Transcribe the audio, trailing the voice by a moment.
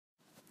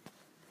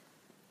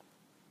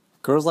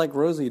Girls like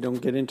Rosie don't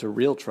get into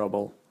real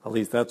trouble. At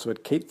least that's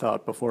what Kate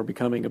thought before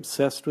becoming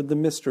obsessed with the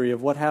mystery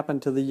of what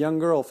happened to the young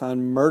girl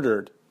found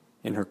murdered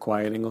in her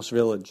quiet English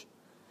village.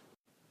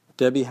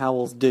 Debbie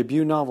Howell's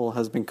debut novel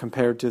has been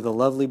compared to The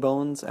Lovely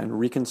Bones and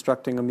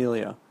Reconstructing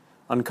Amelia.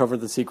 Uncover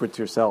the secrets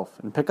yourself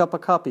and pick up a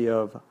copy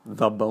of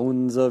The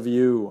Bones of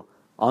You,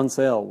 on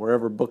sale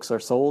wherever books are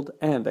sold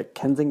and at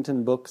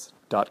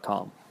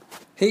kensingtonbooks.com.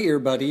 Hey, ear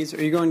buddies,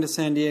 are you going to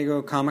San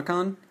Diego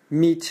Comic-Con?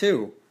 Me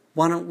too.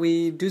 Why don't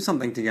we do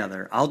something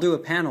together? I'll do a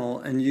panel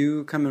and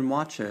you come and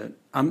watch it.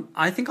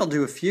 I think I'll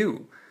do a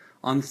few.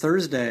 On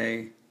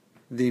Thursday,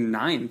 the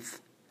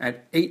 9th,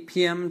 at 8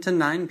 p.m. to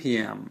 9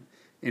 p.m.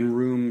 in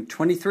room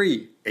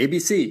 23,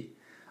 ABC.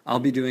 I'll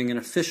be doing an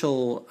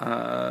official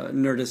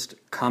Nerdist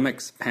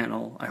Comics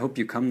panel. I hope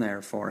you come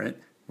there for it.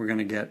 We're going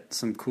to get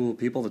some cool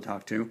people to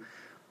talk to.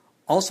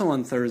 Also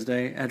on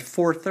Thursday at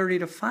 4:30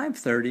 to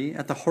 5:30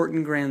 at the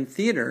Horton Grand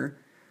Theater,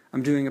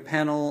 I'm doing a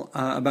panel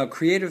about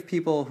creative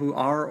people who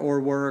are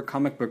or were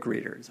comic book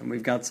readers. And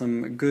we've got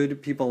some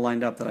good people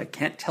lined up that I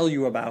can't tell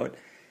you about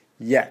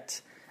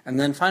yet. And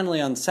then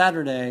finally on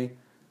Saturday,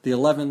 the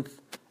 11th,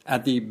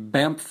 at the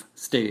Banff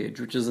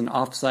stage, which is an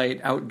off-site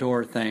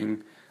outdoor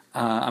thing,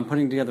 I'm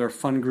putting together a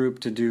fun group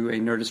to do a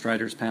Nerdist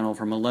Writers panel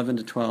from 11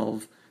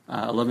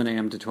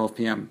 a.m. to 12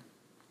 p.m.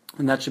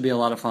 And that should be a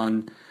lot of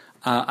fun.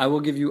 I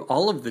will give you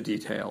all of the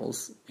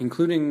details,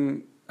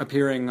 including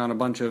appearing on a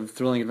bunch of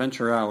Thrilling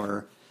Adventure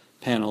Hour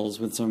panels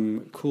with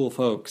some cool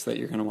folks that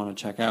you're going to want to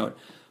check out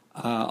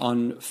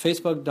on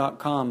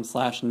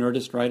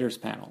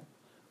facebook.com/nerdistwriterspanel,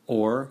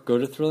 or go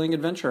to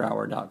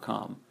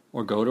thrillingadventurehour.com,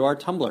 or go to our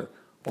Tumblr,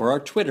 or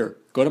our Twitter.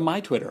 Go to my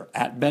Twitter,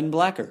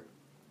 @BenBlacker.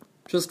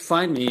 Just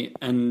find me,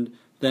 and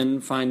then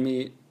find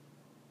me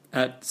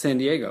at San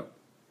Diego.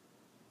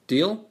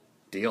 Deal?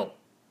 Deal.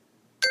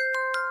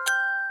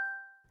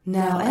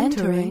 Now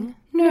entering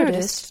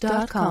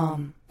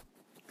Nerdist.com.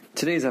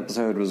 Today's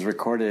episode was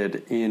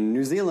recorded in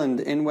New Zealand,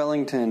 in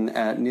Wellington,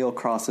 at Neil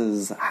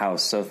Cross's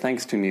house. So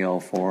thanks to Neil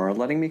for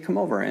letting me come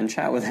over and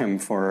chat with him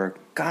for,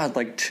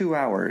 like 2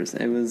 hours.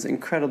 It was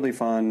incredibly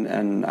fun,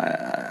 and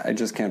I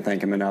just can't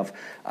thank him enough.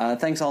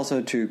 Thanks also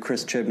to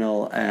Chris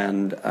Chibnall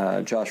and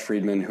Josh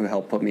Friedman, who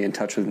helped put me in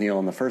touch with Neil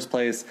in the first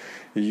place.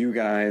 You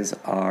guys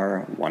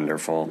are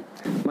wonderful.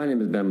 My name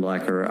is Ben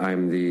Blacker.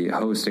 I'm the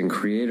host and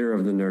creator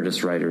of the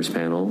Nerdist Writers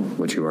Panel,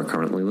 which you are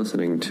currently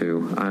listening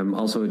to. I'm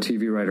also a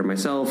TV writer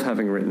myself,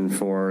 having written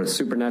for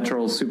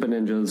Supernatural, Super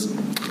Ninjas,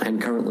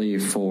 and currently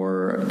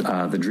for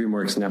the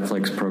DreamWorks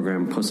Netflix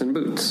program Puss in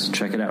Boots.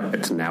 Check it out.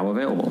 It's now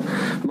available.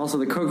 I'm also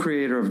the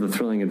co-creator of the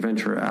Thrilling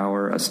Adventure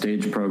Hour, a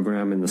stage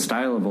program in the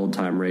style of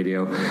old-time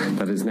radio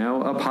that is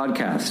now a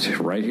podcast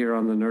right here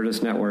on the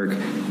Nerdist Network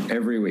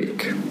every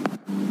week.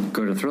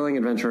 Go to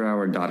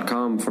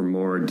thrillingadventurehour.com for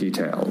more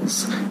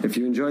details. If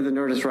you enjoy the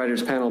Nerdist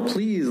Writers Panel,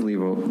 please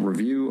leave a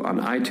review on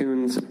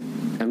iTunes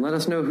and let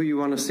us know who you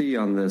want to see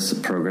on this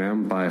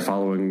program by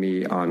following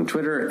me on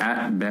Twitter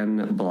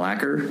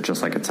 @BenBlacker,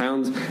 just like it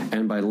sounds,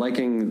 and by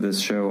liking this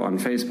show on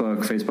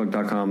Facebook,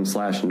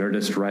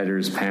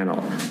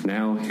 facebook.com/NerdistWritersPanel.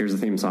 Now, here's the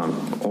theme song,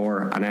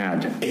 or an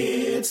ad.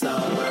 It's the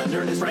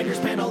Nerdist Writers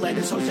Panel, and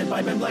it's hosted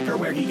by Ben Blacker,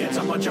 where he gets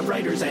a bunch of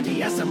writers and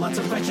he asks them lots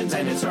of questions,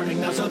 and it's starting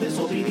now, so this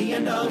will be the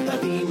end of the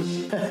theme.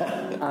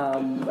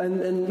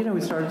 And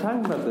we started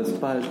talking about this,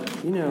 but,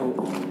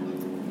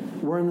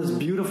 we're in this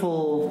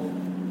beautiful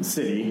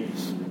city,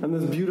 on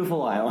this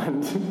beautiful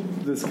island,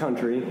 this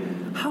country.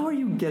 How are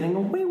you getting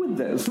away with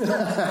this?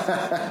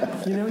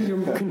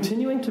 You're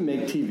continuing to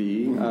make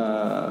TV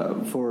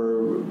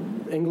for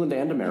England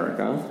and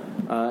America,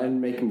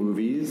 and make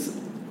movies,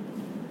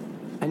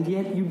 and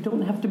yet you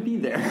don't have to be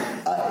there.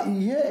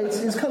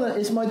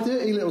 It's my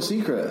dirty little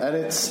secret, and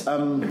it's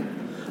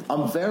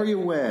I'm very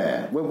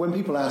aware when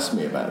people ask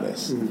me about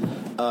this.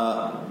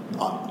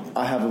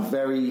 I have a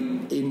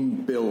very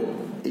inbuilt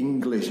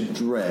English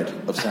dread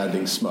of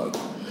sounding smug.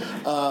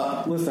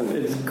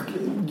 Listen,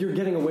 you're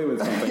getting away with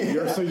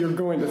something, so you're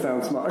going to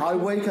sound smug. I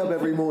wake up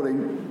every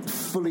morning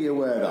fully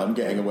aware that I'm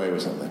getting away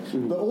with something.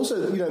 Mm-hmm. But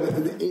also,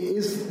 it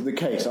is the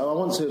case. I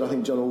once heard, I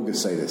think, John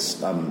August say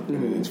this in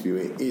an interview.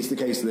 It is the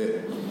case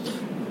that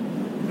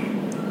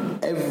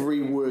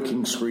every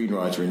working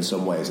screenwriter in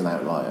some way is an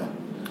outlier.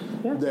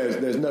 Yeah.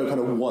 There's no kind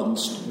of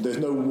there's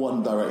no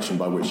one direction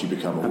by which you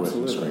become a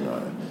working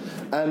screenwriter,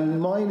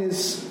 and mine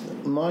is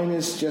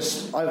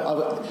just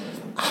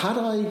had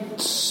I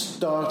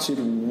started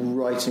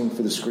writing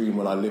for the screen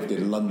when I lived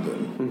in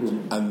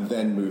London and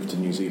then moved to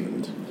New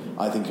Zealand,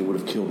 I think it would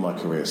have killed my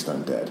career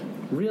stone dead.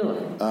 Really?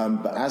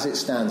 But as it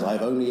stands,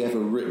 I've only ever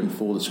written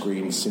for the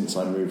screen since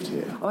I moved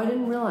here. Oh, I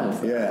didn't realize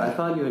that. Yeah. I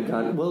thought you had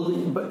gone... Well,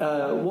 but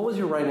what was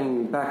your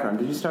writing background?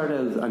 Did you start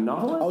as a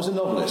novelist? I was a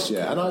novelist,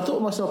 yeah. And I thought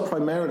of myself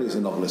primarily as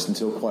a novelist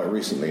until quite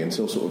recently,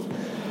 until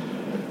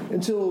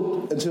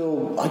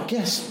I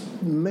guess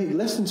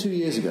less than 2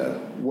 years ago,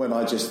 when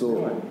I just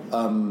thought,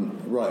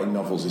 writing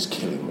novels is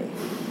killing me.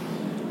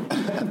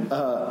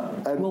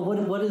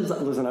 Well, what is...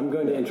 Listen, I'm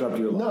going to interrupt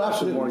you a lot. No, absolutely. I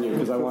should warn you,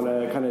 because I want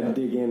to kind of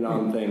dig in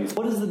on things.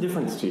 What is the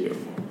difference to you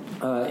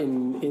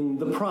in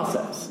the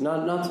process?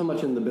 Not so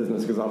much in the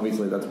business, because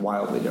obviously that's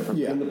wildly different.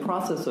 Yeah. In the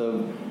process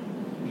of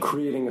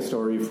creating a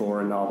story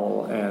for a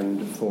novel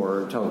and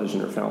for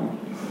television or film?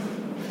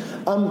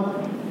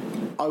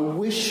 I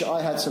wish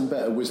I had some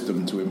better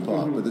wisdom to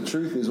impart, but the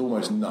truth is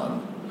almost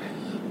none.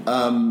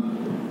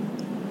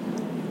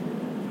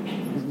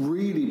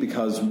 Really,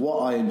 because what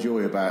I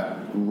enjoy about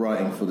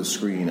writing for the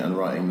screen and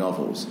writing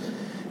novels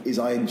is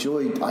I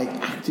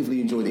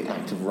actively enjoy the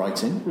act of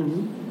writing.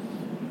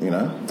 You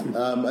know,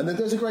 and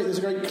there's a great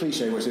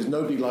cliche where it says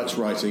nobody likes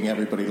writing,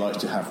 everybody likes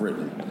to have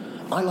written.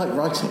 I like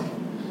writing.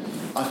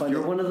 I find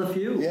You're one of the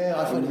few. Yeah,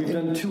 I find we've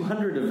done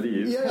 200 of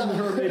these. Yeah, and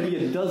there are maybe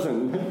a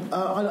dozen.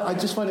 I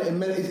just find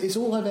it's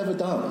all I've ever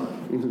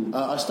done.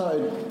 I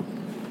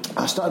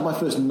started my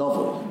first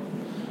novel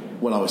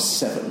when I was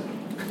 7.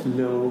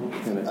 No.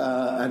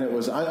 And it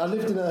was I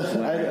lived in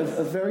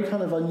a very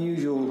kind of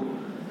unusual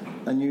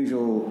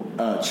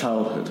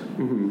childhood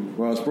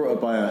where I was brought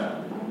up by a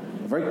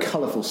very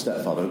colourful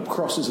stepfather.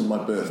 Cross isn't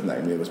my birth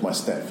name; it was my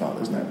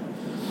stepfather's name.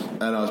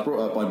 And I was brought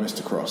up by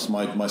Mr. Cross.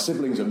 My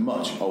siblings are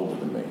much older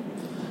than me,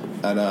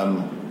 and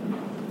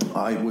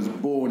I was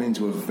born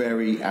into a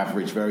very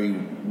average, very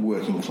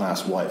working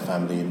class white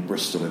family in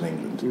Bristol, in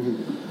England.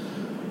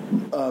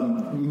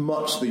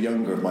 Much the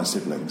younger of my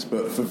siblings,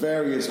 but for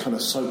various kind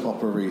of soap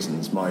opera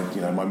reasons, my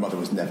mother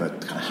was never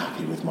kind of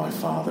happy with my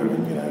father,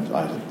 and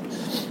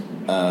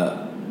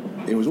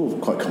it was all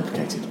quite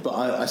complicated. But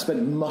I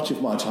spent much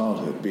of my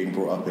childhood being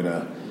brought up in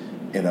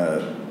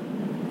a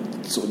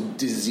sort of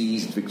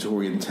diseased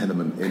Victorian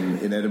tenement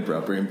in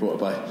Edinburgh, being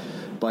brought up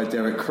by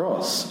Derek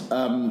Cross,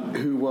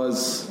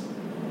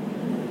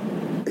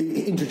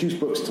 he introduced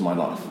books to my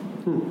life.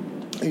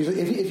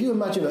 If you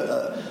imagine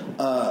a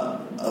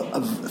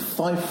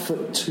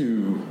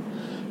 5'2",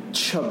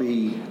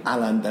 chubby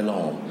Alain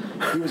Delon,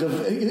 he was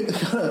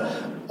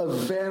a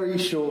very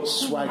short,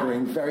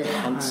 swaggering, very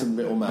handsome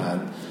little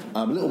man,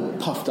 a little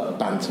puffed up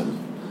bantam,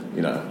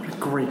 you know.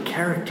 Great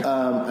character.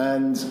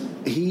 And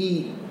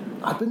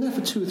I'd been there for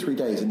 2 or 3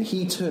 days, and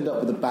he turned up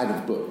with a bag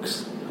of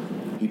books.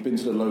 He'd been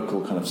to the local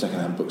kind of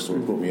second-hand bookstore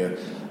and brought me a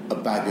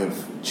bag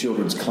of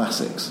children's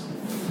classics.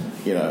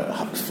 You know,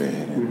 Huck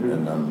Finn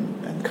and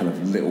kind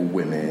of Little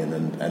Women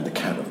and The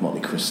Count of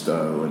Monte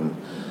Cristo and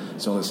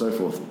so on and so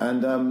forth.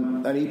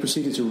 And he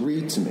proceeded to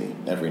read to me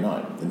every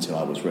night until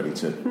I was ready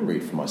to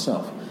read for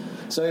myself.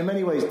 So in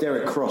many ways,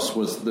 Derek Cross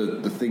was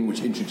the thing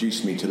which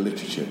introduced me to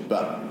literature.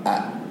 But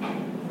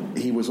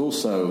he was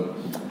also...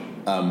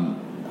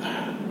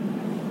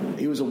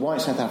 he was a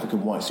white South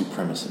African white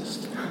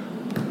supremacist.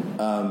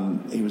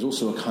 He was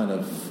also a kind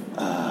of...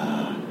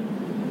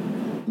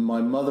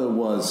 my mother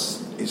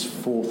was his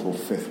 4th or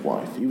 5th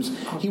wife.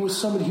 He was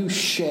somebody who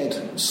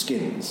shed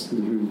skins.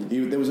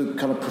 There was a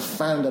kind of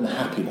profound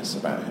unhappiness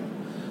about him,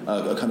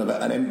 a kind of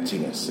an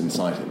emptiness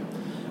inside him.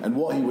 And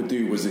what he would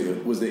do was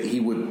that he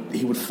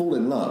would fall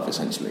in love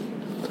essentially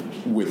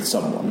with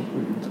someone.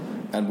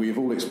 And we've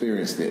all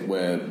experienced it,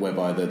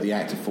 whereby the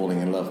act of falling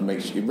in love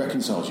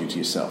reconciles you to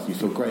yourself. You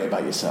feel great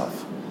about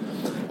yourself.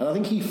 And I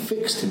think he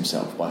fixed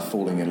himself by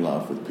falling in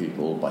love with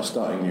people, by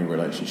starting new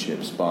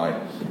relationships, by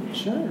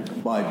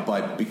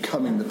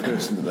becoming the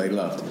person that they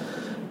loved.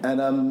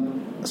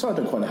 And so I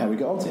don't quite know how we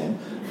got onto him,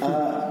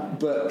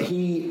 but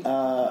he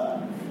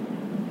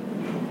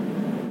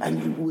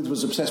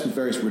was obsessed with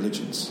various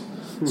religions.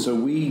 So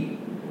we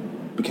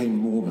became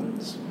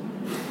Mormons.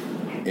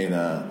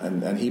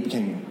 And he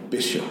became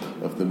bishop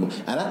of the...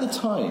 And at the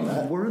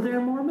time... Were there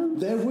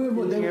Mormons? There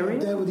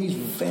were these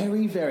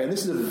very, very... And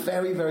this is a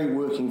very, very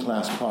working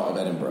class part of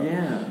Edinburgh.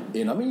 Yeah.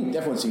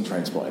 Everyone's seen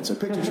Trainspotting, so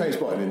picture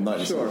Trainspotting in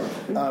 1990. Sure.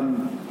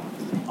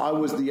 I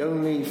was the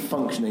only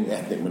functioning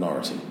ethnic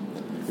minority.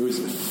 It was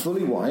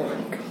fully white.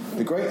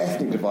 The great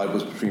ethnic divide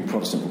was between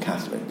Protestant and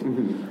Catholic.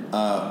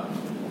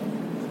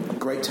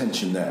 Great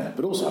tension there,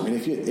 but also, I mean,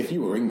 if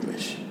you were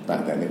English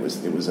back then, it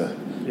was a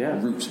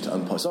route to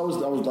unpopular. So I was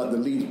like the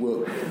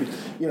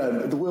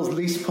world's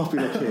least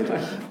popular kid.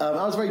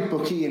 I was very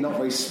booky and not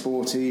very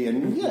sporty,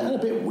 and and a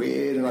bit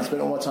weird. And I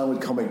spent all my time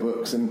with comic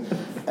books, and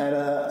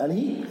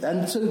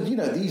so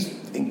these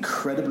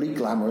incredibly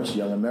glamorous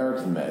young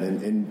American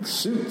men in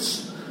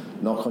suits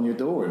knock on your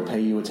door and pay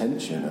you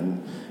attention,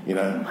 and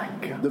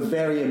the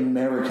very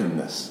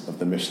Americanness of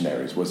the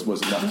missionaries was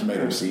enough to make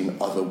them seem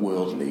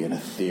otherworldly and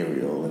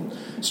ethereal. And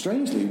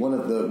strangely, one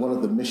of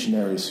the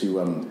missionaries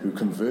who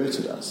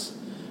converted us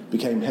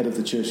became head of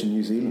the church in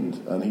New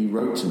Zealand, and he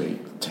wrote to me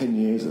 10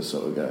 years or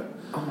so ago.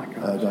 Oh my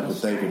God! A guy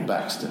called David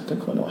Baxter.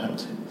 Don't quite know what happened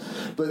to him,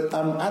 but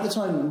at the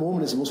time,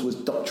 Mormonism also was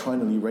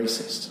doctrinally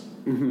racist.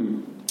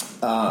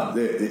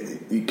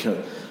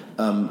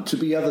 To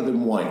be other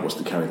than white was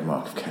to carry the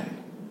mark of Cain.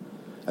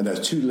 And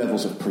there's 2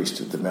 levels of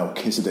priesthood, the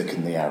Melchizedek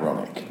and the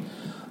Aaronic.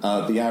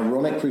 The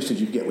Aaronic priesthood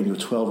you get when you're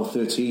 12 or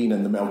 13,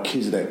 and the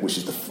Melchizedek, which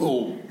is the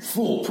full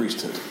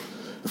priesthood,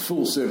 the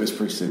full service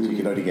priesthood, you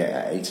could only get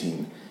at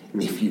 18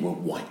 if you were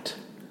white.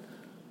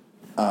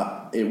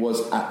 It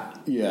was at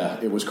Yeah,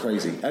 it was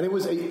crazy, and it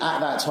was at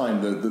that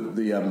time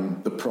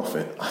the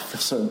prophet. I feel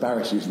so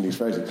embarrassed using these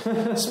phrases.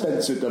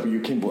 Spencer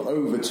W. Kimball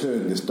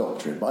overturned this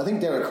doctrine, but I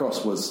think Derek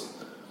Cross was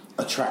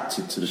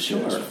attracted to the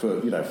church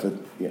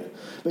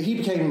But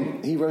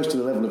he rose to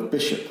the level of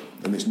bishop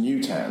in this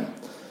new town,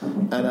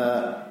 and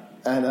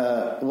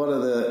one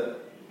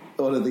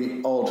of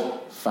the odd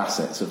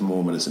facets of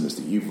Mormonism is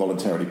that you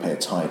voluntarily pay a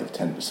tithe of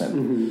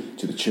 10%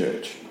 to the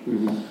church,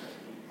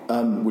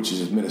 which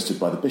is administered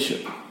by the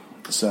bishop.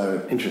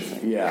 So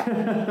interesting. Yeah.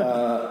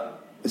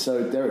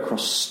 So Derek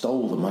Cross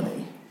stole the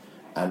money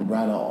and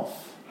ran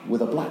off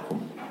with a black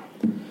woman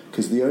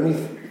because the only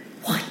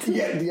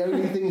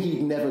thing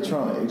he'd never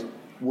tried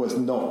was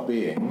not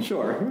being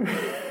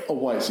a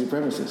white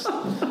supremacist.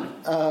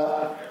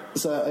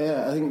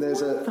 I think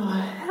there's what the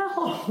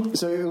hell?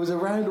 So it was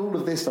around all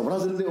of this stuff when I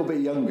was a little bit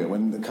younger,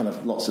 when kind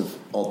of lots of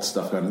odd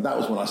stuff going on. That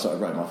was when I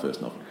started writing my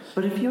first novel.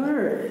 But if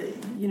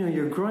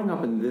you're growing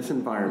up in this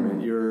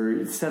environment,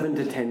 you're 7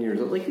 to 10 years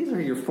old. Like, these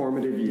are your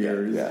formative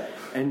years. Yeah.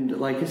 And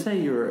like you say,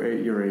 you're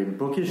a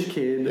bookish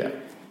kid,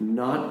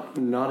 not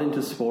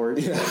into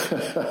sports.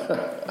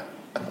 Yeah.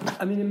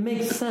 I mean, it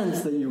makes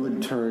sense that you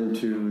would turn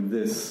to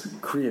this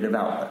creative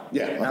outlet.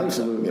 Yeah,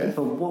 absolutely. I think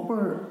so, yeah.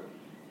 But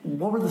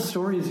what were the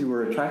stories you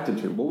were attracted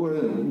to? What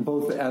were,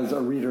 both as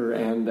a reader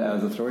and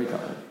as a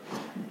storyteller?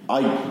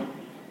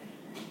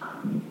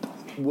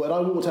 When I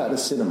walked out of the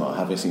cinema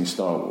having seen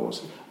Star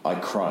Wars, I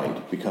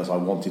cried because I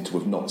wanted to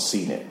have not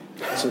seen it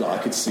so that I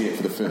could see it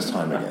for the first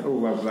time again. Oh,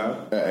 love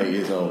that. At 8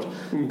 years old.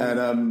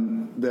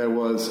 And there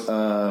was...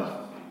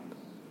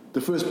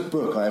 the first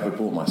book I ever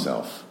bought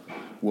myself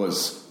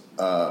was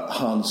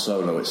Han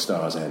Solo at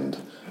Star's End,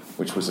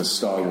 which was a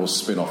Star Wars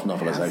spin-off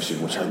novelisation,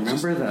 which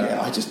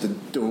I just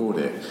adored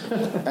it.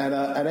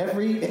 And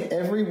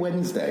every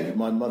Wednesday,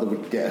 my mother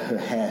would get her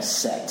hair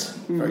set,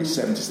 very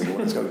 70s thing,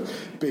 let's go,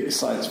 big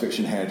science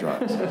fiction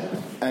hairdryers,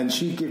 and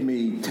she'd give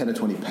me 10 or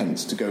 20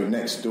 pence to go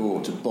next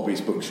door to Bobby's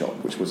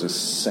Bookshop, which was a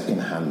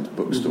second-hand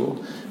bookstore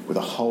with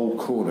a whole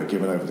corner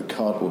given over the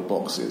cardboard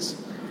boxes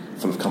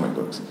full of comic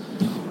books,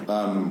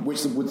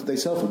 which they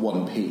sell for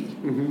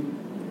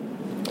 1p.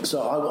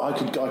 So I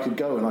could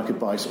go and I could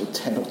buy sort of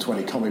 10 or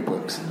 20 comic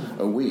books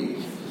a week.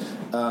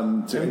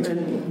 And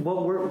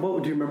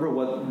what do you remember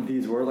what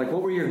these were? Like,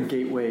 what were your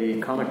gateway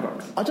comic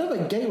books? I don't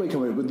know gateway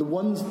comic, but the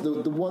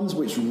ones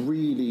which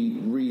really,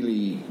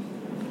 really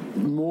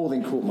more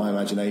than caught my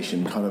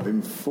imagination, kind of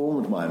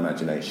informed my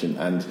imagination,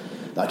 and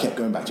I kept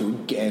going back to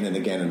again and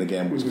again and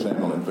again, was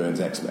Claremont and Burns'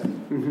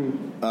 X-Men,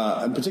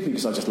 and particularly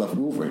because I just loved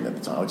Wolverine at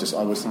the time. I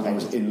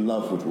was in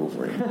love with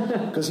Wolverine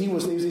because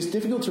it's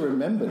difficult to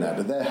remember now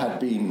that there had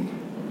been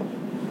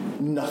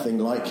nothing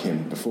like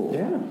him before.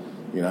 Yeah.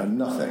 You know,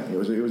 nothing. It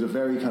was a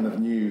very kind of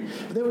new.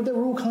 There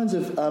were all kinds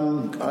of.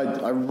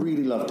 I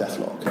really loved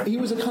Deathlock. He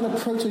was a kind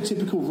of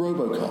prototypical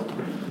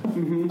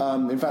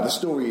RoboCop. In fact, the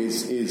story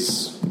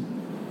is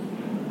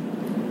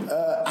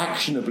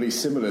actionably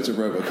similar to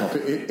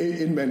RoboCop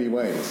in many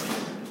ways.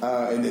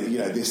 And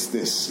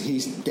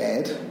he's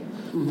dead.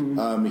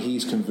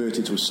 He's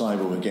converted to a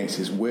cyborg against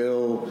his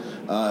will.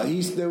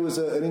 There was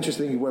an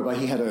interesting thing whereby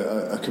he had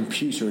a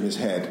computer in his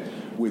head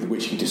with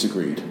which he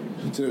disagreed.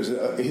 So there was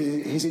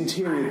his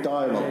interior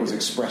dialogue was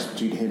expressed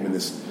between him and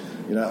this,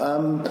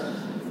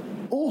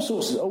 all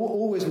sorts of,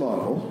 always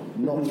Marvel,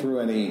 not through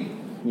any,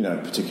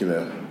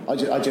 particular.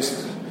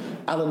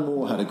 Alan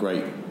Moore had a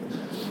great.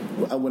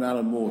 When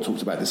Alan Moore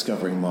talked about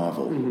discovering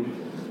Marvel,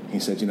 he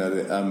said,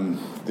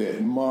 the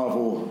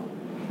Marvel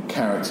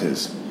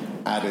characters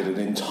added an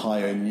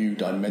entire new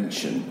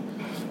dimension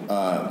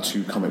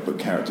to comic book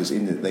characters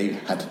in that they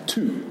had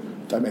two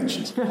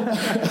dimensions. But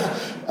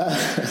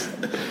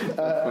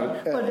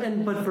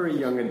for a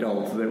young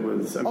adult, that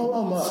was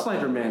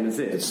Spider-Man is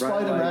it?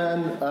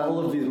 Spider-Man. Like, all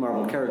of these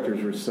Marvel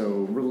characters were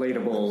so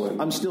relatable.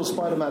 I'm still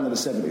Spider-Man in the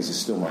 70s is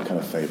still my kind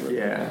of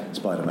favourite.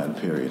 Spider-Man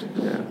period.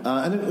 Yeah.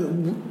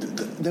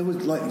 There was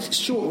like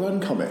short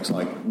run comics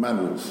like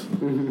Man-Wolf,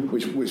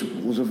 which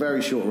was a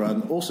very short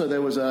run. Also,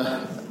 there was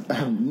a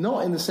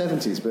not in the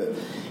 70s, but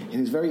in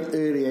his very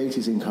early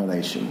 80s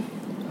incarnation.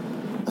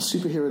 A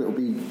superhero that will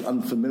be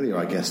unfamiliar,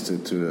 I guess,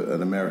 to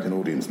an American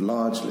audience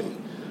largely,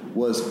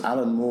 was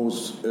Alan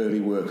Moore's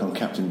early work on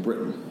Captain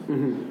Britain,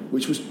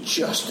 which was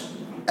just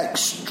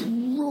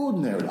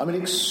extraordinary. I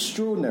mean,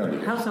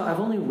 extraordinary. How so? I've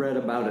only read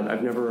about it.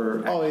 I've never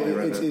read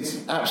it.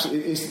 It's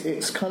absolutely...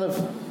 It's kind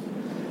of...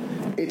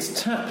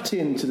 It's tapped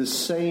into the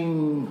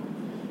same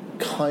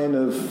kind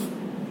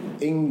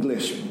of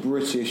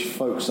English-British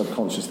folk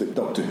subconscious that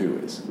Doctor Who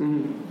is.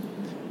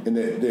 In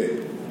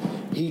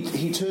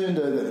He turned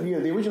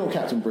the original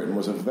Captain Britain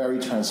was a very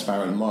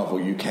transparent Marvel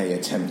UK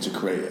attempt to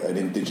create an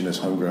indigenous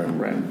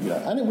homegrown,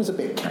 and it was a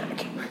bit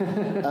cack.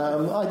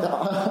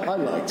 I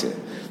liked it.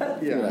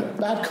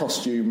 Bad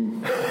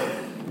costume,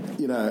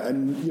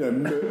 and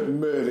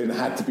Merlin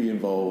had to be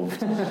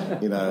involved.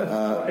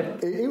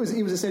 It was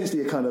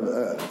essentially a kind of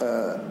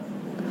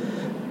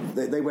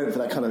they went for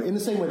that kind of, in the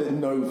same way that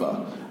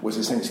Nova was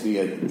essentially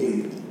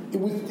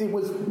it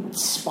was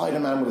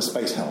Spider-Man with a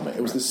space helmet.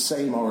 It was the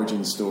same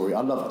origin story. I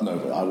loved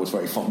Nova. I was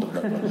very fond of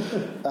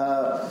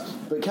Nova.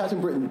 But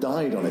Captain Britain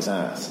died on his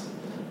ass.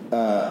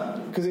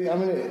 Because,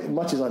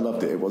 much as I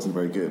loved it, it wasn't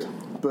very good.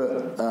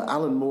 But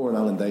Alan Moore and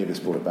Alan Davis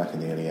brought it back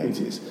in the early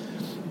 80s.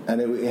 And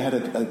it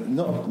had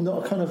not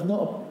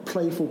a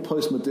playful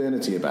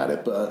post-modernity about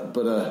it, but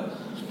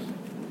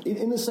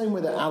in the same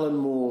way that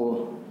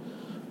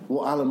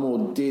what Alan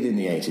Moore did in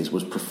the 80s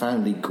was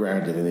profoundly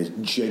grounded in his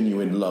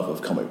genuine love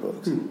of comic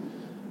books,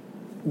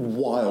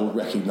 while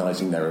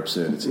recognising their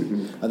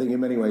absurdity. I think in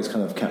many ways,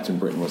 kind of Captain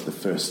Britain was the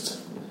first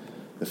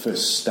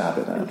stab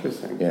at that.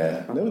 Interesting.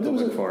 Yeah, there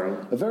was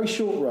a very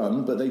short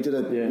run, but they did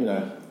I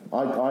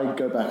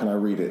go back and I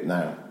read it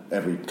now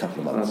every couple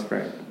of months. That's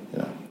great.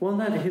 Yeah. Well,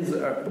 that his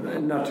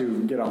not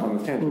to get off on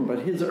this tangent, but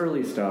his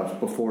early stuff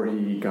before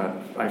he got,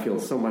 I feel,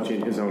 so much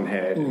in his own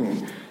head,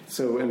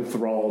 so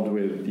enthralled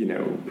with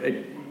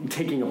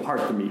taking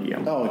apart the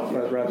medium,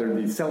 rather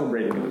than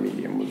celebrating the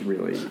medium was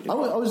really.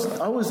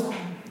 I was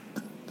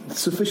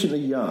sufficiently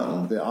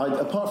young that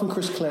apart from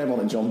Chris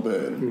Claremont and John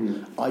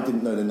Byrne, I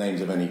didn't know the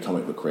names of any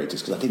comic book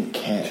creators because I didn't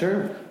care.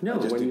 Sure, no,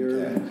 when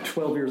you're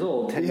 12 years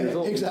old, 10 years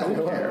old, exactly. You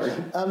don't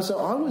care. So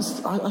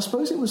I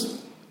suppose it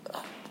was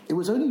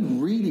only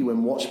really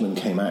when Watchmen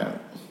came out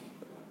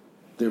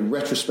that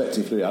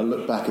retrospectively I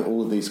look back at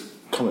all of these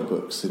comic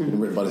books that had been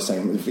written by the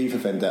same V for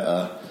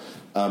Vendetta,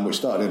 which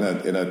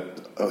started in a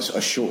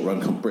short run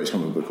British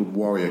comic book called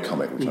Warrior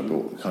Comic, which I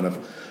bought kind of.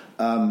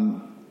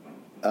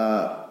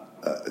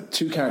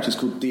 Two characters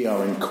called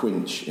DR and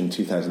Quinch in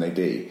 2000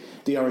 AD.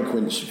 DR and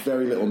Quinch,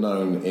 very little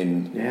known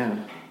in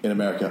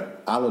America.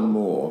 Alan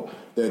Moore,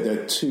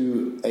 they're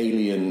two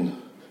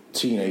alien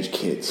teenage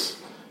kids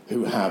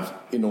who have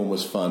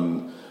enormous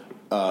fun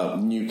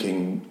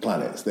nuking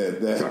planets.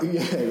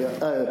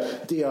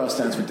 DR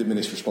stands for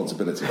diminished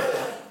responsibility.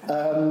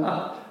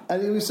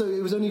 And it was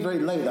only very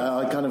late that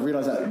I kind of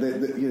realised that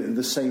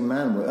the same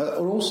man.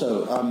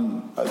 Also,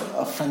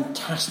 a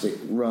fantastic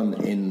run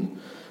in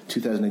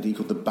 2000 AD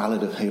called The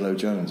Ballad of Halo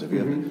Jones. Have you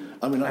ever?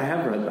 I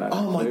have read that.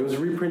 Oh my! It was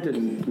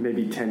reprinted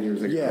maybe 10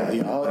 years ago. Yeah.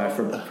 I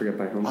forget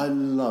back home. I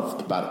loved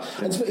The Ballad,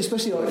 and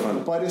especially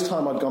by this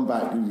time I'd gone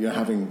back,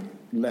 having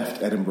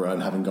left Edinburgh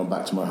and having gone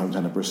back to my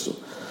hometown of Bristol.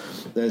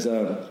 There's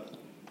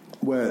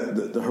where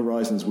the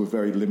horizons were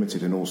very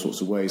limited in all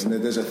sorts of ways, and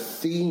there's a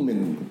theme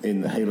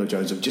in Halo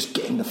Jones of just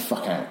getting the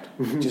fuck out,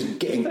 just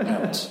getting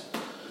out.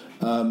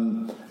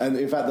 And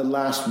in fact, the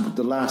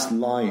last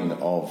line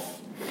of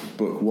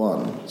book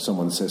one,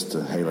 someone says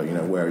to Halo,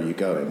 where are you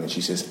going? And she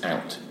says,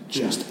 out,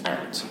 just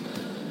out.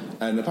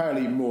 And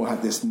apparently Moore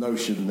had this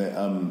notion that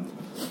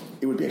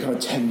it would be a kind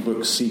of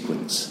 10-book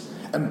sequence.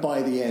 And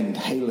by the end,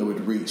 Halo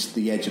had reached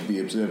the edge of the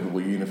observable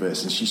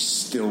universe and she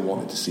still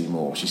wanted to see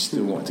more. She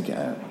still wanted to get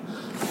out.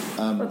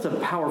 That's a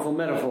powerful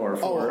metaphor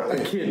for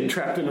a kid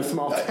trapped in a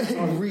small town.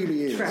 It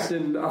really is. Trapped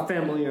in a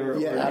family or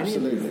any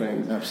of these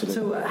things.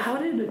 Absolutely. So how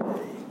did...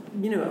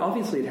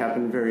 obviously it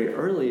happened very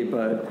early,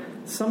 but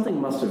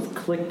something must have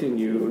clicked in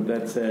you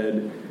that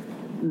said,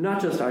 not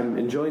just I'm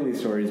enjoying these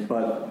stories,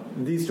 but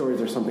these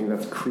stories are something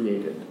that's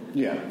created.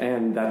 Yeah.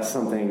 And that's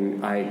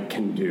something I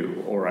can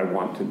do or I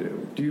want to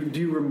do. Do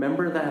you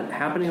remember that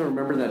happening or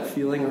remember that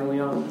feeling early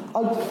on?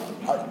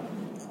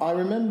 I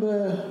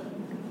remember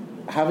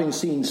having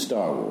seen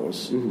Star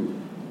Wars.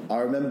 I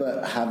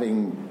remember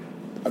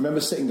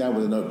sitting down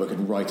with a notebook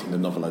and writing the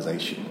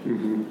novelization.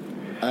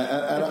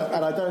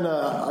 And I don't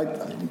know.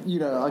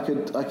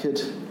 I could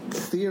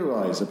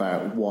theorize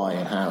about why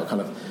and how,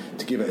 kind of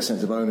to give it a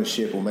sense of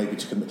ownership, or maybe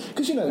to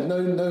because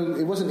no,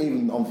 it wasn't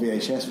even on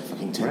VHS for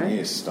fucking 10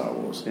 years. Star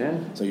Wars. Yeah.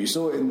 So you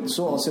saw it on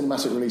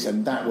cinematic release,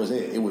 and that was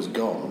it. It was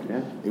gone.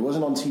 Yeah. It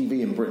wasn't on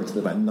TV in Britain until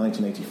about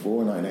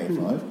 1984,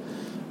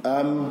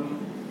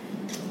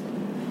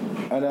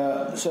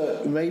 1985.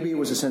 So maybe it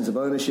was a sense of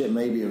ownership.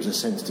 Maybe it was a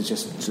sense to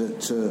just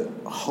to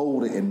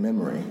hold it in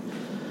memory.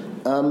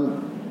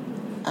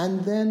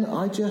 And then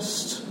I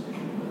just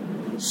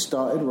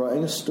started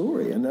writing a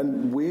story, and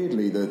then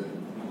weirdly,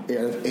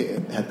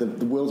 it had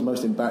the world's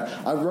most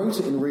I wrote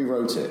it and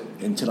rewrote it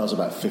until I was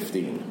about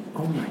 15.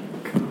 Oh my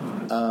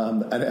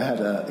god! And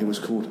it was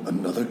called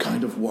Another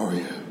Kind of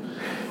Warrior,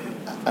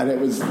 and I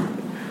was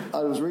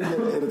reading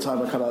it at the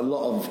time. I kind of a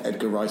lot of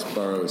Edgar Rice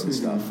Burroughs and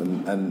stuff,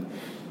 and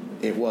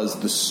it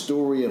was the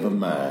story of a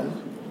man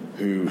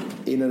who,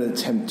 in an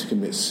attempt to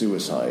commit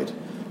suicide,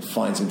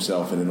 finds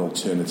himself in an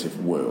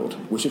alternative world,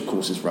 which of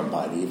course is run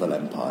by an evil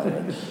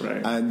empire.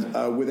 Right. And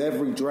with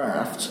every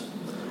draft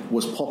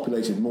was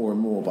populated more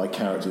and more by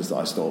characters that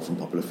I stole from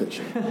popular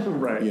fiction.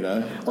 Right.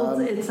 Well,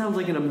 it sounds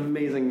like an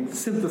amazing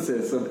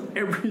synthesis of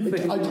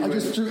everything. I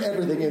just threw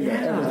everything in there,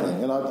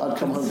 everything. And I'd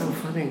come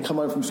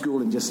home from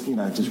school and just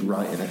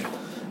write in it.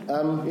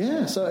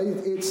 So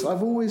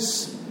I've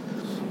always...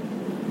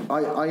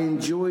 I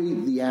enjoy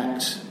the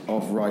act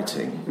of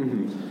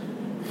writing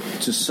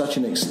to such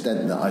an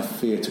extent that I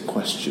fear to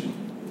question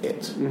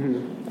it.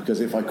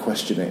 Because if I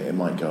question it, it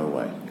might go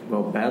away.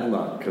 Well, bad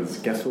luck, because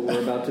guess what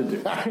we're about to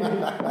do.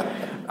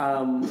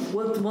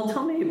 Well,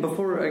 tell me,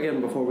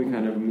 before we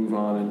kind of move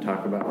on and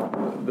talk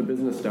about the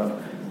business stuff,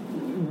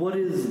 what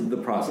is the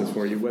process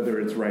for you, whether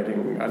it's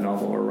writing a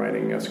novel or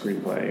writing a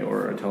screenplay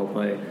or a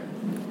teleplay?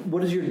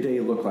 What does your day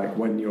look like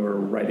when you're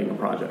writing a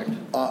project?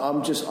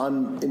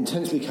 I'm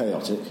intensely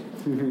chaotic.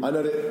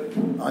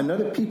 Mm-hmm. I know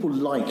that people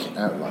like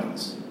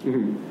outlines.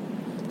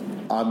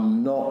 Mm-hmm.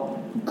 I'm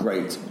not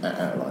great at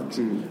outlines.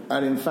 Mm-hmm.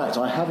 And in fact,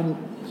 I haven't,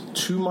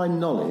 to my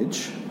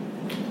knowledge,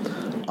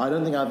 I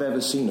don't think I've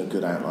ever seen a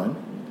good outline.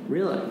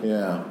 Really?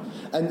 Yeah.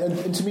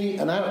 And to me,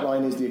 an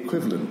outline is the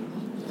equivalent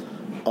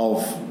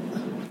of...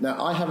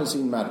 Now, I haven't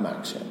seen Mad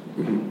Max yet.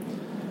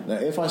 Mm-hmm. Now,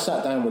 if I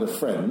sat down with a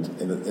friend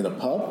in a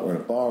pub or in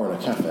a bar or in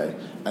a cafe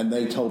and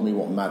they told me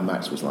what Mad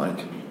Max was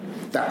like,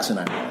 that's an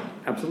outline.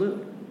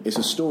 Absolutely. It's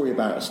a story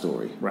about a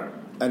story. Right.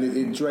 And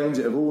it drains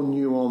it of all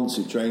nuance,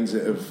 it drains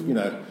it of,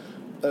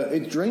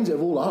 it drains it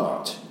of all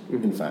art,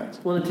 mm-hmm. in fact.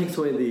 Well, it takes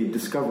away the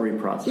discovery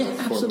process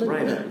for the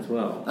writer as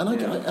well. And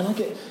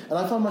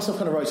I find myself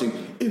kind of writing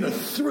in a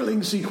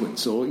thrilling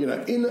sequence or,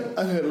 in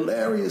a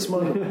hilarious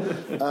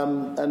moment.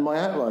 And my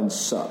outlines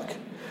suck.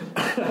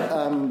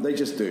 They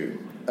just do.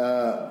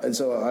 And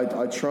so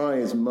I try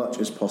as much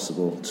as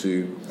possible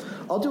to...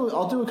 I'll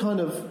do a kind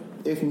of,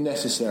 if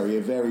necessary,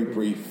 a very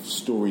brief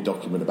story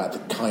document about the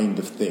kind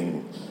of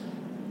thing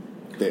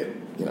that,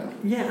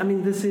 Yeah, I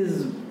mean, this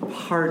is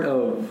part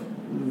of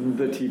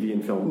the TV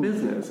and film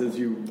business, is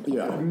you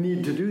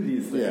need to do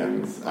these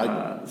things.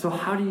 Yeah. So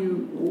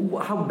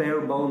how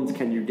bare bones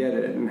can you get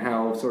it, and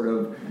how sort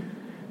of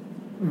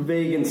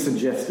vague and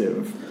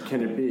suggestive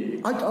can it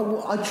be?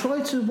 What I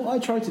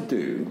try to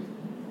do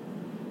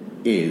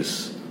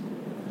is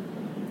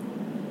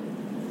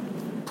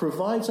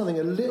provide something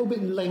a little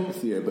bit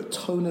lengthier but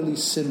tonally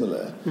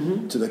similar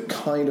mm-hmm. to the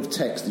kind of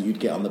text that you'd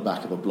get on the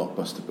back of a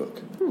blockbuster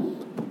book.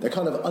 They're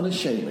kind of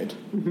unashamed,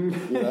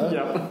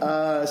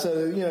 Yeah.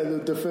 So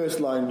the first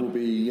line will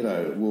be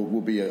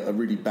will be a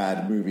really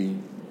bad movie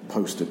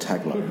poster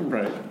tagline,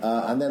 right?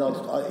 And then I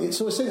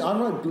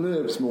write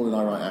blurbs more than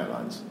I write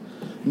outlines,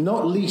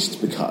 not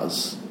least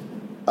because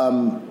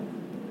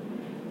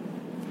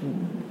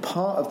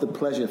part of the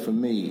pleasure for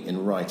me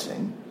in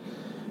writing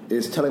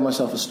is telling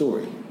myself a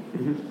story.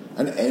 Mm-hmm.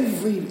 And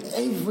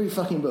every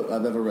fucking book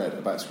I've ever read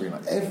about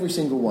screenwriting, every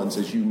single one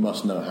says you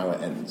must know how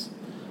it ends.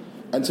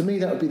 And to me,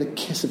 that would be the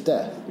kiss of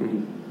death.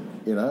 Mm-hmm.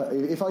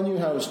 If I knew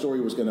how a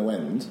story was going to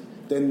end,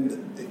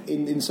 then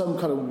in some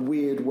kind of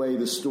weird way,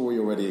 the story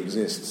already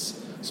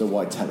exists. So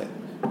why tell it?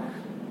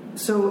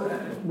 So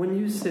when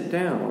you sit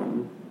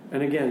down,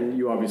 and again,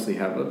 you obviously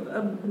have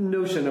a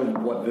notion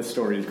of what the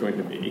story is going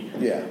to be.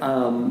 Yeah.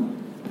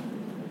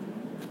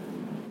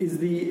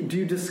 Do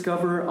you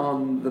discover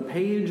on the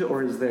page,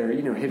 or is there,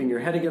 hitting your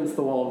head against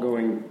the wall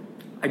going,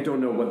 I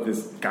don't know what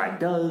this guy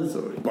does,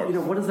 or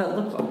what does that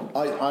look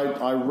like?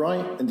 I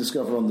write and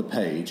discover on the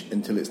page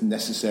until it's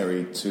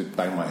necessary to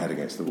bang my head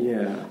against the wall.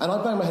 Yeah. And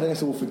I bang my head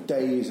against the wall for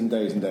days and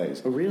days and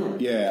days. Oh,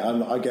 really?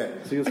 Yeah, I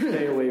get... So you'll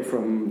stay away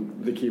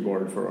from the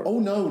keyboard for... Oh,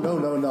 no.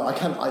 I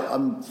can't...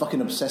 I'm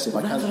fucking obsessive.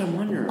 Well, that's what I'm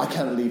wondering. I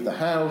can't leave the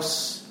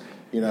house.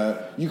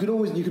 You can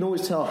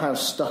always tell how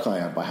stuck I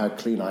am by how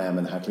clean I am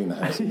and how clean the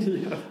house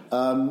is.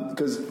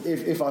 Because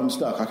if I'm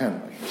stuck, I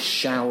can't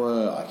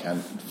shower, I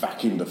can't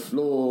vacuum the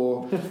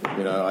floor,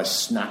 I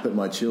snap at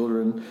my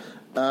children.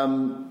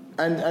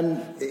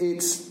 And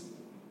it's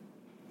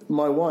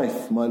my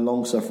wife, my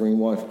long-suffering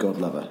wife, God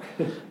love her.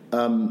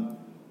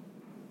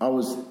 I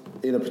was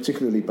in a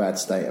particularly bad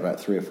state about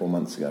 3 or 4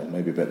 months ago,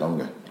 maybe a bit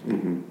longer.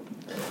 Mm-hmm.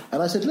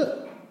 And I said,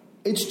 look,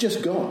 it's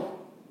just gone.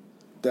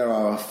 There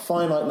are a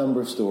finite number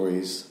of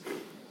stories.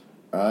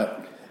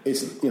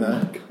 It's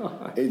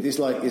it's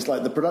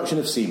like the production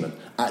of semen.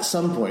 At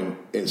some point,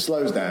 it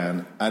slows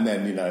down, and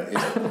then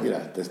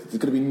there's going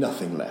to be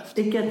nothing left.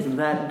 It gets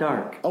that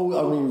dark. Oh,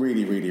 I mean,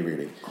 really, really,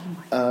 really.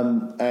 Oh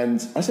my.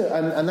 And I said,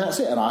 and that's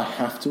it. And I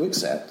have to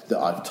accept that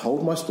I've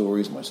told my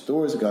stories. My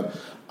stories are gone.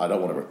 I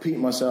don't want to repeat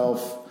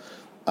myself.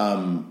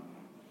 I'm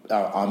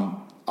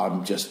done.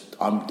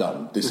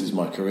 This is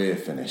my career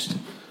finished.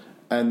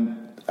 And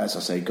as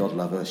I say, God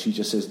love her, she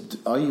just says,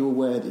 are you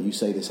aware that you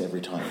say this every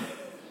time?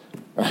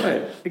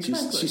 Right,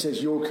 exactly. She says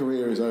your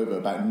career is over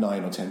about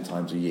 9 or 10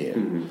 times a year.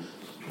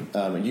 Mm-hmm.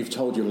 And you've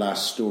told your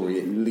last story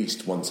at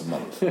least once a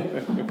month.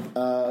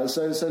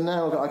 So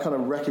now I kind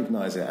of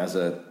recognise it as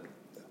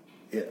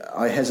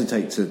I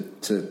hesitate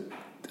to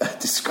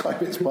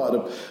describe it as part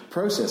of the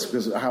process,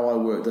 because how I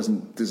work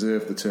doesn't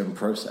deserve the term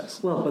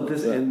process. Well, but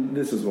this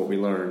is what we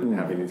learn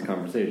having these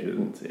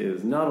conversations,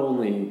 is not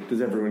only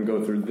does everyone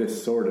go through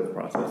this sort of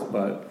process,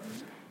 but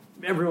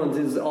everyone's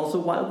is also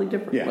wildly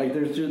different. Yeah. Like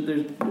there's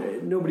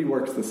nobody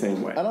works the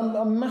same way. And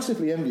I'm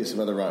massively envious of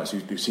other writers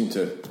who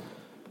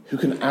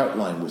can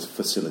outline with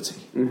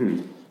facility.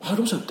 Mm-hmm.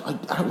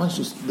 Outline's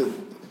just I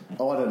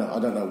don't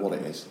know what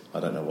it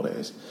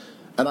is.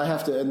 And I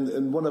have to,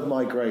 and one of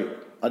my great,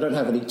 I don't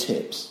have any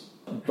tips,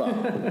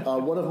 but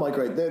one of my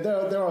great,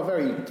 there are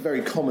very,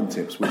 very common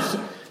tips which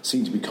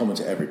seem to be common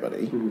to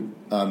everybody.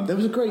 Mm-hmm. There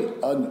was a great,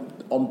 on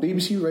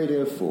BBC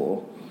Radio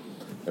 4,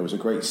 there was a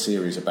great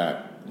series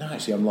about. No,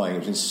 actually, I'm lying. It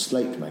was in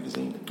Slate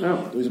magazine.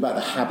 Oh. It was about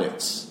the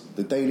habits,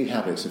 the daily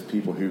habits of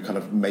people who kind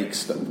of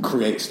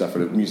create stuff,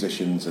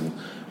 musicians and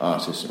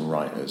artists and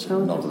writers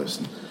and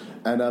novelists,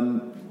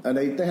 and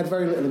they had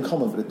very little in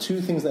common. But the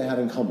two things they had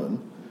in common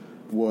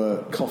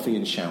were coffee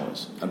and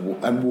showers and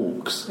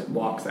walks.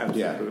 Walks,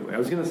 absolutely. Yeah. I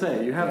was going to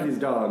say, you have these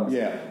dogs.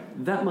 Yeah.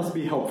 That must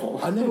be helpful.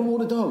 I never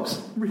water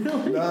dogs.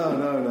 Really?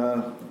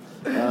 No.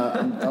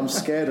 I'm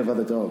scared of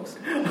other dogs.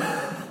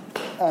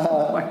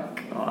 Oh my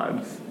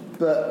God.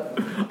 But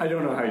I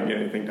don't know how you get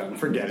anything done.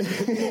 Forget it.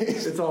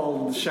 It's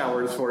all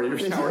showers for you,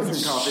 showers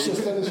and coffee.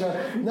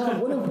 No,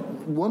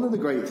 one of the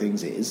great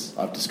things is,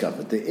 I've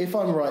discovered, that if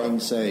I'm writing,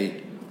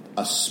 say,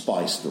 a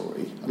spy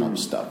story, and I'm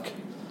stuck,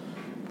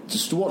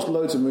 just to watch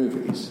loads of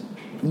movies,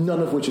 none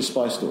of which are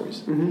spy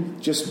stories.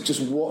 Mm-hmm.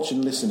 Just watch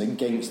and listen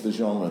against the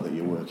genre that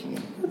you're working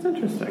in. That's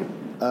interesting.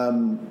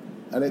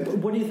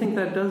 What do you think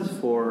that does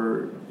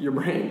for your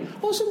brain?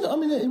 Also, I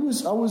mean,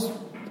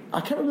 I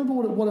can't remember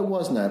what it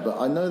was now,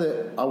 but I know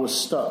that I was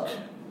stuck.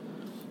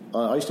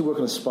 I used to work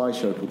on a spy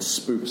show called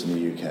Spooks in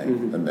the UK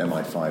and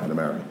MI5 in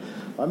America.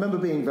 I remember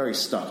being very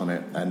stuck on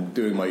it and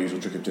doing my usual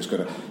trick of just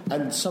going to...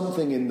 And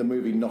something in the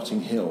movie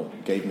Notting Hill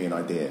gave me an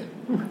idea.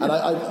 And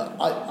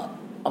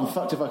I'm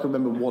fucked if I can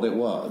remember what it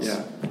was.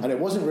 Yeah. And it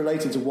wasn't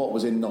related to what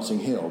was in Notting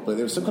Hill, but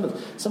there was some kind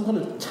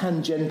of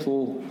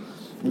tangential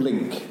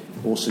link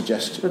or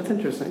suggestion. That's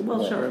interesting.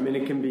 Well, sure. I mean,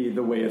 it can be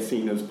the way a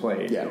scene is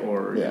played,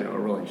 or a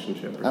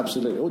relationship.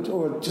 Absolutely,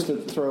 or just a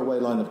throwaway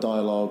line of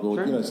dialogue,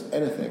 or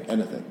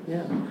anything.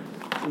 Yeah.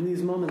 In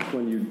these moments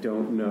when you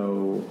don't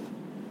know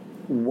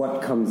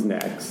what comes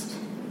next,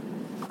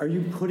 are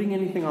you putting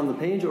anything on the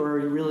page, or are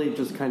you really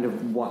just kind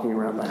of walking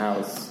around the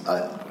house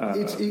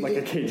like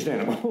a caged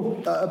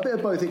animal? A bit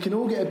of both. It can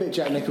all get a bit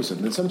Jack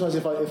Nicholson. And sometimes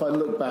if I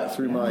look back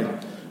through my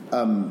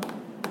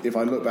if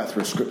I look back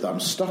through a script that I'm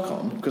stuck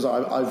on, because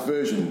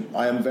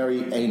I am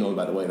very anal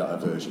about the way that I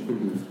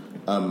version.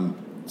 Mm-hmm.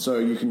 So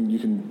you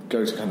can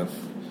go to kind of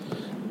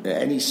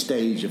at any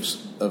stage of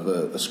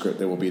a script,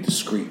 there will be a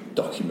discrete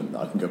document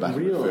that I can go back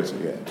and refer to.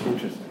 Yeah.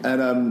 Interesting.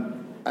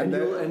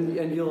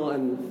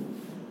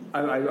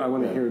 I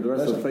want to hear the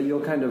rest of it, but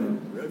you'll kind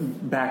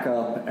of back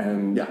up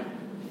and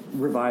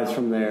revise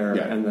from there,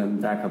 and then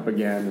back up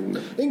again. And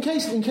in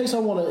case I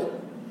want to.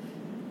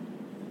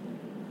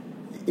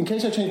 In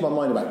case I change my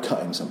mind about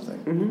cutting something.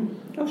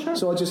 Mm-hmm. Oh, sure.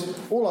 So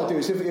all I do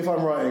is if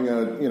I'm writing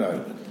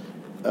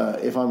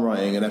if I'm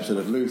writing an episode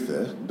of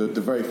Luther,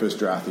 the very first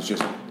draft is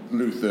just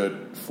Luther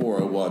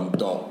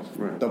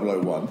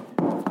 401.001.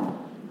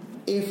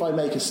 If I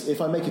make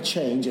a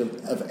change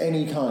of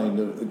any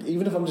kind,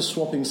 even if I'm just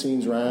swapping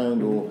scenes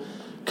around or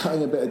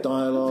cutting a bit of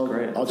dialogue,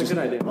 I'll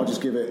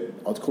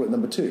call it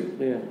number 2.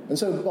 Yeah. And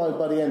so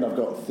by the end I've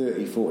got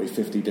 30, 40,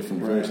 50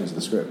 different versions of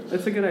the script.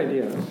 That's a good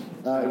idea.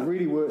 It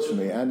really works for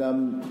me. And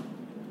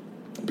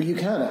but you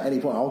can at any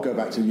point. I'll go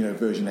back to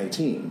version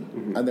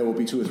 18, and there will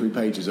be 2 or 3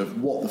 pages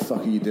of what the fuck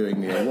are you doing,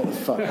 Neil? What the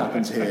fuck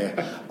happens here?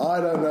 I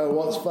don't know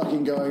what's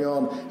fucking going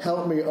on.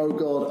 Help me, oh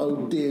God,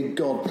 oh dear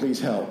God, please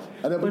help.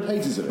 And there'll be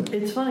pages of it.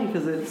 It's funny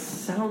because it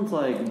sounds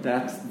like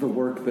that's the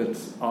work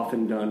that's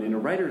often done in a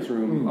writer's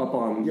room up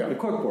on the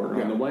corkboard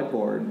or on the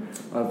whiteboard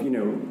of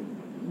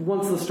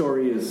once the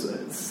story is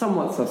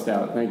somewhat sussed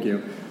out. Thank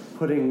you.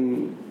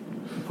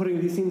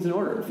 Putting these scenes in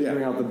order,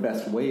 figuring out the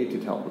best way to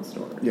tell the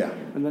story. Yeah.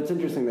 And that's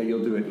interesting that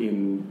you'll do it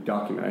in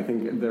document. I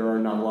think there are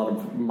not a lot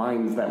of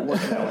minds that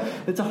work that way.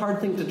 It's a hard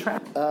thing to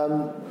track.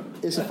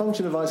 It's a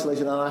function of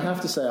isolation, and I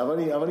have to say, I've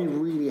only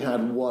really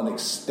had one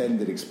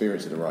extended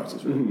experience in a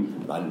writer's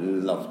room, and I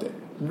loved it.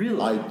 Really?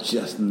 I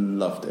just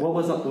loved it. What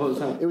was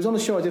that? It was on a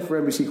show I did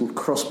for NBC called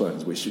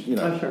Crossbones, which,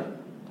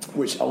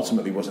 which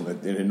ultimately wasn't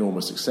an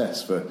enormous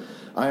success.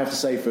 I have to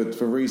say,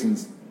 for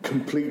reasons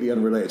completely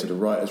unrelated to the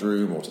writer's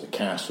room or to the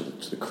cast or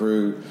to the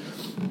crew.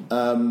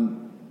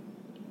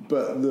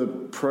 But the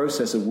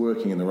process of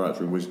working in the writer's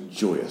room was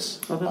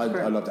joyous. Oh, that's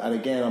great. I loved it. And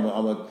again,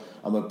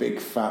 I'm a big,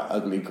 fat,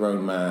 ugly,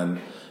 grown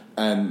man.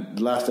 And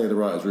the last day of the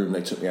writer's room,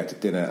 they took me out to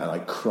dinner and I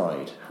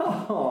cried.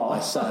 Oh. I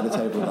sat at the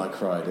table and I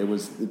cried. It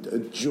was a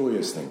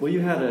joyous thing. Well,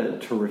 you had a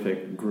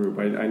terrific group.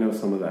 I know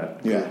some of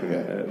that group. Yeah.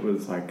 It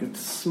was like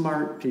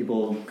smart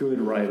people, good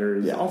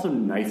writers, also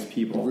nice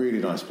people. Really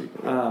nice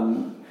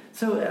people.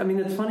 So, I mean,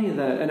 it's funny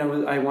that, and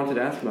I wanted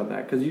to ask about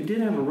that, because you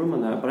did have a room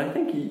on that, but I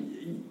think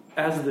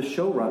as the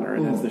showrunner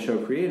and as the show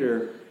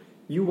creator,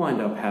 you wind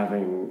up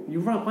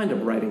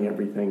writing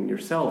everything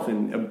yourself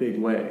in a big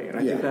way. And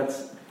I think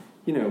that's,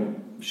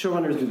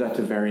 showrunners do that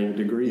to varying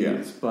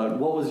degrees, but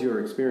what was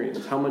your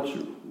experience? How much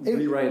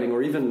rewriting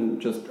or even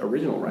just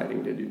original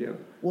writing did you do?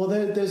 Well,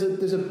 there's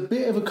a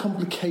bit of a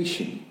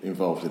complication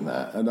involved in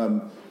that, and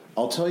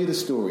I'll tell you the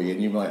story,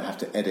 and you might have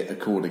to edit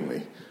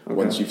accordingly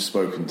once you've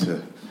spoken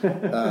to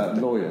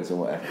lawyers or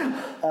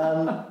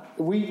whatever.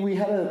 We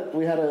had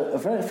a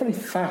fairly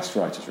fast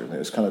writers' room. It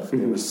was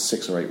it was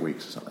 6 or 8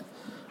 weeks or something.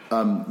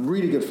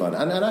 Really good fun,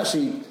 and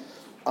actually,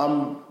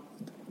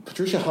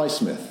 Patricia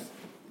Highsmith,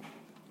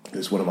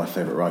 who's one of my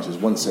favourite writers,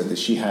 once said that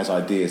she has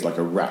ideas like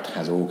a rat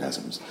has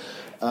orgasms.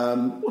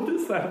 What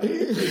is that?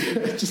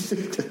 Just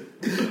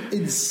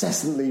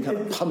incessantly kind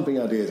of pumping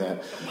ideas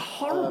out.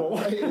 Horrible.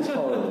 It is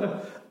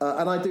horrible.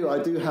 And I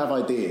do have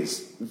ideas,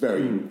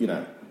 very,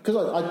 because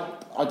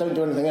I don't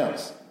do anything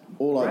else.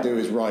 All I do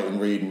is write and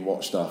read and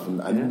watch stuff and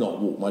not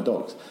walk my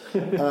dogs.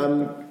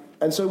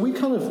 And so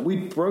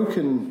we'd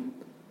broken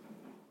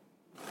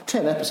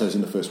 10 episodes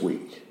in the first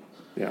week.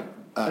 Yeah.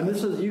 And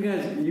this was,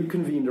 you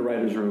convened a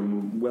writer's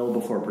room well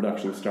before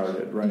production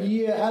started, right?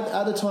 Yeah,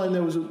 at the time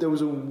there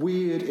was a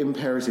weird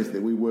imperative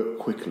that we work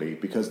quickly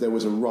because there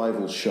was a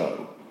rival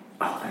show.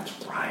 Oh,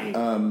 that's right.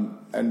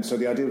 And so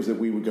the idea was that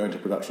we would go into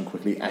production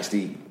quickly.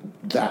 Actually,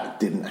 that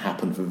didn't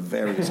happen for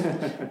various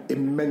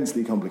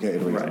immensely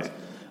complicated reasons.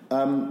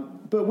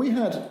 Right. But we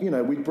had,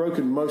 we'd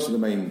broken most of the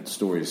main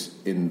stories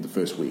in the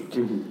first week.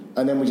 Mm-hmm.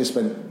 And then we just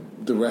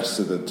spent the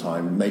rest of the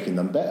time making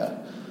them better.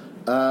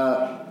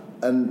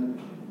 And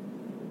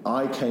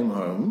I came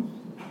home,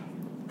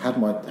 had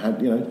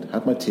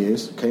my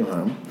tears, came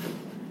home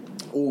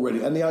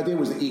already. And the idea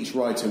was that each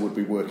writer would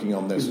be working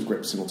on their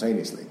script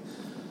simultaneously.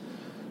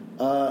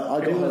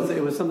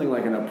 It was something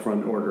like an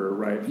upfront order,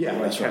 right? Yeah,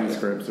 like that's 10 right.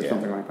 scripts or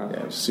something like that. Yeah,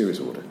 it was a series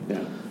order.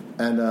 Yeah.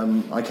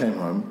 And I came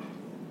home,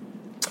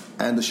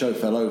 and the show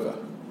fell over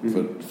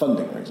for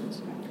funding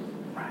reasons.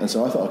 Right. And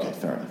so I thought, okay,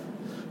 fair enough.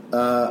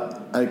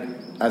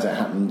 As it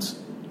happened,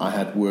 I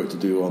had work to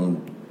do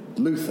on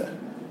Luther.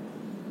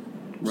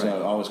 Right.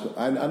 So I was,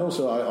 and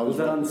also I was. Was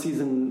that on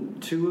season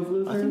 2 of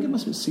Luther? I think it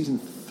must have been season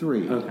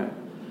 3. Okay.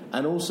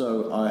 And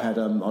also, I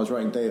was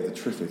writing Day of the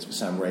Triffids for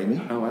Sam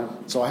Raimi. Oh wow!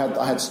 So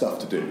I had stuff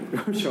to do.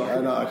 Sure.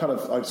 And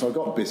so I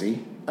got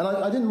busy, and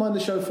I didn't mind the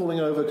show falling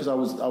over because I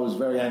was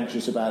very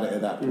anxious about it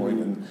at that point,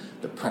 and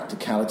the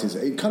practicalities.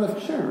 It kind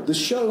of the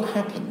show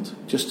happened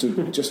just to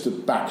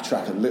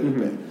backtrack a little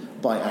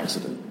bit by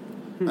accident.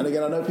 And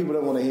again, I know people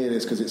don't want to hear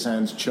this because it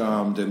sounds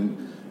charmed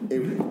and.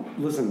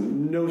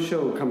 Listen, no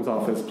show comes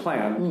off as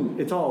planned.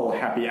 It's all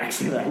happy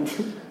accident.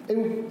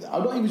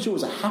 I'm not even sure it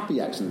was a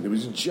happy accident. It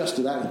was just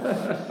an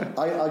accident.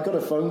 I got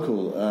a phone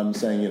call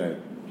saying,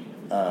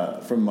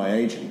 from my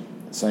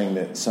agent, saying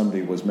that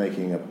somebody was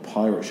making a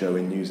pirate show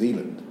in New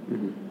Zealand,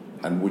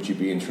 and would you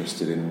be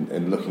interested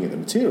in looking at the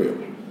material?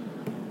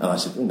 And I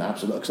said, no,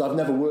 absolutely, because I've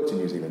never worked in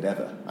New Zealand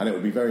ever, and it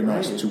would be very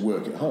nice to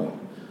work at home.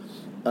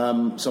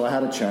 So I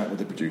had a chat with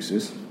the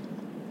producers.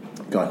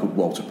 A guy called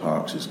Walter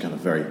Parks, who's kind of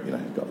very,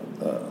 got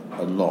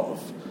a lot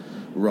of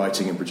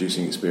writing and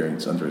producing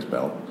experience under his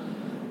belt.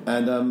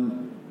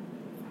 And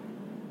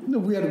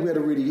we had a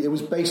really. It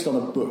was based on a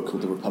book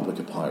called The Republic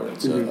of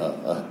Pirates,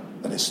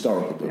 an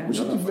historical book, which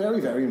was very,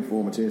 very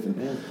informative.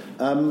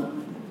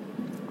 And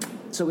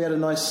so we had a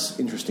nice,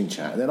 interesting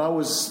chat. And then I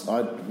was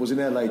in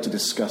LA to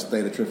discuss Day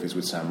of the Triffids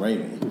with Sam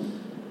Raimi,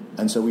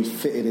 and so we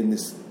fitted in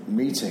this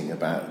meeting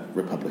about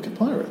Republic of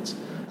Pirates.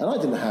 And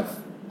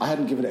I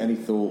hadn't given it any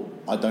thought.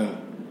 I don't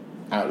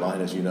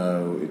outline, as you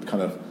know.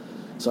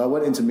 So I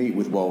went in to meet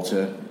with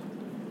Walter.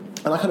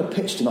 And I kind of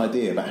pitched an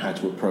idea about how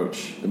to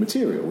approach the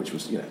material, which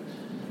was,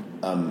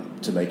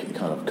 to make it a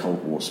kind of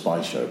Cold War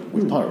spy show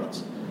with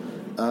pirates.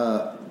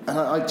 And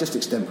I just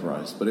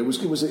extemporised, but it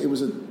was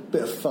a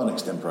bit of fun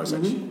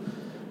extemporisation.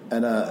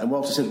 And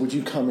Walter said, "Would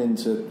you come in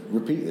to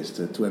repeat this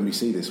to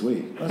NBC this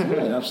week?" I said,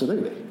 "Yeah,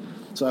 absolutely."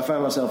 So I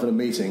found myself in a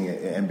meeting at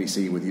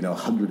NBC with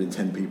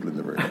 110 people in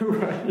the room.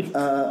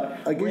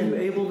 Right. Were you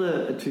able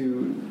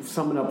to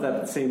summon up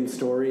that same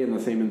story and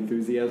the same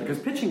enthusiasm? Because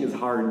pitching is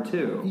hard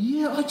too.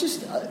 Yeah,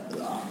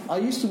 I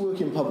used to work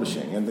in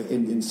publishing and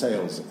in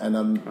sales, and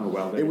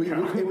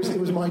it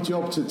was my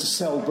job to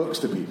sell books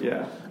to people.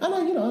 Yeah. And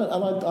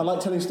I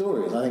like telling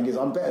stories. I think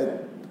I'm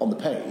better on the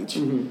page,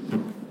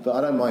 but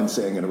I don't mind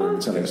sitting in a room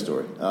telling a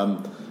story.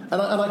 And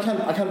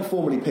I can't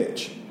formally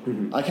pitch.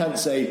 I can't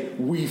say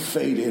we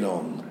fade in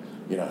on,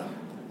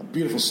 a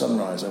beautiful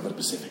sunrise over the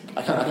Pacific.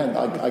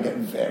 I get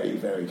very,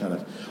 very kind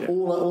of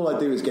all I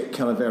do is get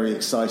kind of very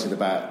excited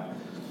about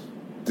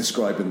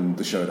describing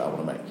the show that I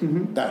want to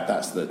make.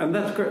 That's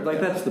great.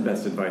 That's the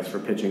best advice for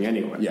pitching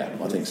anyway. Yeah,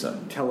 I think so.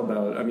 Tell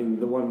about. I mean,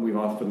 the one we've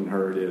often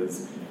heard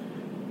is.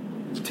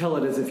 Tell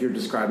it as if you're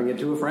describing it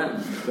to a friend.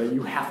 That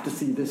you have to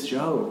see this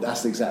show.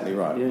 That's exactly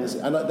right. Yeah.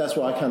 And that's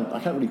why I can't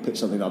really pitch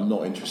something I'm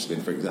not interested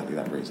in for exactly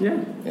that reason.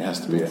 Yeah, it has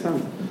to be.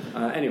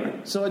 Anyway,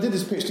 so I did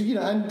this pitch to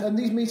and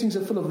these meetings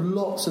are full of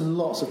lots and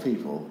lots of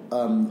people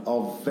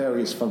of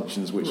various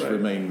functions which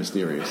remain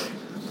mysterious.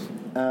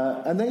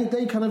 And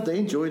they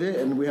enjoyed it,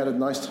 and we had a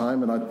nice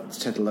time, and I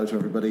said hello to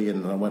everybody,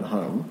 and I went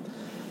home.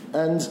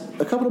 And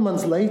a couple of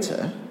months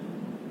later.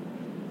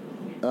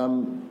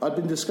 I'd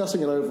been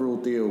discussing an overall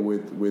deal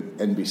with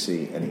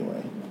NBC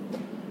anyway.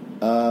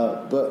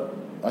 But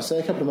I say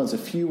a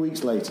few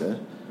weeks later,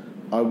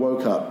 I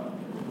woke up,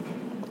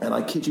 and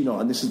I kid you not,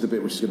 and this is the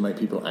bit which is going to make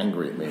people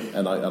angry at me,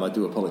 and I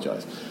do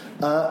apologise.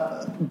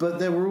 But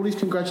there were all these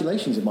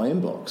congratulations in my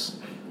inbox.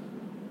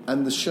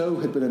 And the show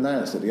had been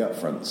announced at the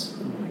upfronts.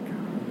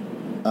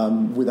 Oh my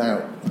God.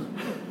 Without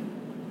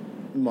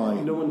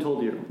No one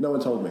told you? No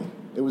one told me.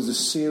 It was a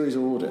series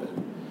order.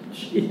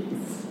 Jeez.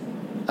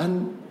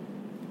 And...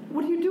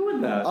 What do you do with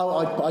did that?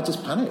 I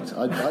just panicked.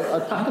 I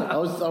panicked. I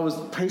was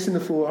pacing the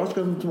floor. I was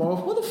going to my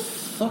wife, what the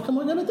fuck am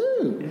I going to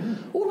do? Yeah.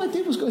 All I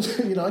did was go,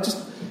 and I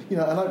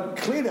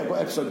clearly I've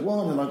got episode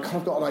 1, and I kind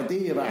of got an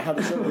idea about how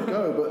the show would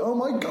go, but oh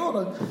my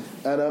God.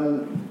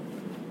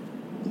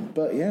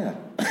 But yeah,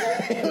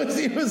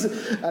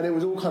 it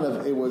was all kind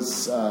of,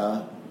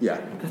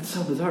 yeah. That's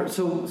so bizarre.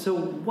 So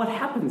what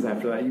happens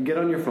after that? You get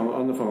on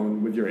the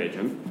phone with your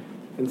agent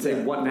and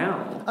say, what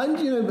now? And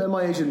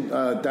my agent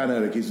Dan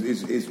Ehrlich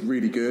is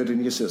really good, and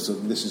he just says, so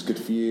this is good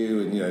for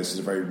you, and this is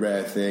a very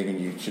rare thing, and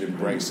you should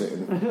embrace it.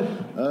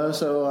 And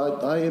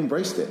so I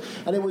embraced it,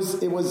 and it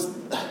was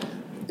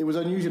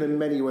unusual in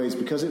many ways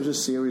because it was a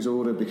series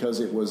order,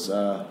 because it was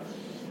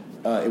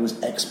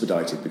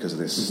expedited because of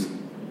this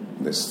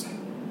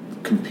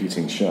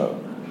competing show,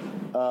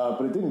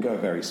 but it didn't go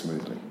very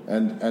smoothly,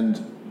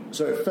 and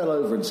so it fell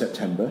over in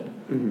September.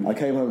 Mm-hmm. I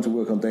came home to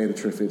work on Day of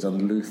the Triffids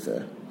on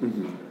Luther,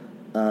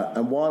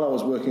 and while I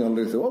was working on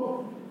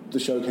Luther, the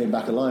show came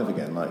back alive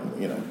again, like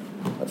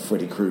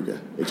Freddy Krueger.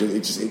 It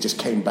just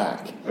came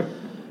back,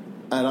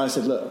 and I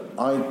said, look,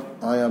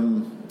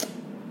 I'm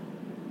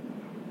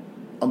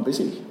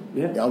busy.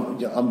 Yeah,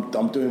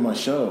 I'm doing my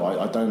show.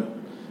 I don't.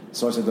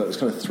 So I said that there's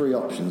kind of 3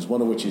 options,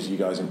 one of which is you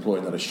guys employ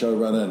another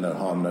showrunner, no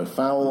harm, no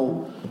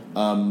foul.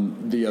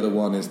 The other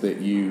one is that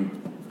you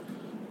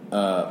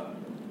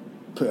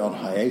put it on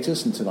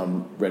hiatus until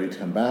I'm ready to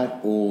come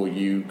back, or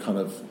you kind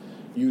of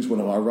use one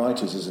of our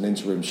writers as an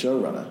interim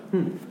showrunner.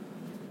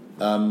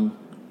 And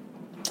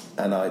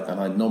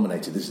I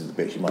nominated, this is the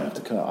bit you might have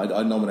to cut,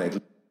 I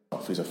nominated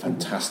who's a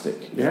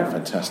fantastic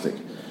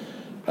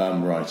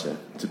writer,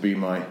 to be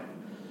my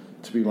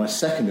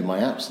second in my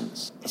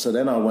absence. So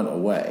then I went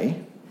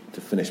away to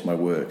finish my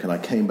work, and I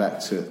came back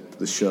to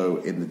the show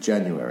in the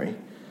January,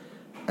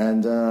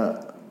 and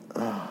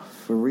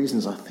for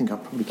reasons I think I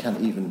probably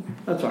can't even...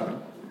 That's right.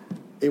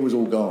 It was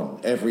all gone.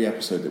 Every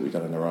episode that we'd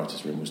done in the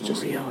writers' room was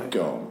just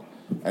gone,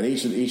 and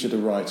each of the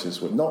writers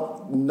were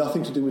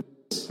nothing to do with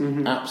this.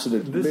 Mm-hmm.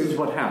 Absolutely. This is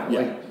what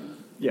happened.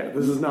 Yeah.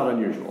 This is not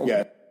unusual.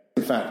 Yeah,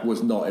 in fact,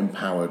 was not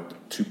empowered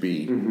to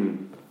be.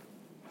 Mm-hmm.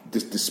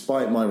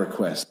 Despite my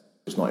request,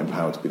 was not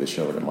empowered to be the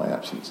showrunner in my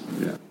absence.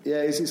 Yeah,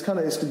 it's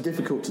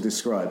difficult to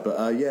describe, but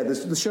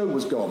the show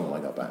was gone when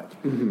I got back.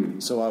 Mm-hmm.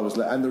 So I was,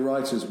 and the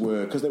writers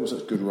were, because they were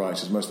such good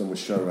writers, most of them were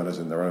showrunners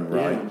in their own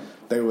right.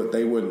 They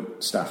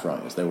weren't staff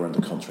writers; they were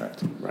under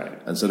contract. Right,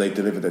 and so they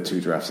delivered their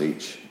 2 drafts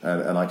each,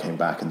 and I came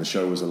back, and the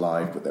show was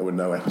alive, but there were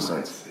no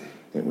episodes.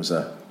 It was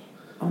a.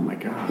 Oh my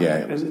God!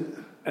 Yeah,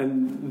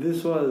 and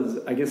this was,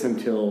 I guess,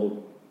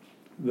 until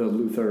the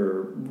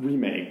Luther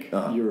remake,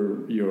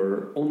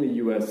 your only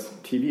US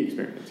TV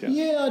experience.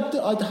 Yeah,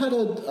 I'd had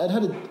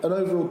an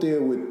overall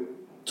deal with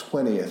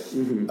 20th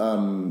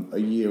a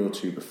year or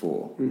 2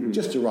 before,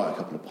 just to write a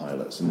couple of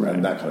pilots,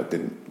 and that kind of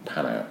didn't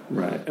pan out.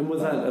 Right. And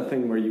was that a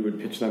thing where you would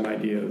pitch them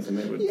ideas and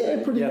they would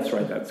say, yes,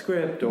 write that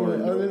script? Or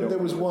there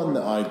was one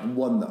that I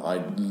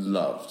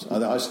loved.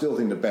 I still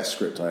think the best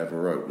script I ever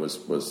wrote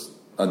was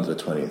under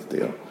the 20th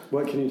deal.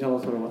 What can you tell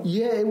us what it was?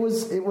 Yeah, it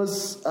was.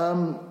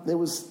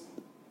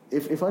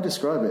 If I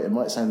describe it, it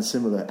might sound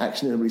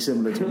actionably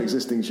similar to an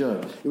existing show.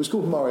 It was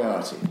called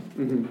Moriarty,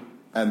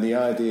 and the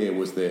idea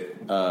was that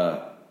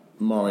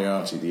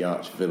Moriarty, the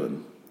arch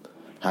villain,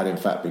 had in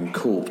fact been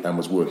caught and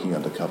was working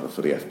undercover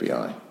for the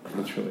FBI.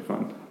 That's really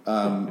fun.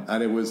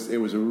 And it was a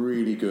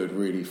really good,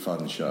 really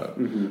fun show.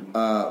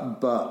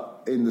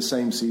 But in the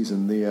same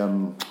season, the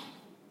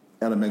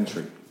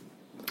Elementary.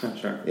 Oh,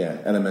 sure.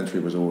 Yeah, Elementary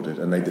was ordered,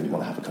 and they didn't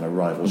want to have a kind of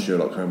rival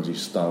Sherlock Holmes-y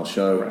style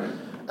show. Right.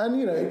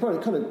 And it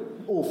probably kind of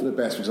all for the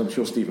best, because I'm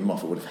sure Stephen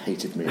Moffat would have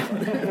hated me.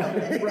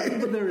 Right,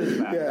 but there is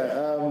that.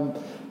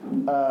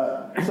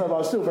 Yeah. So I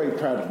was still very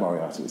proud of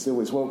Moriarty. It's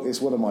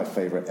one of my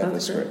favourite ever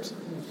scripts.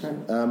 Okay.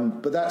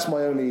 But that's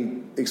my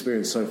only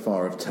experience so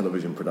far of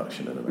television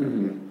production in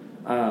America.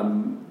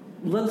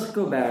 Let's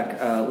go back.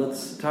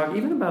 Let's talk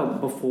even about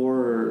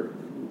before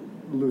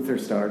Luther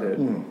started.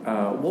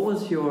 What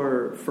was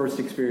your first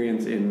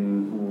experience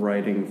in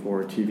writing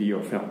for TV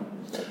or film?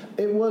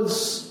 It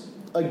was...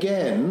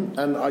 Again,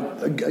 I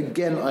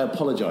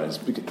apologise,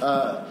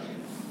 because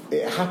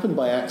it happened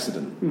by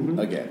accident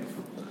again,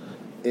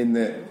 in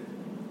that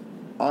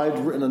I'd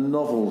written a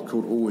novel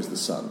called Always the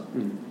Sun,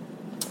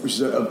 which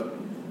is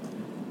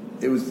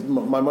it was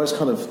my most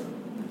kind of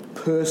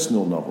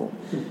personal novel,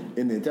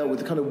 in that it dealt with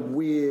the kind of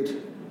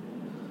weird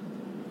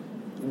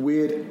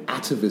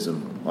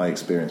atavism I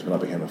experienced when I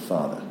became a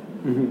father.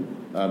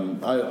 I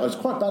was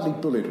quite badly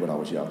bullied when I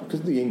was young because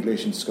of the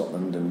English in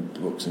Scotland and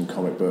books and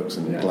comic books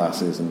and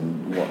glasses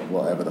and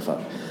whatever the fuck.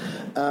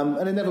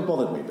 And it never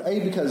bothered me. A,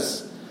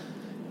 because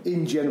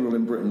in general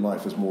in Britain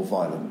life was more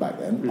violent back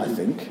then, I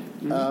think.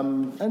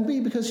 And B,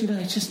 because,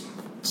 it's just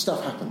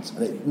stuff happens.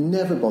 And it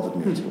never bothered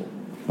me at all.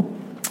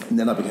 And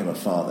then I became a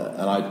father,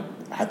 and I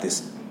had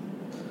this,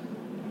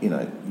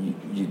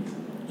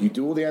 you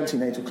do all the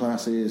antenatal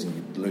classes, and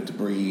you learn to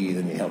breathe,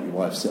 and you help your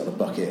wife sit on a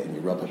bucket, and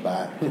you rub her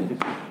back,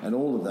 and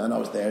all of that. And I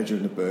was there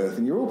during the birth,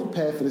 and you're all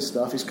prepared for this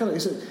stuff.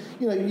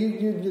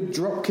 You're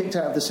drop kicked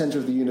out of the centre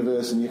of the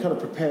universe, and you're kind of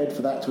prepared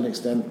for that to an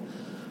extent.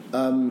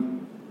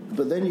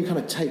 But then you kind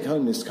of take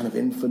home this kind of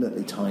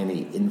infinitely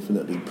tiny,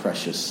 infinitely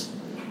precious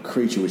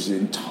creature which is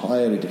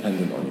entirely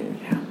dependent on you.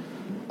 Yeah.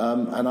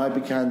 And I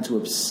began to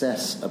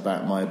obsess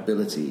about my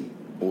ability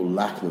or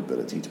lack of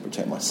ability to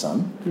protect my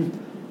son.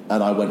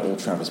 And I went all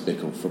Travis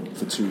Bickle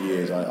for 2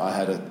 years. I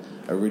had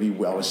I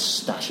was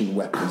stashing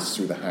weapons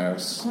through the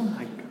house,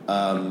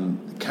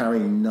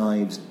 carrying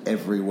knives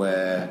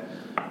everywhere,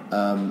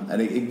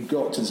 and it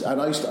got to.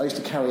 And I used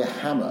to carry a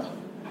hammer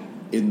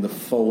in the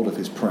fold of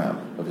his pram,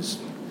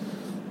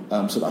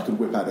 so that I could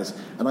whip out this.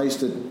 And I used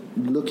to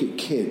look at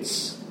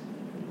kids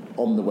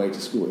on the way to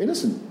school,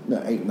 innocent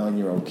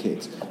 8-9-year-old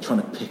kids,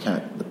 trying to pick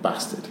out the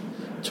bastard,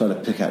 trying to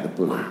pick out the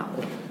bully. Wow.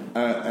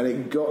 And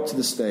it got to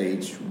the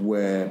stage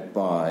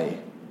whereby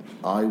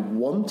I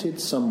wanted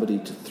somebody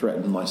to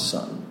threaten my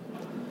son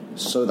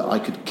so that I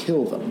could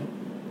kill them,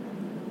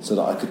 so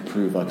that I could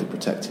prove I could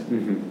protect him.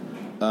 Mm-hmm.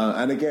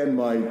 And again,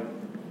 my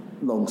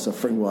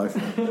long-suffering wife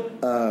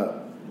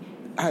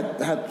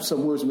had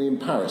some words with me in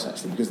Paris,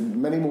 actually, because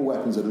many more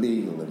weapons are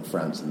legal in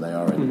France than they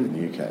are in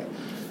the UK.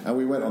 And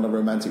we went on a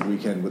romantic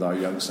weekend with our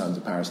young son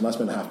to Paris, and I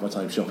spent half my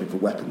time shopping for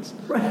weapons.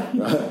 Right?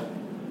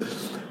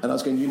 And I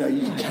was going, you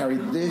can carry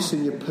this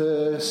in your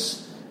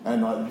purse,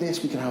 and like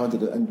this we can have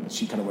it. And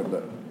she kind of went,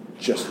 look,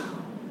 just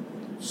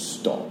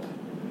stop.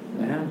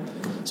 Yeah.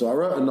 So I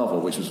wrote a novel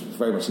which was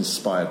very much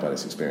inspired by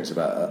this experience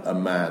about a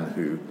man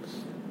who...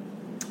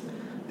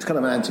 It's kind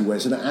of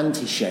it's an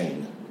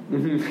anti-Shane.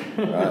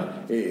 Mm-hmm. Right?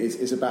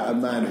 It's about a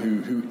man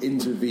who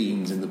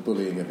intervenes in the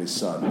bullying of his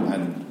son,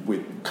 and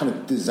with kind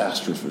of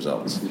disastrous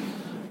results.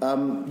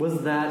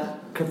 Was that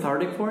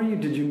cathartic for you?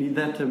 Did you need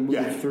that to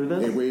move through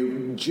this?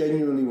 It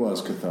genuinely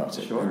was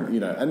cathartic. Sure.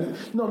 And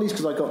not least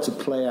because I got to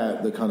play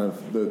out the kind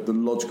of the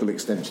logical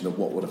extension of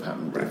what would have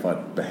happened if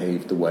I'd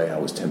behaved the way I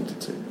was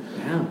tempted to.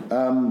 Yeah.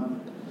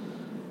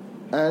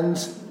 And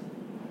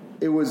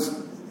it was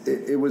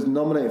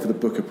nominated for the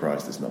Booker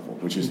Prize, this novel,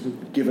 which is,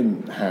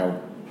 given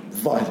how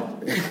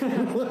violent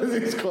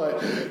it's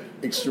quite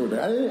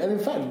extraordinary. And in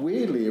fact,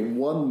 weirdly, it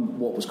won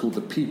what was called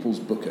the People's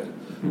Booker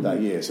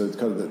that year. So it's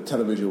kind of the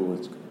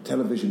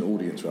television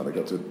audience rather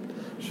got to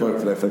vote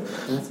for their film.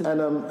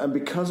 And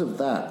because of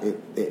that,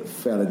 it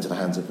fell into the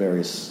hands of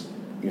various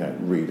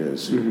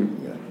readers.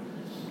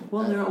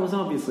 Well, there was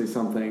obviously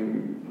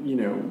something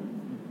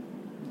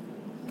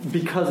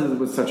because it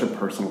was such a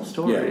personal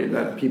story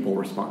that people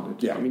responded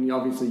to. Yeah. I mean,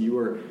 obviously you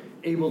were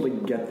able to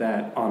get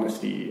that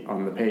honesty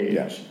on the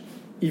page,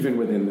 even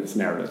within this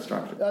narrative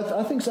structure.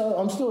 I think so.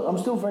 I'm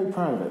still very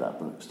proud of it. That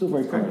book, still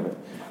very proud of it.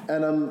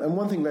 And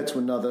one thing led to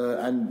another,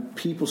 and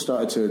people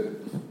started to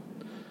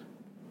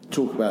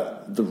talk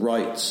about the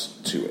rights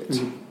to it.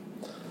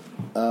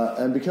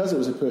 And because it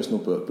was a personal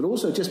book, but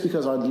also just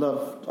because I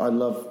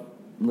love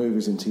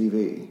movies and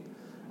TV,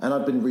 and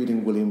I've been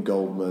reading William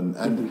Goldman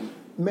and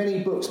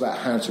many books about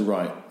how to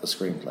write a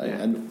screenplay,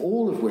 and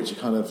all of which are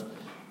kind of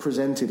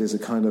presented as a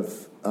kind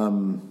of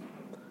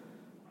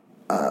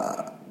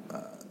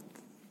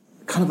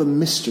a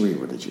mystery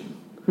religion.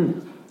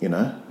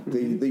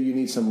 That you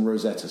need some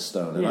Rosetta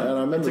Stone, and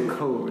I remember it's a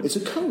code. It's a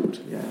code.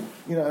 Yeah.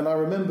 And I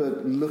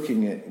remember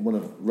looking at one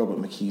of Robert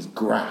McKee's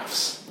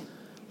graphs.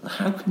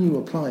 How can you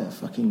apply a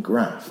fucking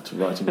graph to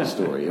writing a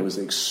story? It was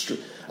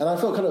extreme, and I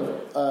felt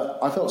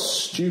I felt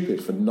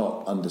stupid for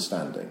not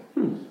understanding.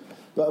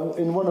 But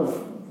in one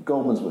of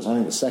Goldman's books, I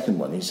think the second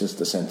one, he's just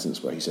a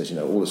sentence where he says,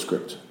 all a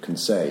script can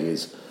say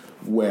is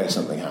where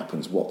something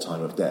happens, what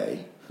time of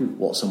day,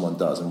 what someone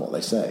does, and what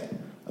they say.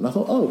 And I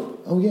thought,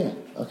 oh yeah,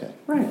 okay,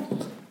 right.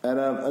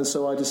 And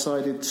so I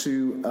decided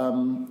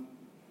to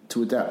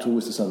adapt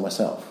Always the Sun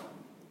myself,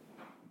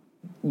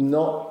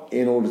 not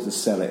in order to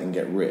sell it and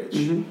get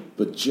rich,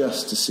 but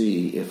just to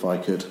see if I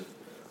could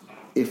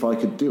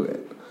do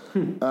it.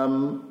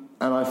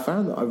 And I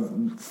found that I've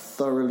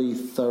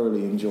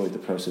thoroughly enjoyed the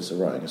process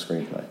of writing a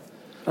screenplay.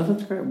 Oh,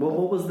 that's great. Well,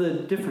 what was the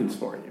difference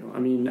for you? I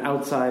mean,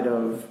 outside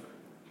of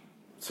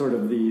sort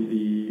of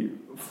the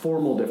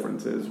formal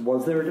differences,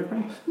 was there a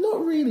difference?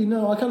 Not really,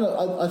 no.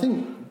 I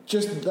think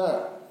just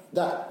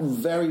that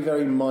very,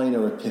 very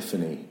minor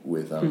epiphany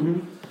with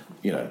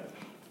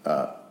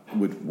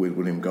with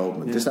William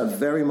Goldman. Yeah. Just that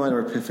very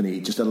minor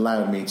epiphany just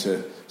allowed me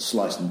to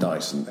slice and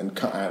dice and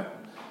cut out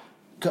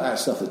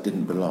stuff that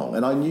didn't belong.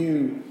 And I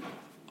knew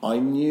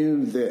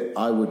that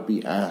I would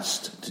be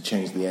asked to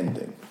change the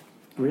ending.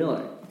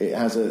 Really?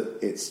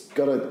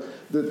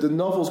 The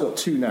novel's got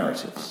two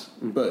narratives,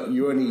 but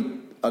you only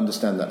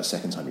understand that the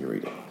second time you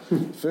read it.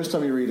 First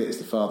time you read it, it's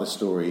the father's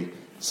story.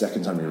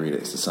 Second time you read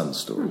it, it's the son's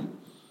story.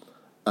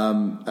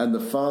 And the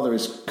father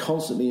is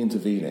constantly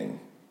intervening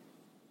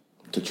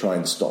to try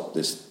and stop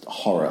this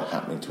horror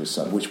happening to his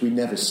son, which we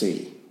never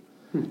see.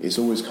 It's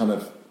always kind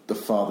of the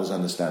father's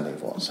understanding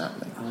of what's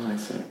happening. Oh, I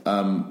see.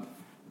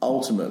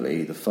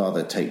 Ultimately, the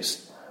father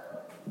takes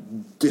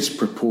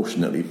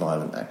disproportionately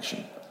violent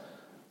action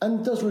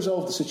and does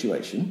resolve the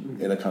situation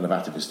in a kind of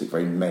atavistic,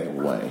 very male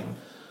way.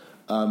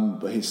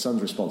 But his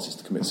son's response is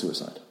to commit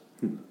suicide.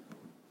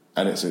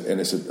 And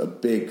it's a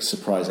big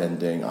surprise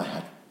ending. I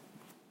had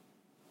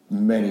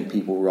many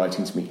people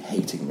writing to me,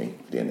 hating me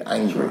for the ending,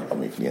 angry at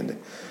me for the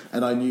ending.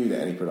 And I knew that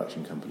any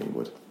production company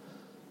would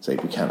say,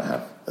 we can't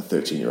have a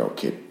 13-year-old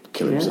kid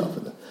kill himself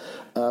in there.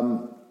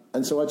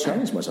 And so I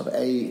challenged myself.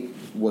 A,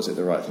 was it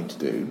the right thing to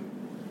do?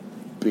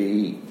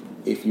 B,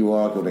 if you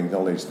are going to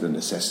acknowledge the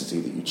necessity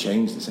that you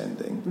change this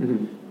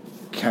ending,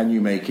 can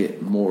you make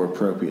it more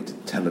appropriate to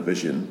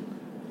television,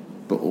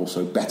 but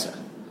also better?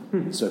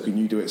 So can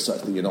you do it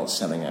such that you're not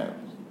selling out?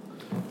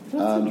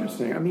 That's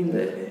interesting. I mean,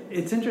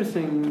 it's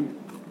interesting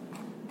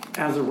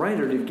as a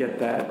writer to get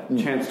that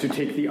chance to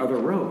take the other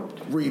road.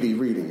 Really,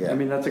 really, yeah. I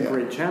mean, that's a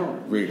great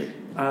challenge. Really.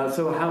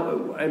 So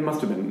how it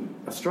must have been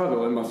a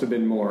struggle. It must have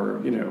been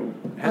more,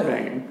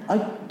 headbanging.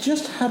 I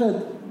just had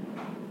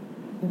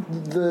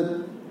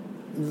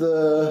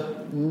the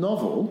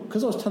novel,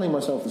 because I was telling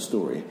myself the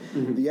story,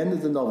 the end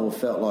of the novel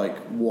felt like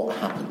what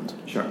happened.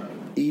 Sure.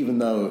 Even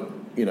though,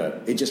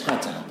 it just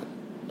had to happen.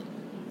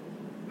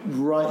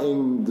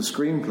 Writing the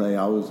screenplay,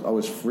 I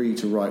was free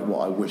to write what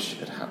I wish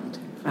had happened.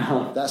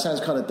 That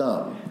sounds kind of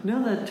dumb.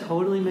 No, that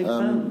totally makes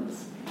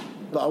sense.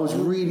 But I was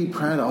really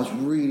proud. I was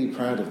really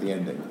proud of the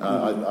ending.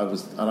 I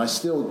was, and I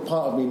still,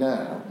 part of me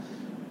now,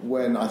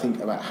 when I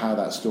think about how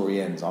that story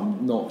ends,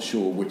 I'm not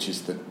sure which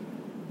is the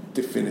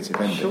definitive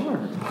ending. Sure.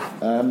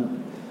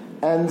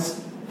 And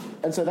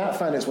so that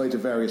found its way to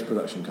various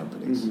production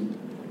companies.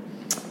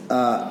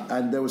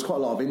 And there was quite a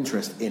lot of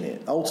interest in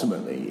it.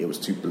 Ultimately, it was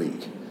too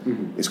bleak.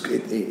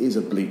 It is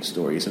a bleak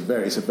story. It's a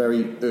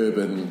very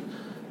urban,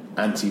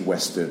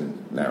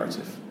 anti-Western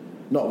narrative.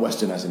 Not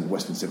Western as in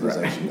Western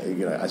civilization,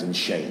 as in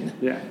Shane.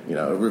 Yeah.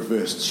 A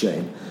reversed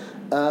Shane.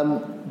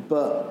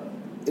 But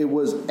it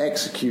was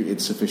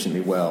executed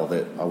sufficiently well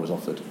that I was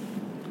offered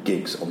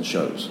gigs on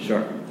shows.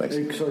 Sure.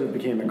 Basically. It sort of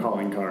became a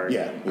calling card.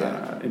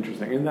 Yeah.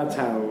 Interesting. And that's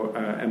how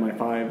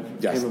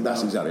MI5 yes, came about?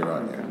 That's exactly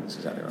right. Okay. Yeah, that's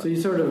exactly right. So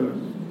you sort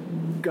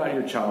of got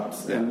your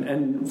chops,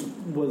 and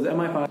was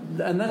MI5...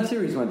 And that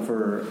series went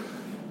for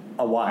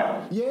a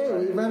while. Yeah,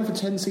 it ran for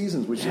 10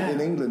 seasons, which in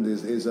England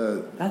is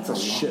a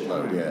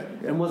shitload.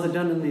 Yeah. And was it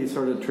done in the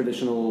sort of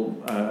traditional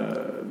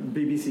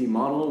BBC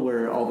model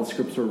where all the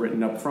scripts were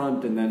written up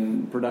front and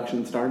then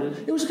production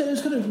started? It was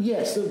kind of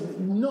yes,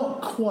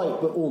 not quite,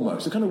 but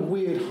almost. A kind of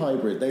weird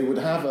hybrid. They would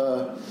have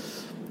a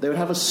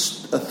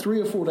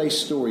 3 or 4 day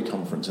story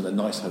conference in a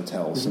nice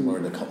hotel somewhere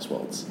in the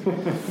Cotswolds.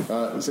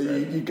 So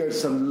you go to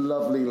some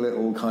lovely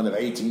little kind of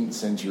 18th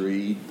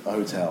century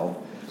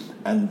hotel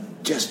and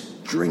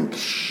just drink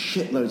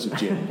shitloads of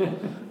gin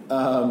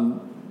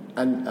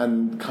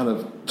and kind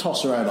of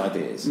toss around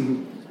ideas.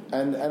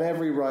 And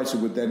every writer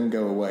would then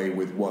go away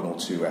with 1 or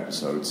 2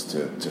 episodes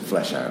to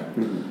flesh out.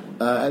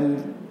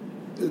 And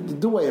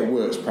the way it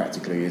works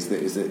practically is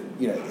that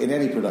in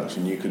any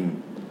production you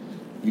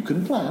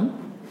can plan,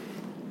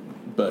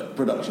 but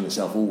production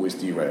itself always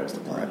derails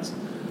the plans.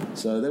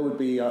 So there would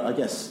be, I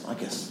guess,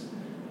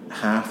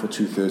 half or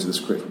 2/3 of the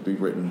script would be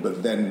written,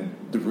 but then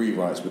the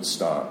rewrites would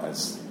start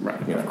as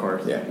of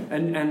course. Yeah.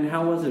 And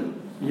how was it?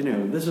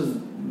 This is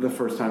the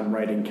first time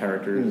writing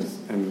characters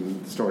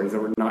and stories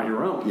that were not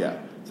your own. Yeah.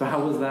 So how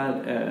was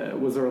that?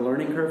 Was there a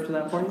learning curve to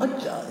that point?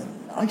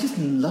 I just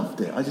loved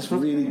it. I just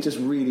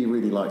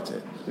really liked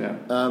it. Yeah.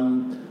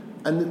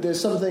 And there's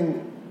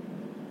something.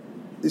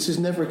 This has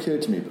never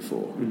occurred to me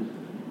before.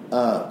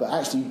 But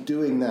actually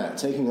doing that,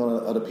 taking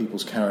on other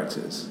people's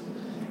characters,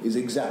 is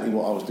exactly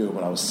what I was doing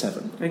when I was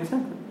 7.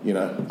 Exactly.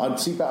 I'd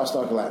see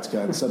Battlestar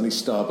Galactica and suddenly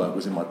Starbuck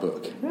was in my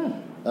book.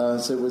 Yeah.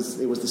 So it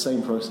was the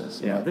same process.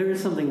 Yeah, there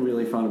is something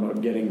really fun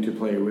about getting to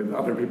play with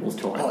other people's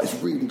toys. Oh, it's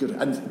really good.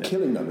 And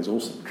killing them is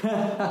awesome.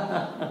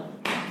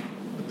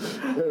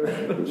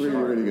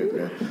 really good,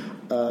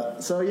 yeah.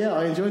 So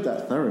I enjoyed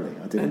that thoroughly.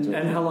 I did enjoy it.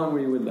 And how long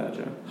were you with that,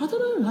 Joe? I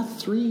don't know,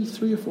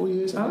 3 or 4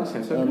 years. Oh,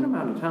 okay, so a good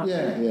amount of time.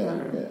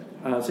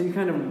 Yeah. So you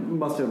kind of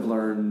must have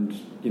learned,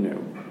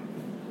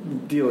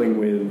 dealing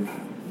with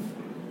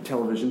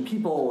television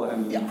people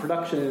and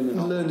production and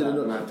all learned that.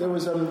 it. There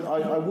was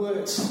I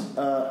worked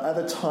at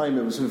the time.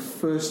 It was her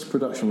first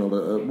production role.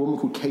 A woman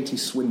called Katie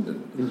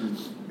Swindon,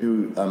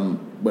 who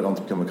went on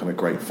to become a kind of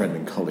great friend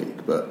and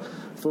colleague. But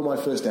for my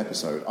first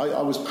episode,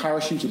 I was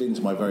parachuted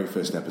into my very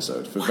first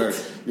episode.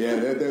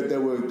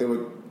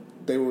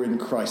 They were in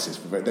crisis.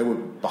 They were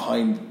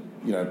behind.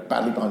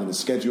 Badly behind in the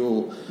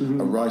schedule.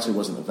 A writer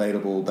wasn't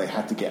available. They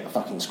had to get a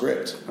fucking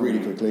script really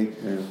quickly.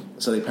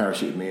 So they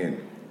parachuted me in.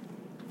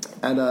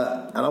 And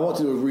I wanted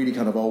to do a really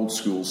kind of old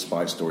school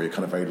spy story,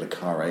 kind of very Le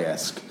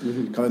Carré-esque.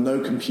 Kind of no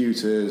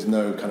computers,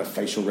 no kind of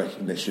facial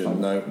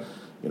recognition,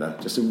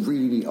 just a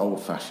really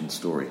old fashioned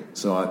story.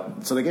 So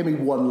they gave me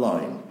one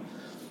line.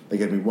 They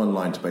gave me one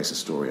line to base a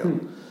story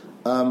on.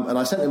 And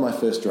I sent in my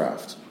first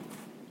draft.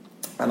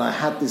 And I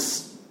had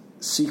this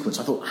sequence.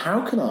 I thought,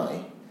 how can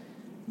I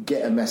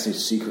get a message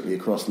secretly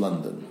across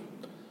London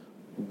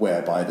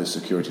whereby the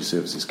security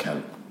services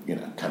can't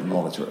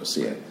monitor it or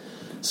see it?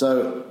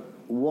 So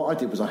what I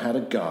did was I had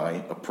a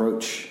guy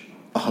approach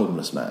a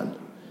homeless man,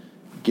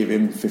 give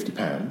him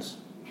 £50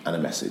 and a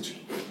message.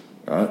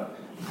 Right?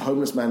 A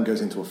homeless man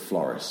goes into a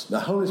florist. Now,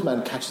 a homeless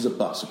man catches a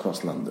bus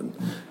across London,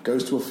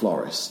 goes to a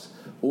florist,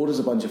 orders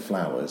a bunch of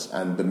flowers,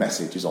 and the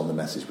message is on the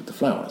message with the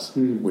flowers,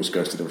 which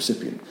goes to the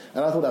recipient.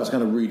 And I thought that was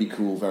kind of really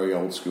cool, very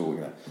old school,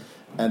 you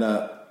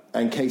know.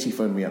 And Katie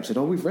phoned me up and said,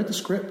 we've read the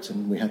script,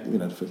 and we had, you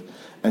know,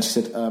 and she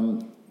said,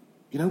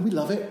 you know, we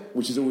love it,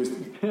 which is always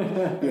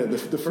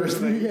the first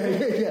thing.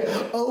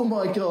 Yeah. Oh,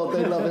 my God,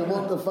 they love it.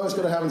 What the fuck's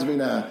going to happen to me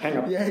now? Hang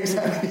up. Yeah,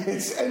 exactly.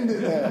 It's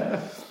ended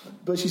there.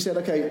 But she said,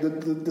 okay,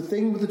 the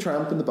thing with the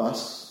tramp and the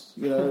bus,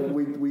 you know,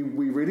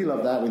 we really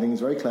love that. We think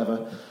it's very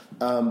clever.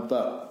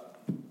 But,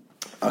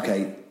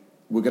 okay,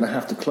 we're going to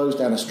have to close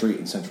down a street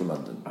in central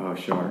London. Oh,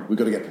 sure. We've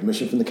got to get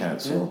permission from the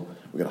council. Yeah.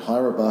 We've got to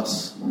hire a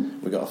bus.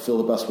 We've got to fill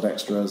the bus with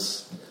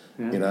extras.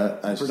 Yeah. You know,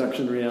 and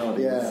production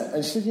reality. Yeah,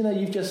 and she said, you know,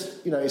 you've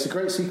just, you know, it's a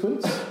great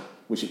sequence,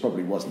 which it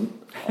probably wasn't.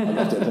 I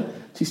loved it.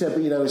 She said,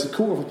 but you know, it's a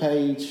quarter of a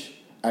page,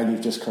 and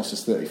you've just cost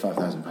us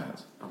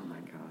 £35,000. Oh my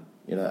God!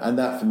 You know, and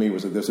that for me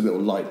was there's a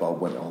little light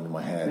bulb went on in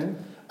my head.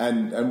 Yeah.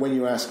 And when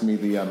you ask me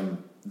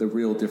the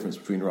real difference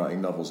between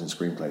writing novels and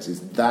screenplays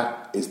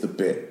that is the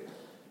bit.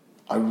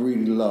 I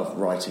really love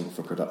writing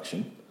for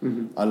production.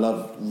 Mm-hmm. I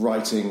love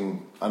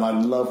writing, and I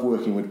love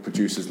working with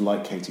producers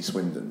like Katie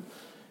Swindon,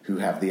 who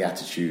have the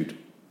attitude.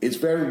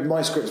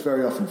 My scripts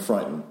very often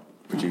frighten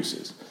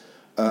producers.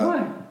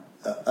 Why?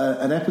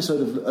 An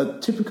episode of a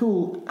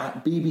typical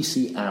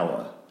BBC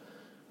hour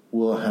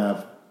will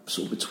have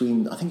sort of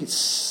between, I think it's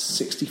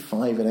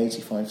 65 and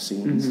 85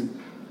 scenes.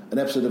 Mm-hmm. An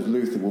episode of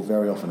Luther will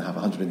very often have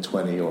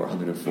 120 or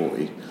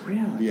 140.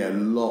 Really? Yeah,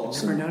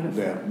 lots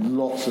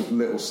of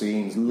little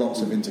scenes,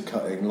 lots of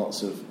intercutting,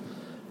 lots of.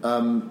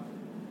 And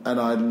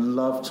I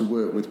love to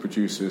work with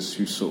producers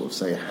who sort of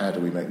say, "How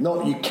do we make?"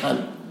 Not you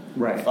can't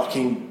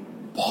fucking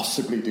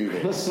possibly do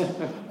this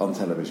on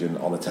television,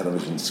 on a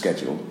television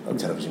schedule, a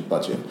television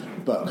budget,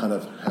 but kind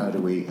of how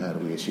do we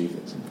achieve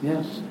this?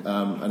 Yes.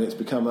 And it's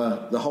become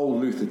the whole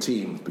Luther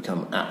team has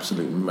become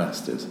absolute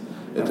masters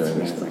at doing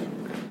this thing.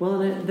 Well,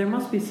 there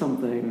must be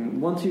something,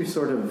 once you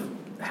sort of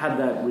had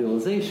that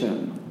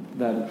realization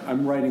that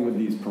I'm writing with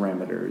these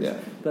parameters,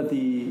 that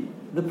the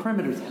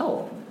parameters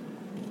help.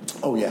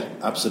 Oh yeah,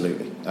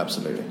 absolutely.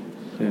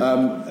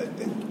 Yeah.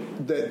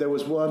 There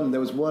was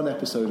one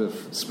episode of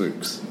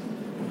Spooks.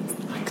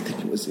 I think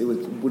it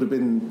would have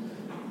been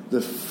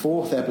the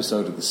fourth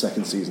episode of the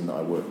second season that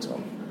I worked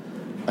on,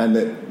 and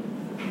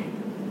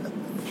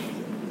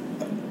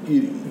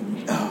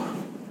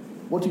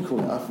what do you call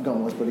it? I've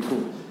forgotten what it's bloody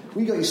called.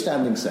 Well, you got your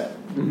standing set,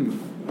 and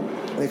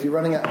if you're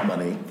running out of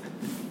money,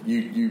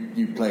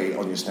 you play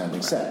on your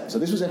standing set. So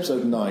this was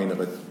episode 9 of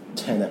a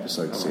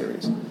 10-episode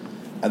series,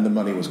 and the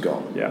money was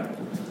gone. Yeah.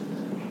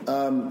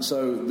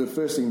 So the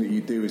first thing that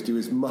you do is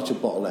as much a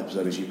bottle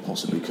episode as you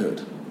possibly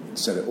could.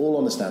 Set it all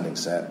on the standing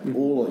set,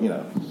 all, you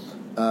know.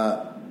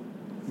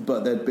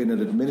 But there'd been an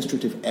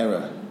administrative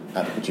error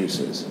at the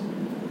producers,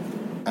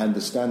 and the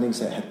standing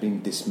set had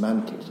been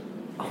dismantled.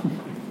 Oh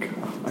my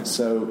God.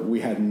 So we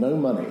had no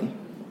money,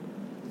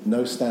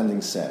 no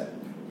standing set,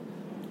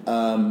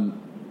 and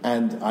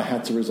I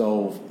had to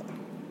resolve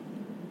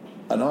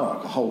an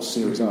arc, a whole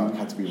series arc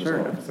had to be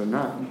resolved. Sure,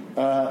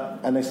 so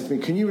and they said to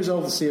me, can you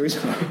resolve the series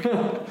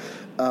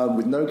arc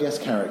with no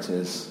guest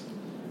characters,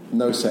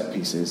 no set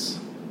pieces,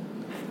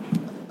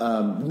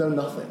 no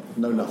nothing.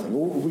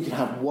 Or we could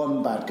have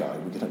one bad guy.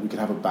 We could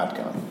have a bad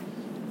guy.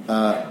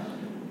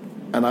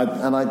 And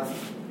I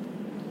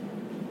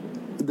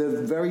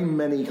there's very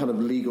many kind of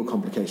legal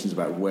complications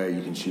about where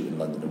you can shoot in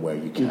London and where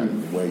you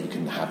can, where you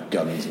can have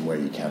guns and where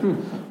you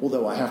can.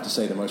 Although I have to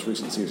say the most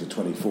recent series of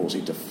 24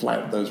 seem to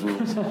flout those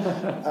rules.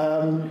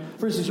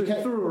 For instance, you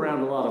threw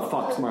around a lot of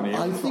Fox money.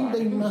 I think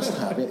they must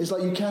have it. It's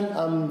like you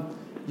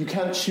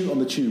can't shoot on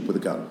the tube with a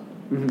gun.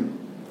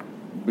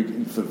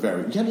 You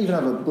can't even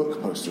have a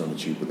book poster on the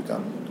tube with a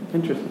gun.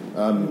 Interesting.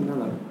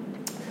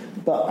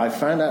 But I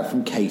found out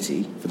from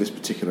Katie for this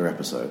particular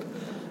episode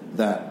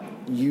that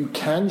you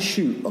can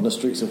shoot on the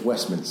streets of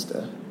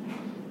Westminster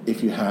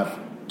if you have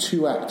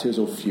 2 actors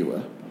or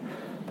fewer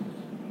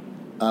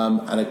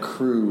and a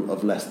crew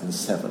of less than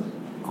 7.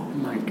 Oh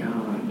my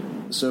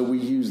God. So we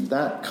used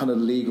that kind of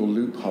legal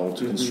loophole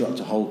to construct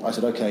a whole... I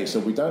said, okay, so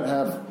we don't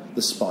have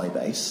the spy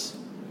base.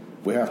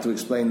 We have to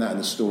explain that in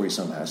the story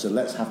somehow. So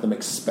let's have them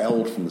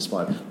expelled from the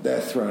spy.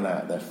 They're thrown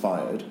out. They're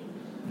fired.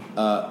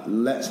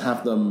 Let's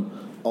have them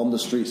on the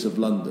streets of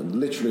London,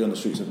 literally on the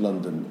streets of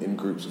London, in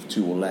groups of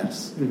 2 or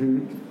less.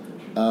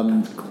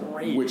 That's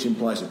great. Which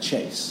implies a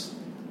chase.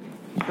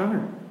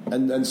 Sure.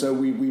 And so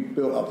we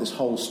built up this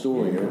whole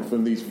story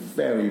from these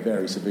very,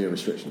 very severe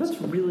restrictions.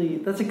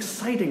 That's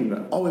exciting,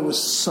 though. Oh, it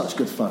was such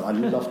good fun. I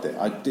loved it.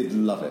 I did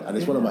love it. And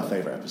it's one of my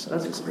favourite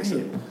episodes. That's great.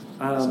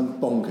 It's a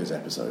bonkers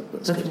episode,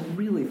 but that's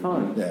really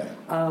fun. Yeah.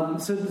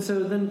 So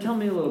then tell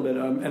me a little bit,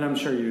 and I'm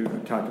sure you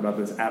talked about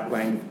this at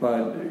length,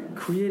 but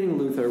creating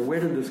Luther,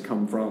 where did this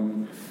come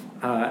from?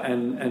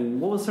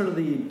 And what was sort of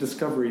the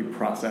discovery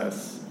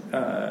process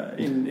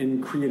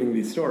in creating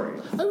these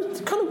stories? It was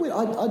kind of weird.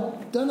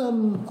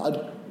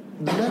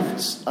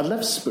 I'd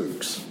left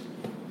Spooks,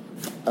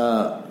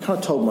 kind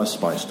of told my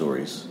spy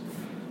stories,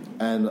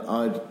 and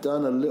I'd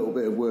done a little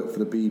bit of work for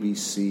the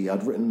BBC.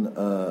 I'd written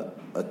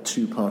a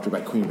two-parter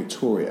about Queen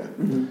Victoria,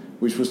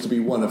 which was to be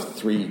one of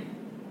three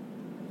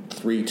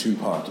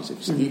two-parters,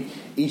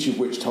 each of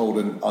which told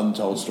an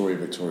untold story of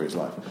Victoria's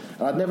life.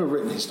 And I'd never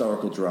written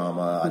historical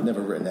drama. I'd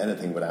never written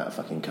anything without a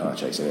fucking car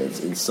chase in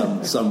it, in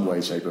some way,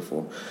 shape, or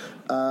form.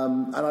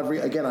 And I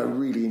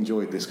really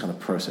enjoyed this kind of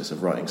process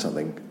of writing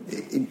something.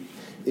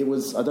 It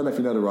was, I don't know if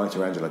you know the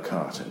writer Angela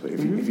Carter, but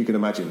if you can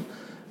imagine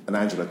an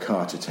Angela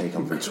Carter take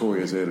on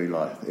Victoria's early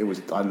life, it was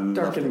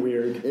dark and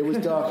weird. It was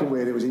dark and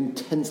weird. It was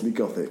intensely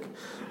gothic.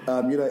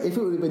 If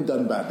it would have been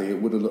done badly, it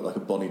would have looked like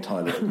a Bonnie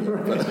Tyler.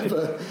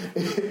 But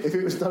if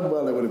it was done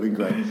well, it would have been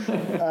great.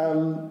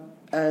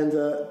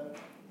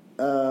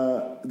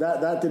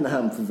 That didn't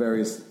happen for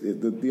various.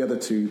 The other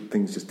two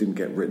things just didn't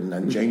get written.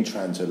 And Jane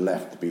Tranter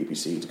left the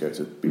BBC to go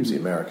to BBC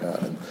America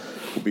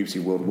or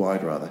BBC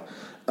Worldwide rather.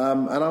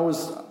 And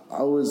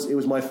it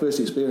was my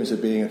first experience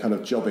of being a kind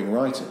of jobbing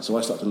writer. So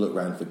I started to look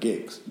around for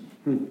gigs,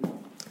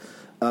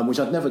 which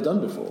I'd never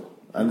done before.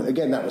 And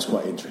again, that was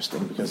quite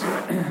interesting because so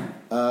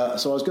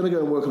I was going to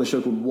go and work on a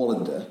show called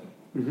Wallander,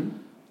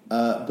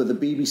 but the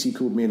BBC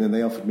called me in and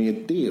they offered me a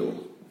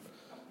deal,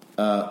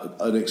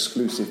 an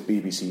exclusive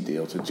BBC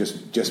deal to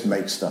just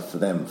make stuff for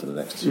them for the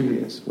next 2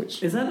 years.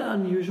 Which is that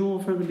unusual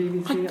for the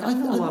BBC? I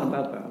know a lot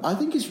about that. I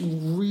think it's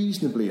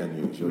reasonably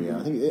unusual. Yeah,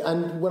 I think,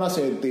 and when I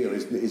say a deal,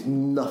 it's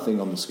nothing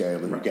on the scale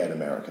that you get in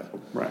America.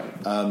 Right.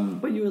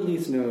 But you at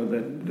least know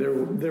that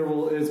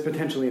there is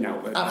potentially an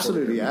outlet.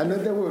 Absolutely, yeah. And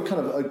there were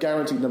kind of a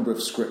guaranteed number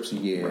of scripts a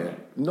year,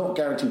 not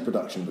guaranteed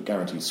production, but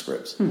guaranteed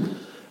scripts.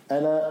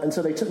 And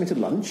so they took me to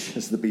lunch,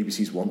 as the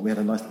BBC's want. We had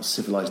a nice little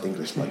civilised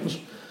English lunch,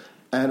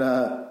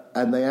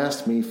 and they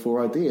asked me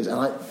for ideas.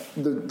 And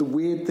the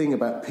weird thing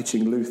about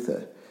pitching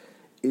Luther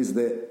is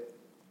that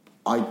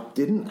I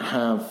didn't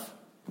have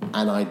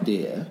an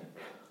idea.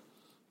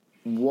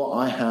 What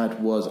I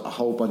had was a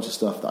whole bunch of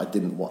stuff that I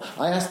didn't want.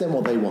 I asked them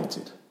what they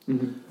wanted.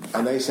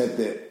 And they said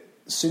that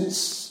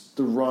since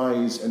the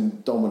rise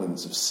and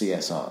dominance of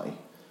CSI,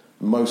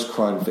 most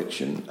crime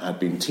fiction had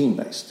been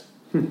team-based.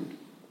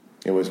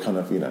 It was kind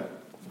of,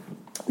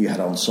 you had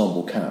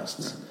ensemble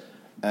casts.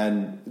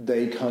 And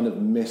they kind of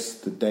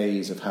missed the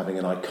days of having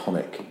an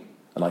iconic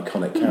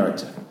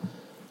character.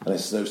 And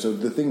so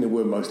the thing that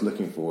we're most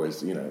looking for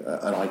is, an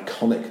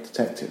iconic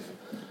detective.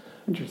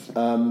 Interesting.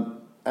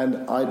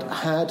 And I'd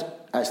had,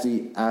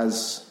 actually,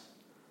 as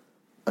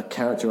a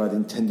character I'd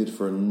intended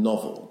for a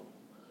novel,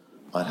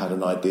 I'd had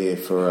an idea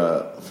for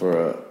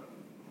a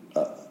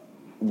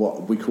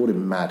what we called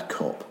him Mad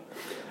Cop.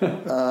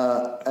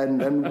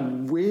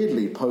 And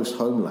weirdly,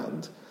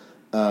 post-Homeland,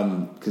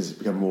 because it's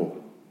become more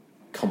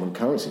common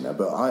currency now,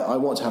 but I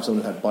want to have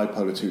someone who had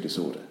bipolar 2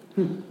 disorder.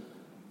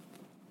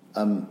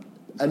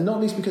 And not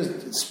least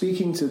because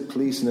speaking to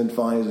police and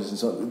advisors and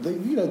so on,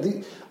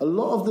 a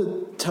lot of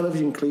the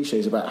television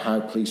cliches about how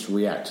police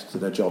react to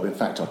their job, in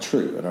fact, are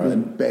true and are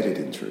embedded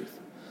in truth.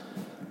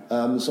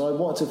 So I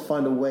wanted to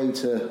find a way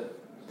to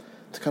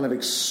kind of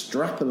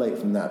extrapolate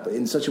from that, but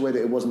in such a way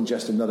that it wasn't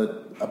just another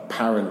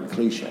apparent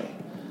cliche.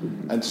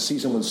 And to see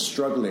someone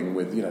struggling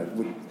with.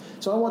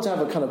 So I want to have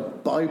a kind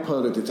of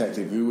bipolar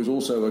detective who was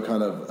also a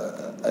kind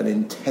of an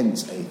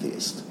intense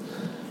atheist.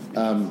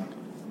 And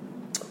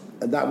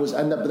that was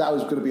going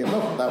to be a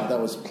novel. That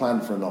was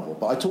planned for a novel.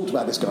 But I talked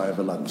about this guy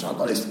over lunch. I've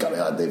got this kind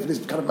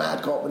of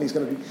mad cop, and he's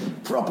going to be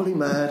properly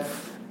mad.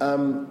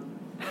 And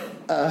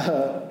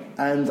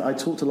I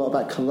talked a lot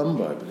about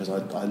Columbo because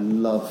I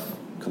love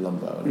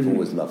Columbo, and I've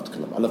always loved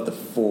Columbo. I love the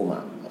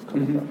format of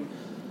Columbo.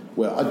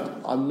 Well,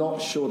 I'm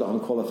not sure that I'm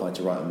qualified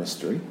to write a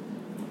mystery.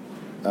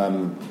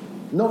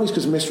 Not least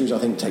because mysteries, I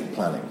think, take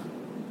planning.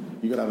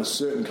 You've got to have a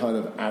certain kind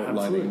of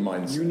outlining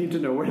mindset. You need to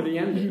know where the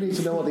end is. You need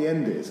to know what the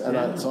end is. And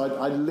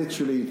I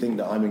literally think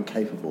that I'm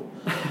incapable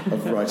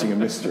of writing a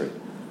mystery.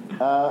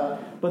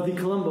 But the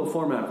Columbo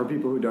format, for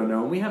people who don't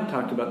know, and we have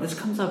talked about, this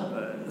comes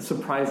up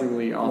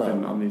surprisingly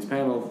often on these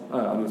panels,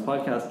 on this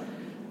podcast.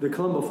 The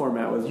Columbo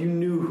format was you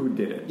knew who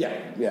did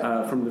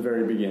it from the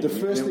very beginning. The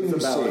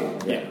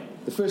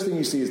first thing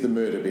you see is the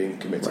murder being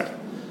committed.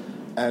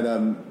 Right.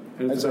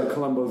 And so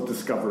Columbo's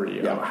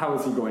discovery. How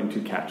is he going to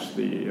catch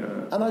the...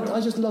 and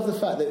I just love the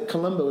fact that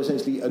Columbo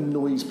essentially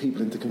annoys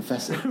people into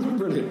confessing. It's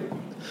brilliant.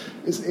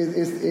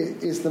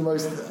 It's the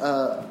most...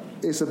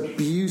 it's a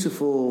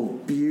beautiful,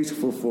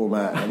 beautiful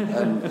format.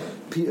 And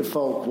Peter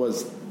Falk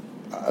was...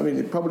 I mean,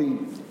 it probably...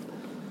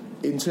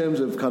 In terms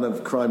of kind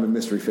of crime and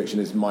mystery fiction,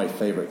 is my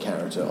favourite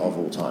character of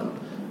all time.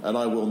 And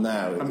I will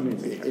now...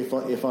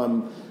 If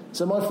I'm...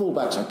 So my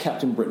fallbacks are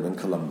Captain Britain and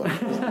Columbo.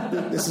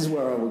 This is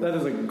where I will... That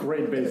is a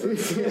great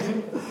basis.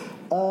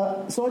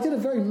 So I did a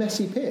very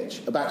messy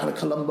pitch about kind of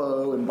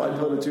Columbo and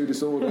bipolar 2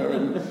 disorder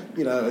and,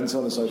 and so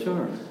on and so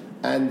forth.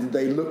 And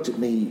they looked at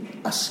me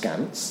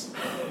askance.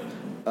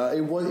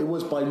 It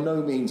was by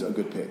no means a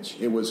good pitch.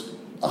 It was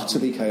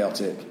utterly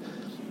chaotic.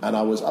 And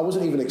I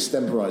wasn't even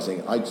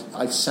extemporizing.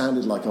 I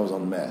sounded like I was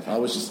on meth. I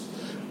was just...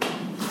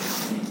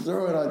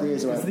 throwing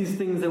ideas around. It's these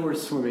things that were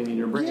swimming in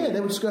your brain. Yeah,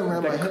 they were just going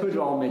around my head. That could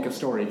all make a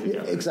story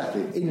together. Yeah,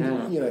 exactly.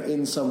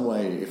 In some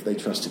way, if they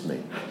trusted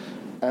me.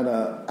 and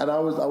I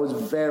was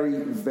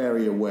very,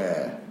 very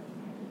aware.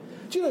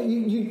 Do you know,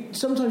 you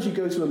sometimes you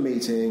go to a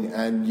meeting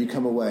and you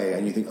come away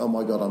and you think, oh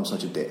my God, I'm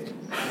such a dick.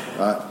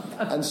 Right?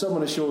 And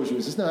someone assures you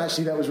and says, no,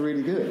 actually, that was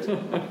really good.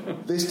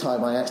 This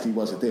time I actually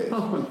was a dick.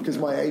 Because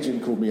my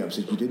agent called me up and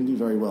said, you didn't do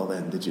very well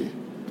then, did you?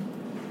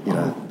 You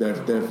know,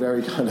 they're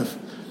very kind of...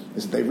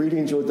 They really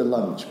enjoyed the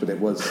lunch, but it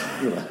was,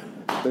 you know...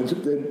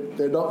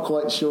 They're not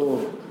quite sure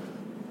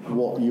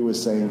what you were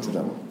saying to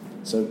them.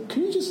 So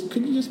could you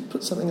just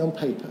put something on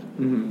paper?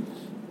 Mm-hmm.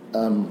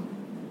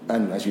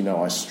 And as you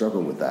know, I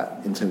struggle with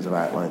that in terms of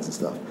outlines and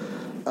stuff.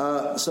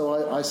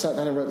 So I sat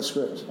down and wrote the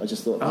script. I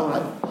just thought,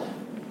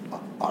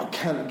 I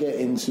can't get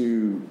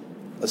into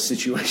a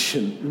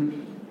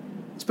situation,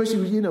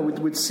 especially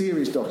with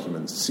serious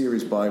documents,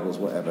 serious Bibles,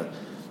 whatever.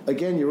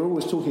 Again, you're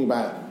always talking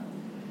about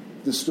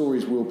the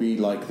stories will be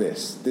like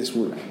this.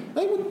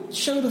 They would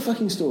show the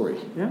fucking story.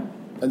 Yeah.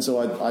 And so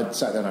I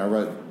sat down and I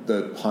wrote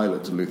the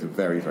pilot to Luther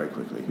very, very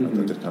quickly.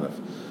 I did kind of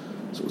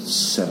sort of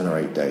 7 or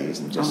 8 days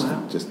and just.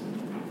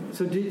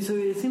 So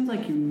it seems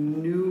like you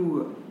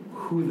knew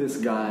who this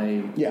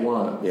guy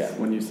was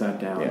when you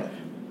sat down. Yeah.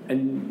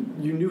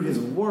 And you knew his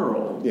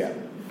world. Yeah.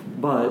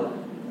 But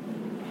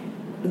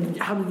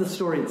how did the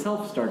story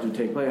itself start to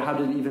take place? How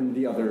did even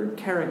the other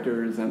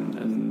characters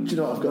and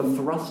the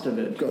thrust of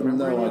it?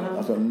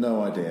 I've got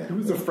no idea. It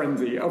was a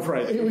frenzy. Oh,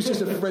 right. It was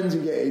just a frenzy.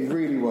 Yeah, it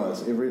really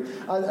was. And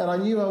I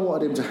knew I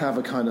wanted him to have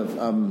a kind of...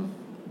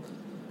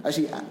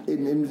 actually,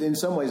 in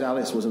some ways,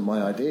 Alice wasn't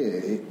my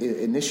idea.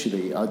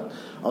 Initially, I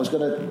was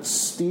going to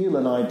steal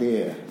an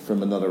idea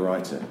from another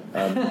writer,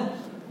 a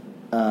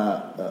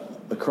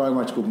crime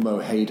writer called Mo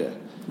Hader.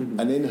 Mm-hmm.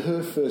 And in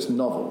her first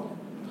novel...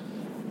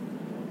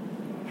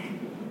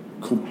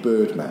 called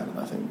Birdman,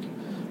 I think.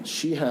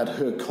 She had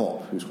her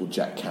cop, who's called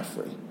Jack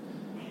Caffrey,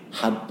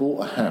 had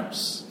bought a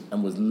house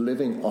and was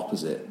living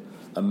opposite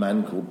a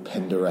man called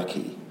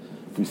Penderecki,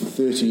 who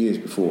 30 years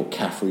before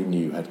Caffrey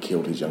knew had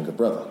killed his younger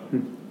brother.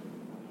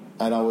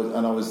 And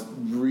I was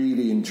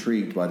really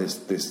intrigued by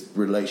this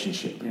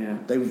relationship. Yeah.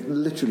 They were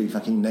literally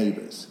fucking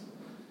neighbours.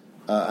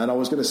 And I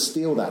was going to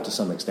steal that to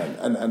some extent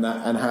and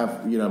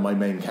have, my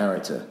main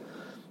character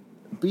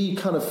be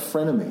kind of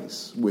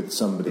frenemies with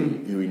somebody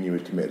who he knew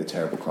had committed a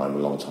terrible crime a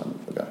long time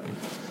ago.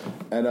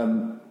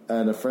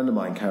 And a friend of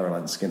mine,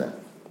 Caroline Skinner,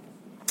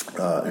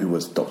 who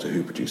was Doctor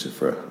Who producer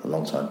for a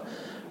long time,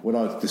 when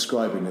I was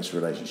describing this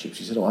relationship,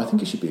 she said, I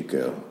think it should be a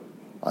girl.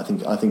 I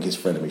think his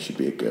frenemy should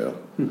be a girl.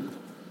 And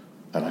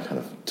I kind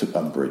of took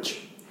umbrage.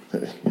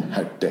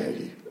 How dare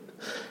you?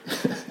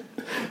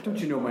 Don't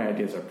you know my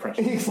ideas are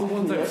precious? The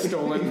ones I've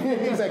stolen.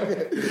 Exactly.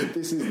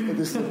 This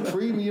is a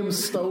premium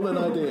stolen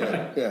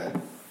idea. Yeah.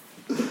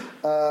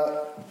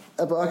 But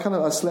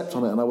I slept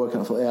on it and I woke up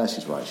and I thought, yeah,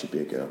 she's right, she'd be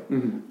a girl.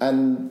 Mm-hmm.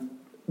 And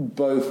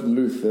both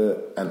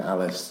Luther and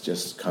Alice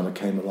just kind of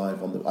came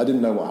alive I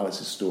didn't know what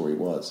Alice's story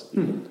was.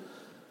 Mm-hmm.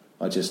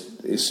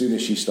 As soon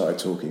as she started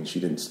talking,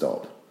 she didn't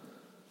stop,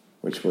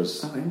 which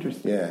was... Oh,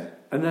 interesting. Yeah.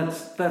 And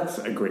that's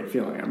a great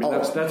feeling. I mean,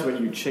 that's what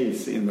you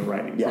chase in the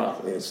writing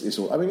process. It's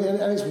all... I mean,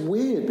 and it's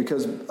weird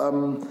because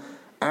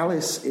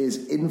Alice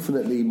is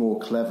infinitely more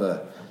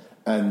clever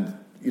and,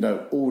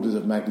 orders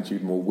of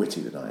magnitude more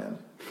witty than I am.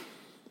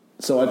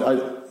 So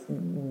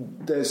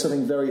there's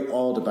something very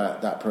odd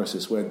about that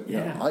process where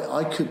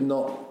I could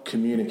not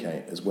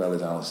communicate as well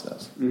as Alice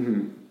does.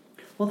 Mm-hmm.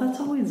 Well,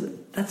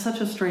 that's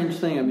such a strange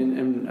thing. I mean,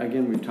 and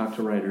again, we've talked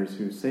to writers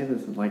who say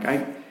this, like,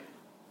 I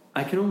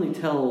can only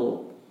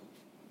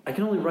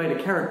write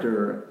a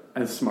character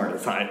as smart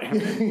as I am.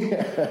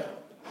 Yeah.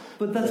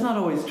 But that's not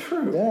always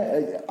true.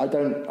 Yeah, I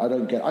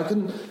don't get. I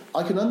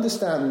can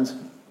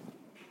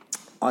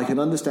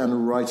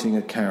understand writing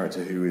a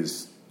character who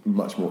is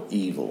much more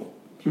evil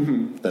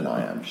than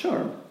I am.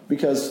 Sure.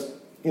 Because,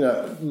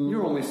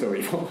 you're only so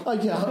evil.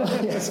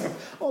 Yes.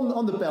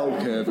 On the bell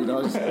curve,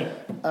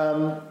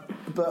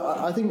 but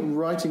I think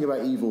writing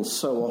about evil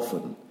so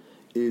often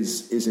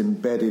is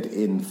embedded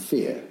in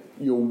fear.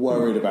 You're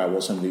worried about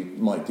what somebody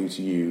might do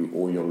to you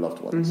or your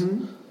loved ones.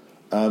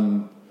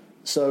 Mm-hmm.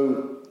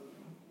 So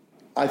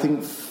I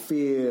think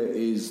fear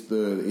is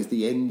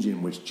the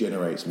engine which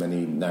generates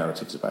many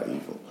narratives about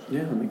evil.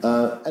 Yeah, that makes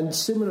sense. And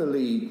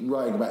similarly,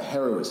 writing about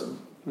heroism,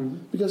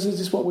 because it's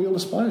just what we all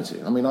aspire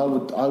to. I mean, I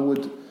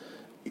would,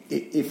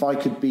 if I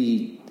could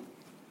be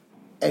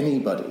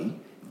anybody,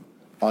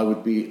 I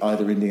would be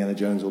either Indiana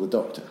Jones or the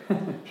Doctor.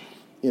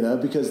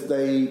 Because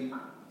they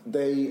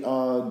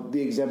are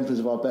the exemplars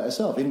of our better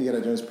self. Indiana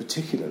Jones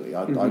particularly.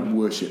 I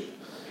worship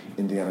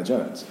Indiana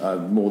Jones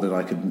more than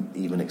I could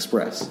even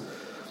express.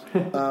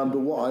 But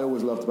what I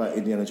always loved about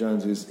Indiana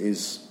Jones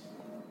is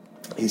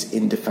his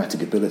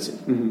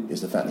indefatigability,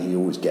 is the fact that he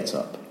always gets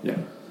up. Yeah.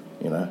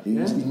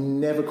 He's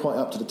never quite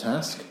up to the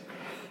task.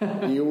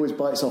 He always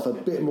bites off a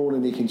bit more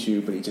than he can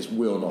chew, but he just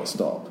will not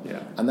stop.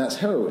 Yeah. And that's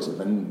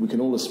heroism, and we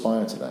can all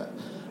aspire to that.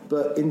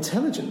 But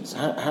intelligence,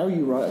 how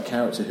you write a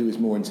character who is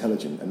more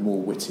intelligent and more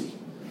witty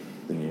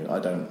than you, I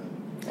don't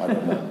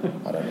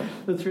know.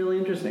 That's really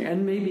interesting.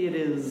 And maybe it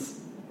is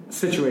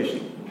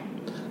situational.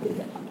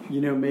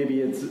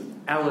 maybe it's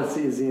Alice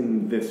is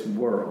in this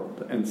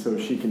world, and so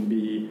she can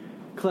be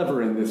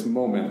clever in this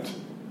moment.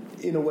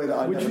 In a way that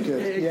I never could.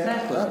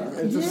 Exactly.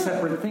 It's a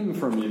separate thing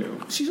from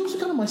you. She's also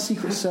kind of my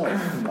secret self.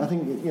 I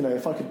think,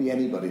 if I could be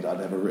anybody that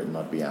I'd ever written,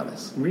 I'd be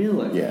Alice.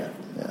 Really? Yeah.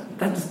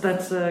 That's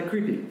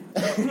creepy.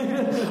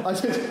 I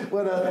did.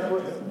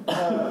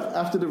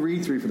 After the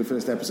read-through for the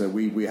first episode,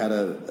 we had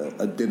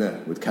a dinner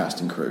with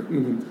cast and crew.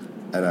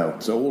 Mm-hmm.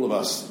 And so all of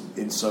us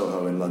in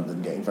Soho in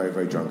London getting very,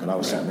 very drunk, and I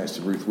was sat next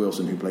to Ruth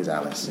Wilson, who plays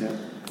Alice. Yeah.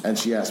 And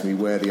she asked me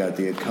where the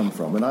idea had come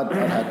from. And I'd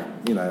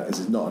had, this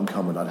is not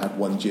uncommon, I'd had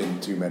one gin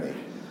too many.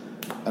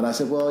 And I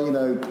said, well,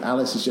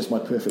 Alice is just my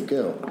perfect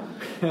girl.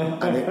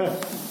 And it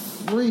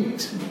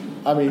freaked.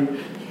 I mean,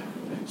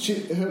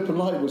 her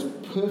polite was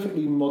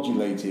perfectly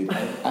modulated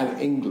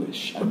and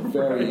English and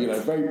very,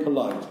 very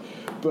polite.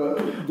 But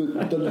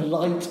the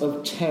light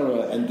of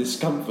terror and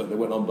discomfort that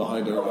went on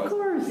behind her eyes. Of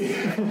course.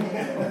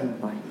 Oh,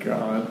 my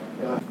God.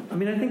 I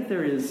mean, I think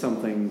there is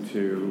something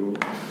to...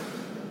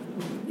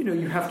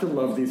 you have to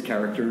love these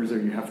characters, or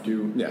you have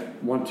to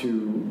want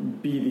to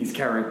be these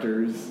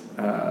characters.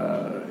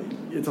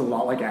 It's a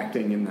lot like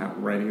acting in that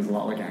writing is a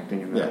lot like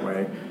acting in that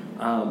way.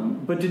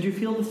 But did you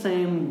feel the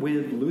same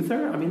with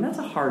Luther? I mean, that's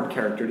a hard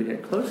character to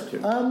get close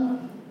to.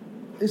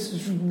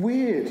 It's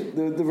weird.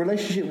 The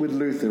relationship with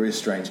Luther is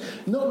strange,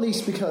 not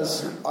least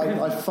because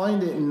I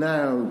find it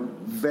now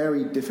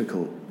very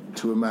difficult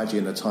to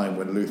imagine a time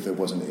when Luther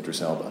wasn't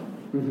Idris Elba.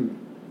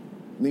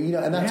 Mm-hmm.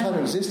 And that time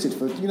existed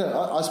for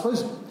I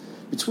suppose.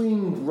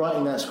 Between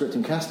writing that script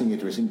and casting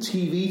Idris, in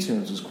TV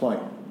terms, was quite,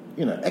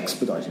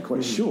 expedited,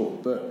 quite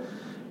short. But,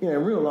 in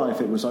real life,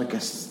 it was, I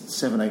guess,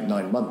 7, 8,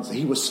 9 months.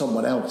 He was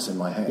someone else in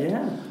my head.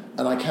 Yeah.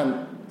 And I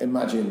can't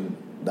imagine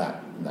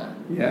that now.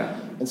 Yeah.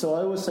 And so I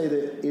always say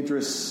that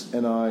Idris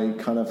and I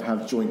kind of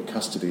have joint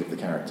custody of the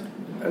character.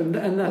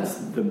 And that's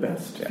the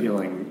best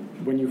feeling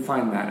when you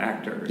find that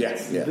actor.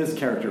 Yes. Yeah. This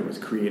character was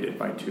created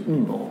by two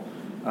people.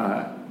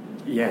 I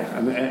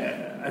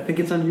think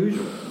it's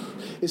unusual.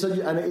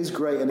 And it is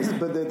great,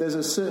 but there's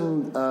a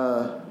certain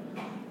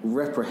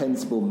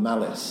reprehensible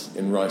malice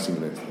in writing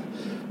Luther,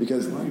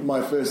 because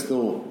my first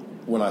thought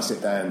when I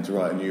sit down to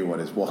write a new one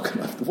is what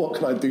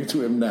can I do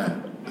to him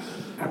now?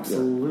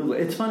 Absolutely,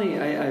 it's funny.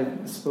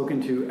 I've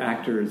spoken to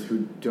actors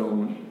who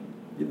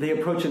they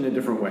approach it in a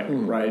different way,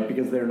 right?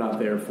 Because they're not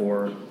there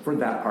for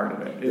that part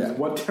of it.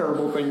 What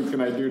terrible things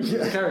can I do to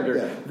this character?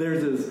 Yeah.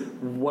 Theirs is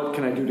what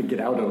can I do to get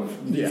out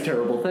of these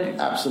terrible things?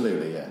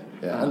 Absolutely, yeah.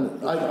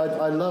 And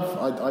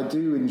I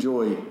do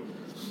enjoy.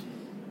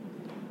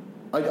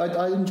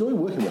 I enjoy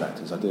working with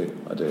actors. I do.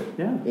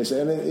 Yeah.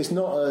 It's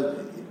not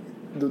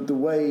the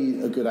way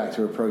a good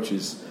actor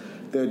approaches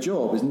their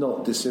job is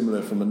not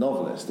dissimilar from a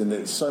novelist, in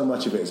that so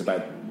much of it is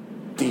about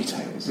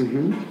details.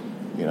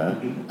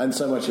 Mm-hmm. And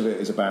so much of it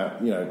is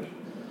about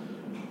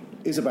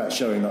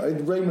showing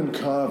that Raymond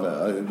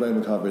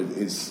Carver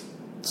is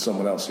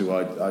someone else who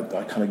I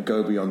kind of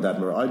go beyond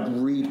admiration. I'd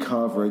read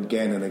Carver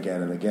again and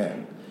again and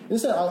again.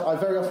 Instead, I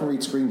very often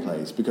read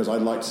screenplays because I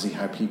like to see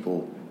how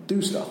people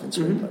do stuff in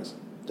screenplays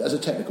as a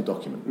technical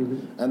document.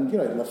 Mm-hmm.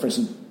 And for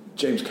instance,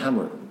 James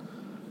Cameron,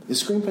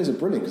 his screenplays are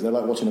brilliant because they're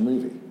like watching a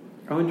movie.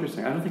 Oh,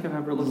 interesting. I don't think I've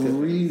ever looked at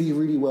really,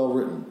 really well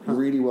written,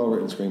 really well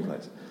written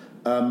screenplays.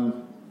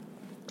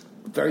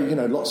 Very,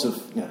 lots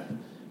of,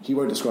 he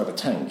won't describe a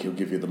tank, he'll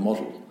give you the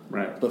model.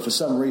 Right. But for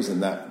some reason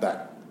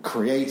that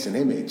creates an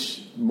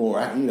image more,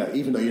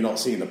 even though you're not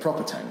seeing the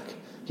proper tank.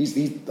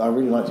 I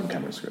really like Jim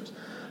Cameron scripts.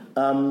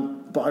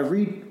 But I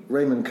read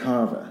Raymond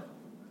Carver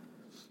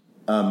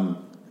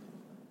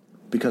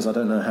because I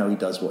don't know how he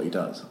does what he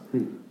does.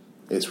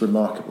 It's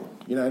remarkable.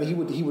 And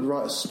he would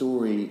write a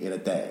story in a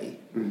day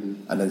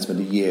and then spend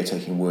a year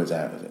taking words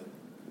out of it.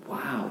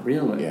 Wow,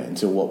 really? Yeah,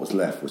 until what was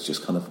left was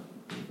just kind of...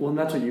 Well, and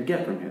that's what you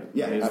get from him.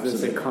 Yeah, absolutely.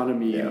 This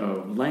economy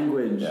of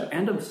language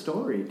and of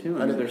story,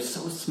 too. I mean, they're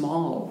so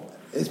small.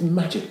 It's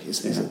magic.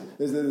 There's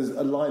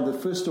a line. The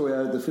first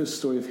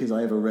story of his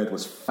I ever read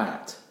was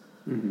Fat,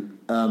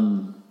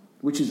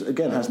 which is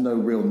again has no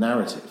real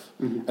narrative,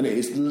 and it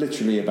is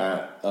literally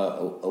about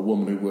a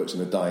woman who works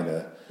in a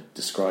diner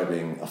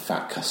describing a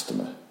fat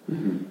customer,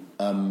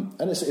 and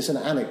it's an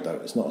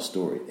anecdote. It's not a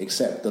story,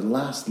 except the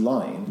last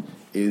line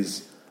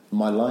is,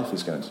 "My life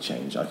is going to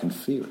change. I can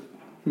feel it."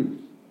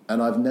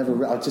 And I've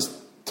never I just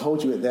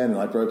told you it then, and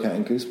I broke out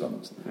in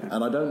goosebumps.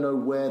 And I don't know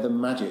where the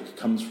magic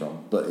comes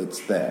from, but it's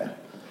there.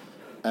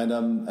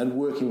 And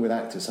working with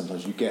actors,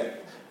 sometimes you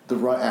get the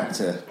right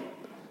actor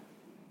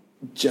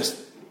just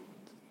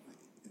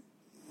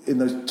in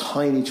those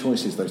tiny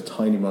choices, those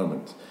tiny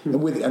moments.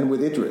 And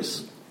with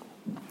Idris,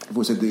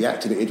 I said the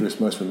actor that Idris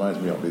most reminds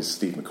me of is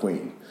Steve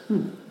McQueen,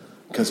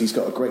 because he's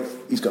got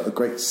a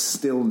great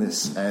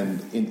stillness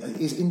and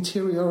is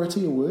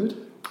interiority a word?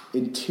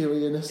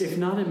 Interiorness. If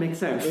not, it makes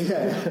sense.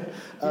 Yeah.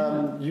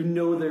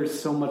 There's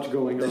so much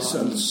going on.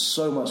 There's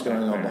so much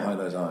going on behind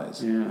those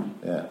eyes. Yeah.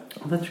 Yeah.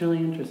 Well, that's really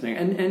interesting.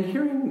 And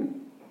hearing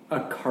a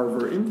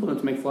Carver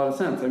influence makes a lot of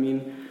sense. I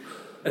mean,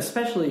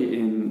 especially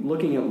in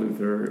looking at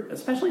Luther,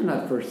 especially in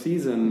that first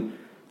season,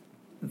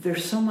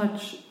 there's so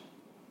much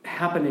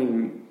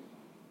happening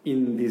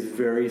in these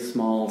very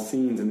small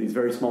scenes, in these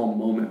very small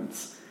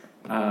moments.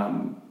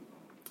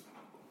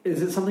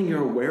 Is it something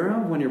you're aware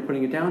of when you're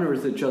putting it down, or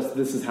is it just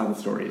this is how the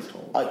story is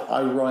told?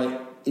 I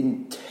write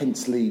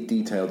intensely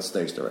detailed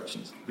stage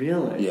directions.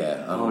 Really?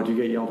 Yeah. Do you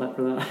get yelled at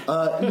for that?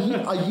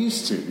 I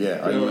used to,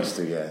 yeah. Really? I used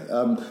to,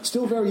 yeah.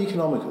 Still very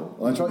economical.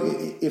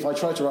 If I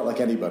try to write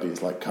like anybody,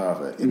 it's like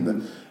Carver.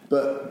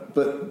 But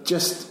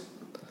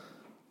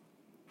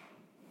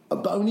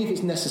only if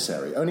it's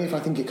necessary. Only if I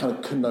think it kind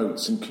of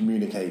connotes and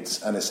communicates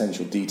an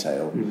essential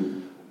detail,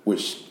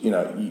 which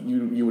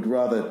you would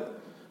rather.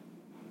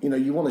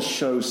 You want to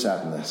show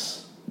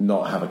sadness,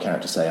 not have a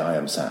character say, I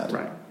am sad.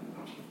 Right.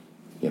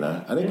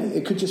 And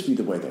it could just be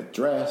the way they're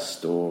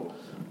dressed or...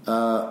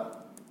 and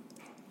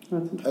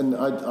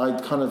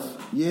I kind of...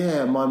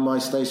 Yeah, my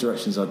stage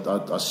directions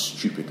are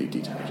stupidly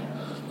detailed.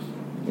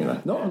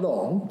 Not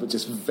long, but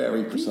just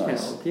very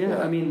precise.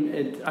 Yeah. I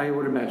mean, I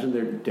would imagine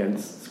they're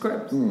dense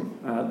scripts.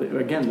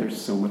 Again,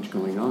 there's so much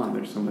going on.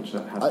 There's so much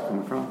that has to come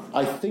across.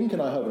 I think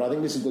and I hope, and I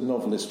think this is the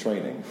novelist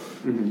training,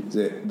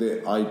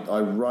 that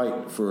I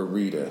write for a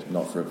reader,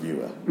 not for a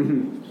viewer.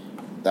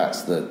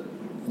 That's the...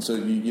 So,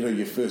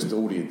 your first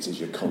audience is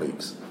your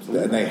colleagues.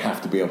 Absolutely. And they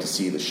have to be able to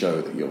see the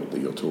show that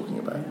you're talking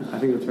about. I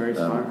think that's very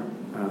smart.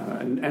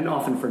 And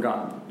often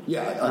forgotten.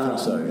 Yeah, I think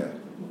so, yeah.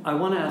 I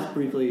want to ask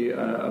briefly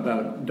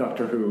about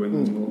Doctor Who,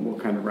 and then we'll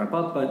kind of wrap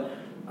up, but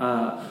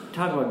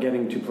talk about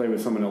getting to play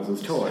with someone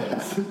else's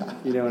toys.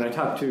 And I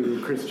talked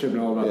to Chris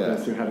Chibnall about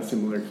this, who had a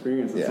similar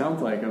experience. It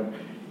sounds like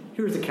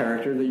here's a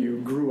character that you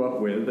grew up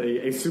with,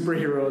 a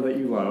superhero that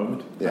you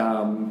loved.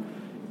 Yeah.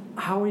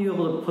 How were you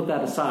able to put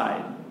that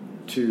aside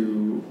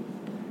to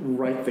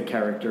write the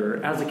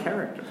character as a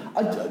character?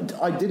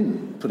 I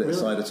didn't put it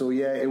aside at all.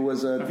 Yeah, it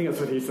was... I think that's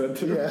what he said,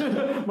 too.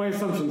 Yeah. My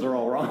assumptions are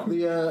all wrong.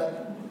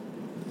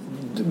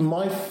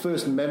 My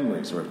first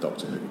memories are of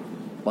Doctor Who.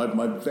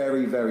 My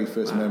very, very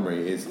first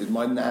memory is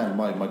my nan,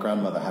 my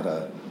grandmother had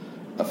a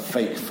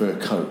fake fur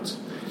coat.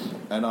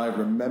 And I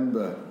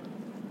remember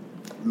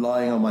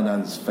lying on my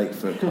nan's fake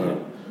fur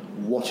coat,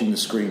 watching the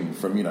screen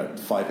from,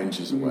 5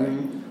 inches away,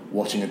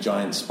 watching a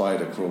giant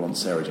spider crawl on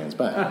Sarah Jane's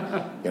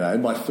back.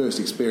 My first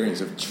experience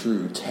of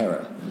true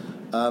terror.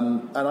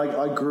 And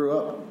I grew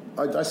up...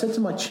 I said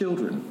to my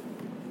children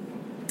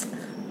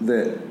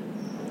that...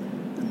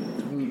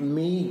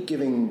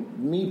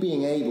 Me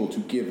being able to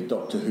give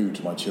Doctor Who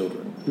to my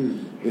children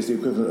is the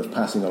equivalent of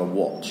passing on a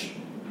watch.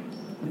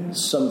 Yeah.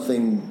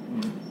 Something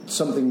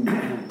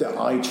that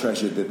I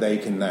treasured that they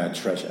can now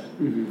treasure.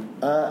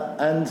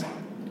 And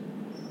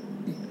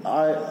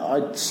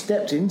I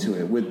stepped into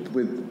it with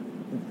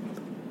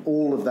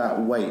all of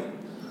that weight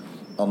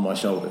on my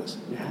shoulders.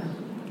 Yeah.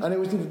 And it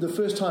was the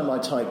first time I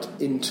typed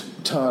int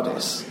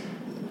TARDIS.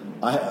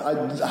 I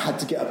had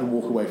to get up and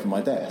walk away from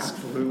my desk.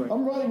 Absolutely.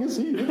 I'm writing a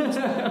scene.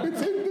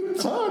 It's in the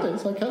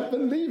TARDIS. I can't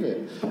believe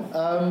it.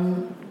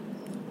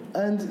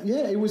 And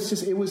yeah, it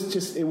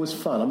was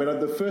fun. I mean,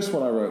 the first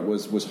one I wrote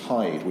was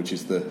Hyde, which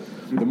is the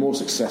more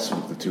successful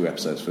of the 2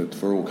 episodes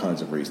for all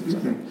kinds of reasons, I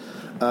think.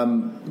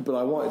 But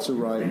I wanted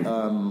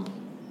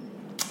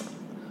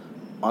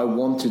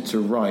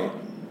to write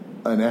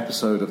an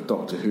episode of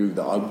Doctor Who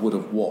that I would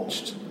have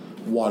watched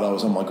while I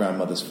was on my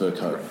grandmother's fur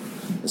coat.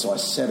 And so I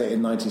set it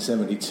in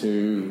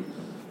 1972,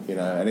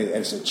 and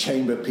it's a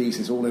chamber piece.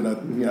 It's all in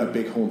a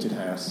big haunted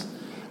house,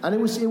 and it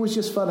was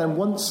just fun. And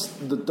once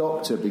the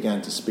Doctor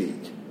began to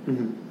speak,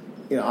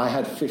 I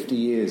had 50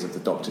 years of the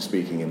Doctor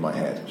speaking in my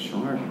head.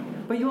 Sure,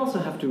 but you also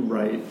have to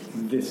write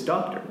this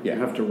Doctor. Yeah.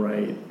 You have to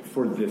write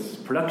for this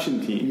production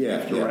team. You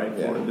have to write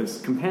for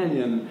this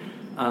companion.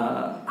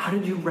 How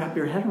did you wrap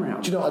your head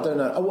around? Do you know? I don't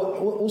know.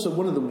 Also,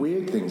 one of the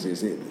weird things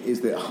is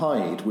that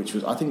Hyde, which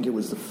was, I think it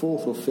was the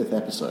 4th or 5th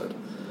episode,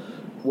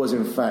 was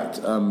in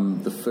fact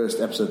the first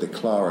episode that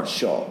Clara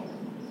shot.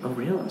 Oh,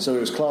 really? So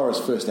it was Clara's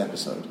first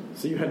episode.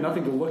 So you had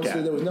nothing to look at.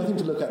 So there was nothing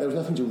to look at. There was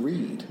nothing to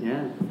read.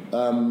 Yeah.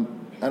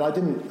 And I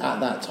didn't at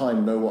that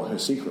time know what her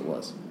secret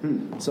was.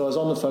 So I was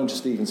on the phone to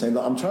Stephen saying,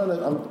 "Look, I'm trying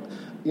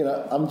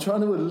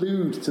to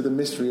allude to the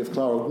mystery of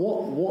Clara.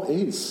 What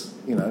is,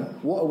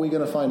 what are we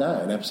going to find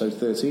out in episode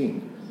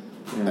 13?"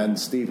 Yeah. And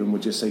Stephen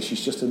would just say,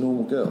 "She's just a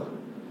normal girl."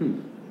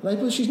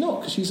 But she's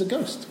not, because she's a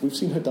ghost. We've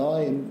seen her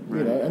die, and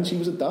and she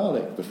was a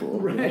Dalek before.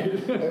 Right.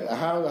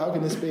 How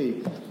can this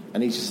be?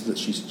 And he just said that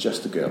she's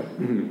just a girl.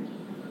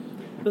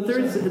 But there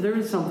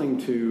is something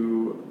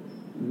to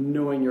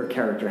knowing your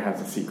character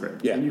has a secret.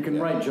 Yeah. And you can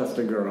write just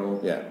a girl.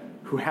 Yeah.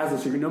 Who has a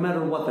secret, no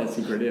matter what that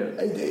secret is.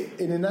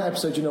 And in that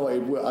episode,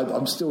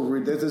 I'm still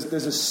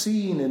there's a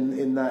scene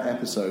in that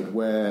episode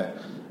where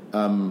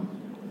the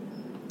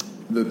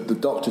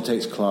Doctor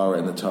takes Clara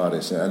in the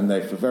TARDIS, and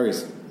they, for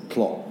various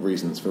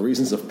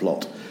reasons of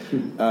plot,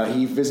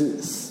 he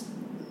visits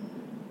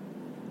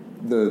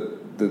the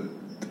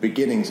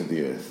beginnings of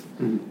the Earth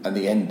and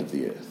the end of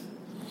the Earth.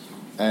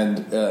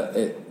 And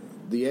at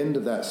the end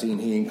of that scene,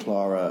 he and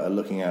Clara are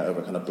looking out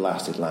over a kind of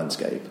blasted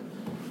landscape,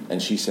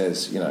 and she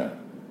says,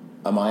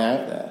 "Am I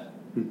out there?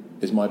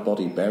 Is my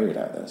body buried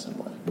out there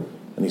somewhere?"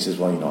 And he says,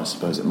 "Well, I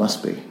suppose it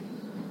must be."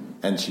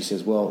 And she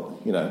says, "Well,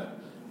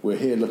 we're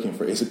here looking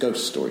for... It's a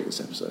ghost story, this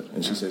episode.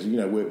 And she says,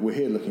 we're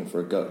here looking for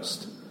a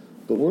ghost.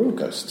 But we're all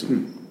ghosts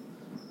too.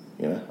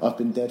 I've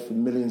been dead for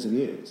millions of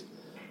years.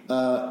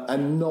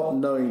 And not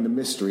knowing the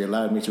mystery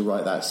allowed me to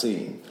write that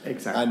scene.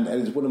 Exactly. And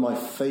it's one of my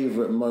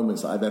favourite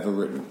moments that I've ever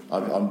written.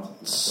 I'm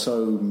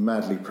so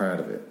madly proud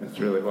of it. It's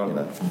really well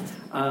done.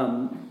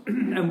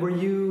 And were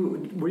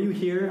you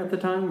here at the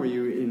time? Were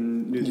you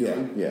in New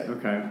Zealand? Yeah.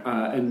 Okay.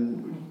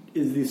 And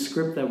is the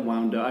script that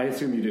wound up... I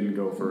assume you didn't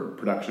go for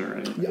production or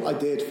anything. Yeah, I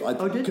did.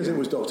 Because it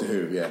was Doctor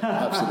Who, yeah,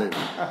 absolutely.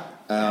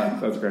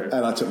 That's great.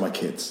 And I took my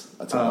kids.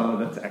 That's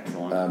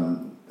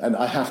excellent. And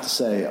I have to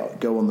say, I'll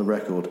go on the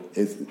record,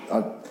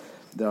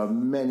 there are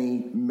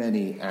many,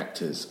 many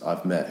actors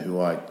I've met who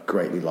I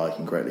greatly like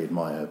and greatly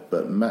admire,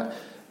 but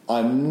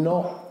I'm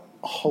not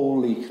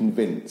wholly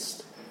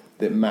convinced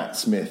that Matt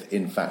Smith,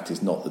 in fact,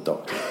 is not the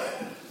Doctor.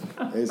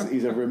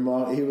 He's a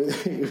remark.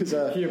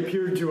 He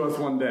appeared to us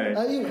one day.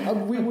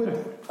 We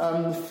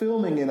were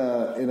filming in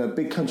a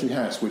big country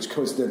house, which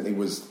coincidentally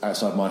was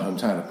outside my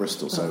hometown of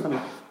Bristol,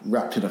 so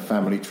wrapped in a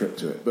family trip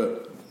to it.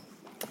 But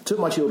took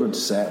my children to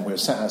set, and we were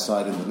sat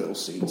outside in the little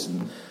seats,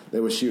 and they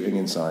were shooting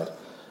inside,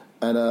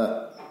 and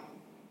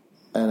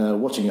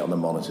watching it on the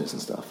monitors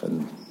and stuff,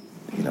 and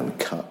we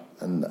cut,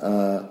 and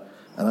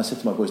I said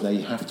to my boys, now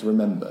you have to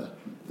remember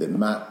that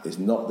Matt is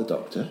not the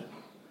Doctor.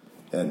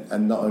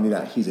 And not only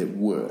that, he's at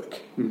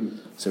work. Mm-hmm.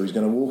 So he's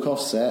going to walk off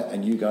set,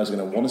 and you guys are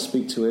going to want to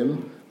speak to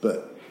him,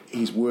 but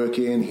he's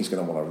working, he's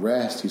going to want to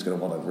rest, he's going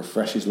to want to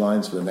refresh his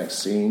lines for the next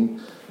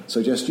scene.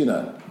 So just,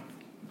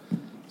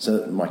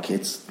 So my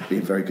kids,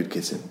 being very good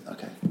kids in,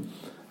 okay.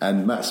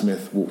 And Matt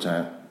Smith walked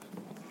out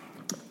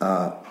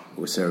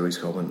with Sarah Louise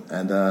Coleman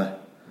and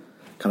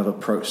kind of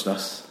approached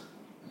us,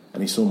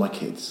 and he saw my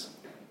kids.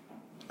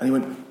 And he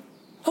went,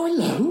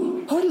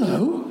 oh,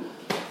 hello.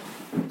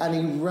 And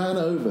he ran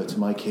over to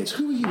my kids.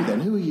 Who are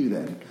you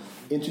then?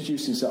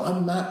 Introduced himself.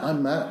 I'm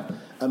Matt.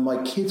 And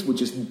my kids were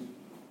just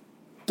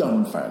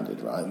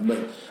dumbfounded, right?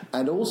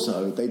 And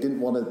also, they didn't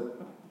want to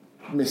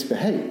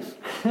misbehave.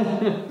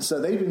 So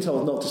they'd been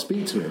told not to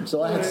speak to him.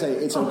 So I had to say,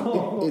 it's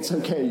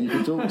okay, you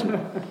can talk to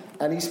him.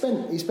 And he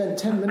spent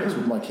 10 minutes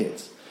with my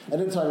kids.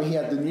 And at the time, he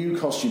had the new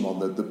costume on,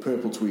 the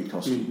purple tweed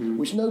costume,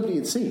 which nobody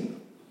had seen.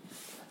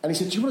 And he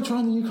said, do you want to try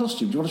on the new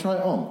costume? Do you want to try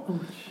it on?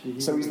 Oh,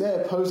 so he's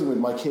there posing with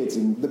my kids,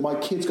 and my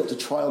kids got to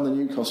try on the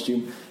new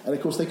costume. And,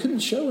 of course, they couldn't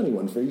show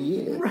anyone for a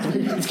year. Right.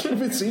 It's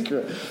kept it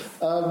secret.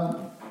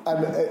 And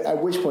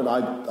at which point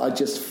I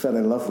just fell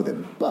in love with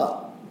him.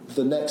 But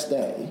the next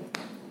day,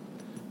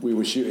 we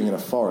were shooting in a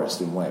forest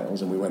in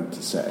Wales, and we went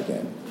to set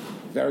again.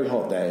 Very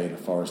hot day in a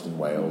forest in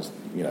Wales,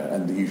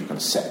 and the usual kind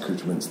of set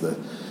accoutrements.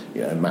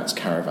 Matt's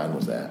caravan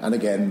was there. And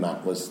again,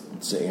 Matt was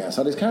sitting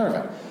outside his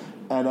caravan.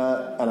 And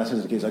I said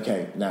to the kids,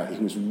 okay, now,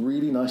 he was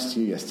really nice to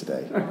you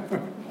yesterday.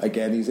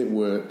 Again, he's at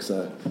work,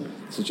 so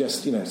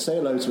just, say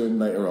hello to him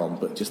later on,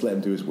 but just let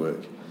him do his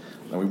work.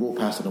 And we walked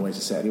past on the way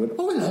to set, and he went,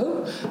 oh,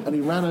 hello, and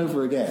he ran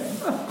over again.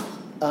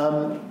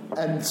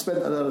 And spent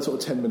another sort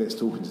of 10 minutes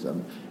talking to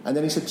them. And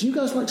then he said, do you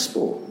guys like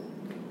sport?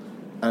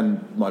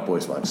 And my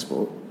boys like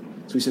sport.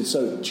 So he said,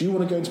 so do you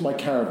want to go into my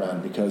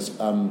caravan, because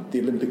the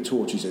Olympic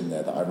torch is in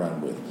there that I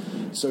ran with.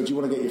 So do you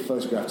want to get your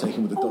photograph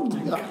taken with the Doctor?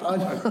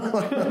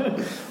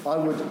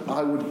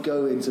 I would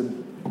go into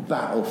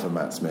battle for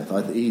Matt Smith.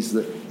 He's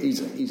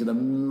an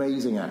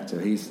amazing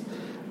actor. He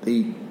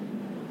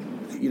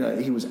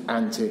was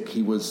antic.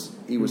 He was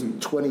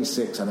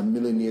 26 and a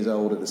million years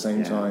old at the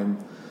same time.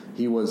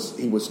 He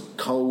was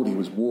cold. He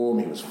was warm.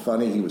 He was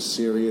funny. He was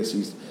serious.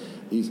 He's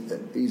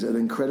an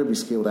incredibly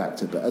skilled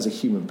actor, but as a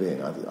human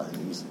being, I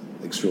think he's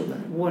extraordinary.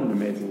 What an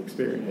amazing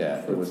experience.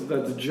 Yeah,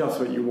 that's just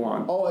what you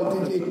want. Oh,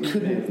 it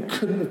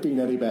couldn't have been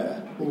any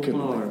better. It couldn't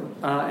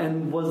have been.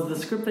 And was the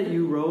script that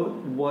you wrote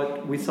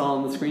what we saw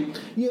on the screen?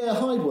 Yeah,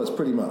 Hyde was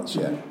pretty much.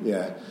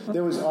 Yeah.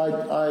 There was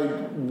I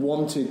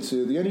wanted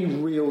to. The only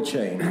real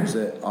change was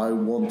that I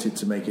wanted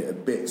to make it a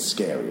bit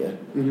scarier.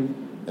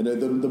 Mm-hmm. And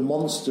the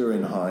monster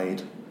in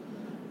Hyde,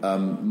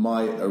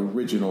 my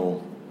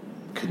original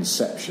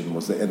conception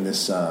was that in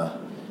this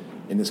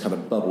kind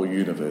of bubble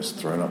universe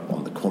thrown up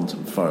on the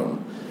quantum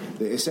foam,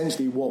 that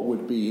essentially what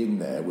would be in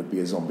there would be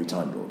a zombie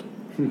Time Lord.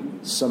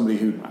 Somebody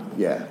who,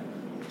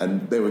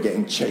 and they were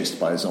getting chased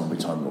by a zombie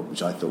Time Lord,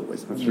 which I thought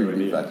was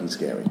really fucking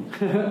scary.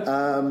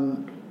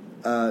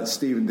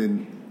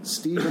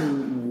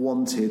 Stephen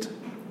wanted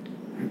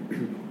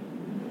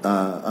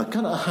a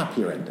kind of a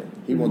happier ending.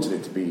 He wanted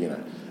it to be,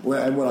 and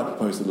when I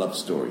proposed the love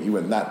story, he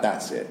went,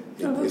 "That's it.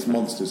 It's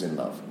monsters in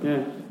love."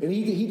 Yeah. And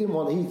he didn't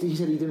want. He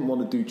said he didn't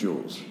want to do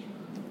Jaws.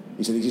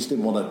 He said he just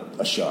didn't want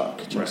a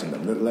shark chasing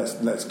them.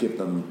 Let's give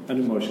them an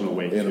emotional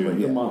weight to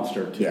the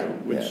monster too.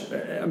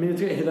 I mean,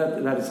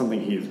 that is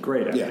something he's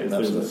great at.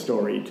 There's a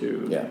story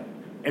to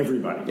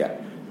everybody. Yeah.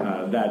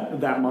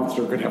 That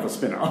monster could have a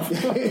spin-off.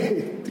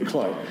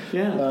 Quite.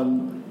 Yeah.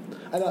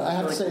 And I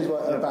have to say as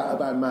well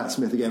about Matt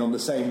Smith again on the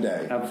same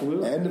day.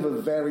 Absolutely. End of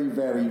a very,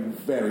 very,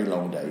 very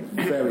long day.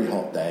 Very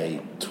hot day.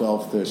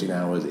 12, 13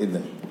 hours in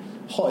the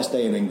hottest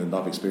day in England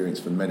I've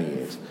experienced for many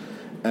years.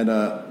 And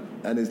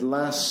and his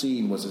last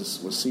scene was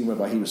a scene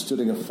whereby he was stood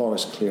in a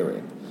forest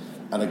clearing,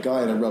 and a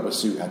guy in a rubber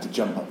suit had to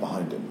jump up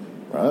behind him,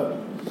 right?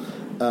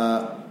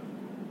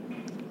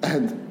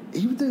 And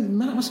the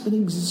man must have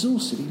been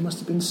exhausted. He must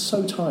have been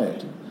so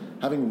tired,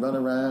 having run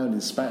around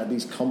and spat at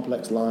these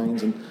complex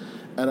lines, and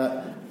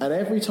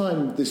every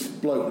time this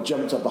bloke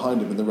jumped up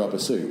behind him in the rubber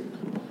suit,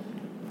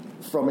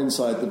 from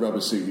inside the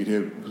rubber suit, you'd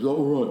hear, "Is that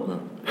all right, man?"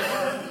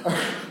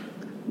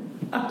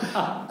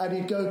 And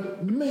he'd go,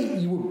 "Mate,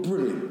 you were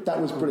brilliant. That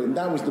was brilliant.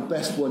 That was the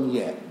best one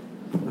yet."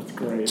 That's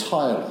great.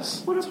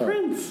 Tireless. What a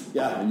prince.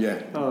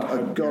 Yeah.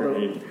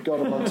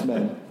 God amongst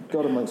men.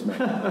 God amongst men.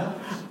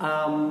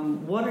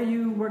 What are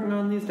you working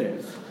on these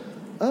days?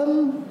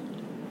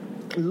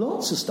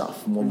 Lots of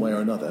stuff, in one way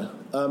or another.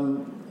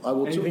 I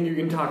will Anything you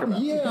can talk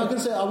about? Yeah, I can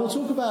say I will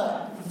talk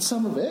about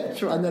some of it,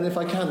 sure. And then if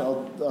I can,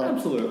 I'll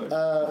absolutely.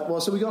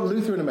 So we got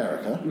Luther in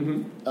America,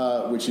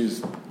 which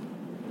is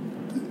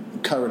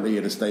currently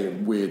in a state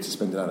of weird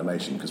suspended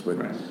animation because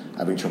we're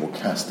having trouble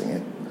casting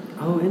it.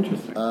 Oh,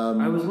 interesting.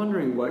 I was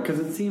wondering because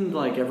it seemed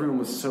like everyone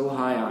was so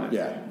high on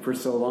it for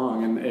so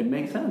long, and it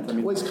makes sense. I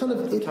mean, well, it's kind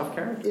of a tough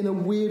character. In a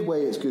weird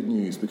way, it's good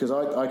news because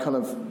I kind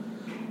of,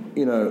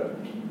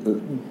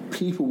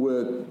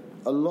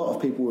 a lot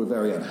of people were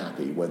very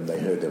unhappy when they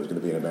heard there was going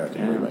to be an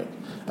American remake,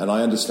 and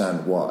I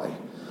understand why.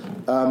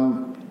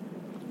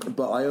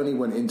 But I only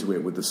went into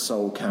it with the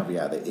sole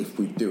caveat that if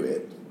we do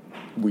it,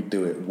 we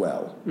do it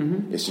well.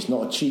 Mm-hmm. It's just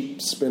not a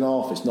cheap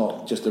spin-off. It's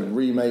not just a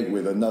remake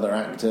with another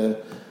actor.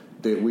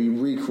 That we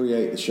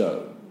recreate the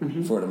show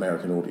for an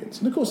American audience,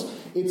 and of course,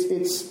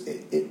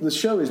 the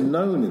show is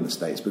known in the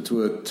States, but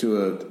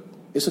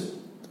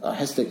I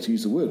hesitate to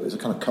use the word, but it's a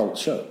kind of cult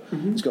show.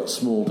 Mm-hmm. It's got a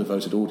small,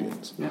 devoted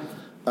audience. Yeah.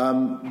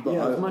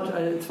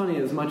 It's funny,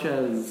 as much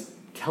as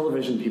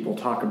television people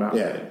talk about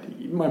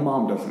it, my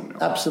mom doesn't know.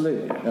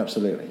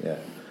 Absolutely, yeah.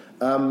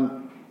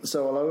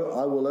 So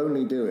I will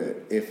only do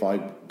it if I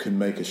can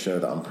make a show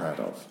that I'm proud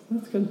of.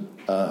 That's good.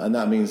 And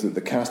that means that the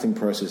casting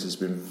process has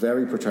been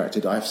very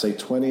protracted. I have to say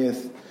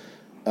 20th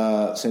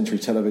Century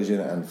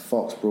Television and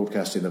Fox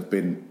Broadcasting have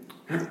been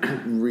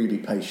really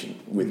patient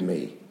with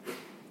me.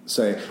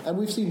 And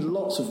we've seen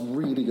lots of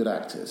really good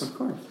actors. Of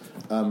course.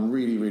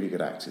 Really, really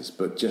good actors,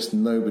 but just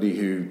nobody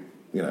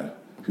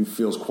who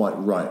feels quite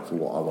right for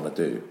what I want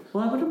to do.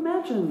 Well, I would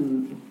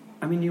imagine,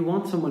 you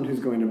want someone who's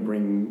going to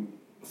bring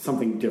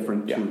something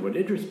different to what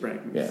Idris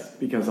brings,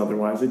 because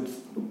otherwise it's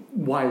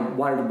why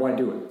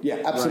do it?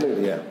 Yeah,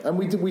 absolutely, And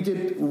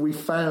we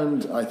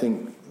found, I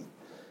think,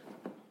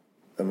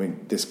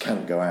 this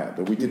can't go out,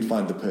 but we did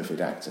find the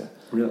perfect actor.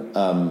 Really?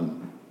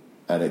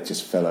 And it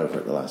just fell over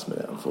at the last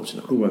minute,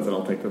 unfortunately. Who was it?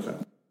 I'll take this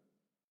out.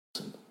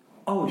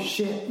 Oh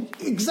shit!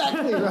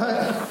 Exactly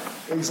right.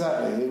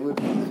 Exactly. It would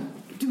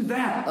do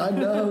that. I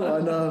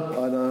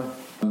know.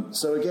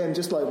 So again,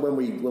 just like when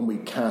we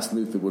cast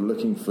Luther, we're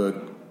looking for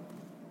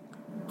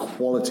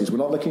qualities. We're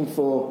not looking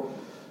for.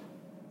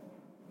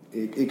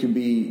 It can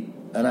be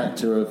an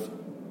actor of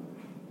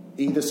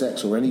either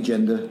sex or any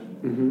gender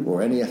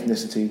or any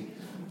ethnicity.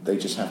 They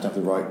just have to have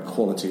the right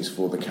qualities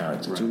for the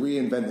character to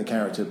reinvent the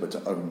character, but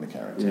to own the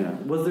character. Yeah.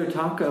 Was there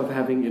talk of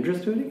having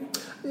Idris do it?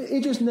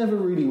 Idris never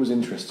really was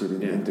interested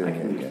in doing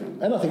it again.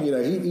 And I think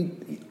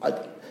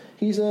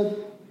he's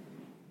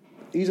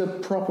a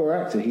proper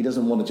actor. He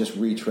doesn't want to just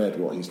retread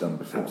what he's done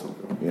before.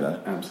 Absolutely.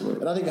 Absolutely.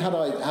 And I think had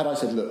I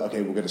said, look,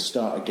 okay, we're going to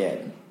start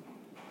again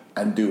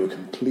and do a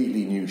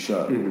completely new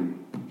show.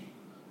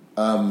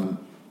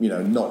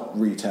 Not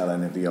retell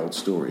any of the old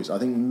stories. I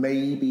think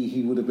maybe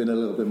he would have been a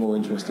little bit more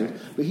interested.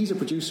 But he's a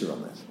producer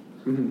on this.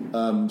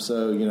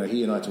 So,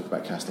 he and I talk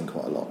about casting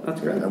quite a lot. That's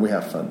great. And we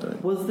have fun doing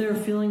it. Was there a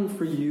feeling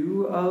for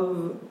you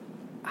of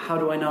how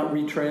do I not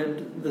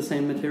retread the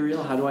same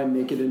material? How do I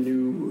make it a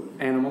new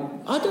animal?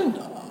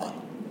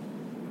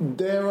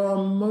 There are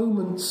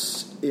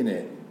moments in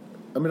it.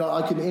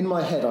 I can, in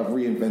my head, I've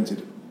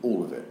reinvented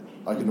all of it.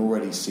 I can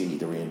already see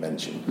the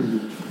reinvention.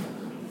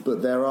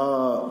 But there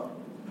are...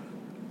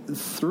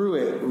 Through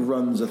it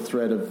runs a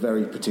thread of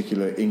very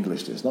particular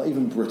Englishness, not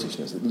even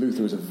Britishness.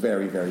 Luther is a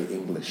very, very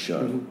English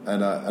show,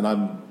 and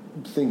I'm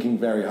thinking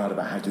very hard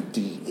about how to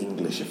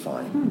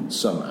de-Englishify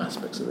some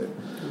aspects of it.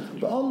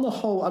 But on the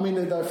whole,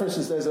 for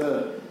instance, there's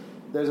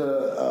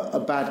a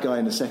bad guy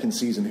in the second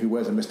season who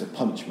wears a Mr.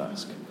 Punch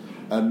mask,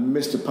 and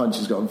Mr. Punch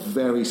has got a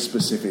very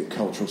specific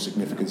cultural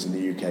significance in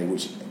the UK,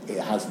 which it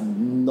has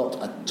not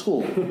at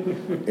all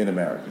in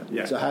America.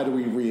 So how do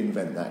we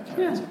reinvent that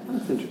character? Yeah,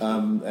 that's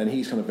interesting. And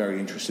he's kind of very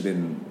interested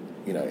in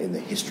the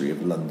history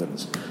of London.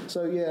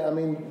 So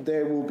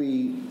there will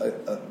be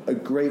a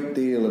great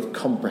deal of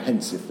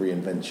comprehensive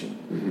reinvention,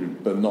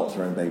 but not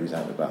throwing babies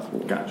out with the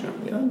bathwater. Gotcha.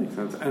 Yeah. That makes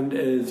sense. And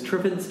is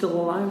Triffids still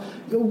alive?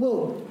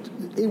 Well,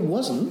 it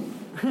wasn't.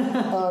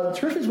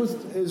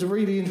 Triffids is a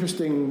really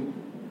interesting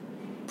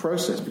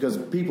process because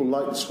people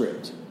liked the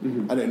script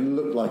and it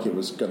looked like it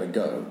was going to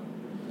go,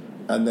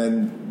 and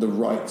then the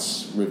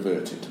rights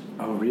reverted.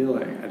 Oh,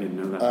 really? I didn't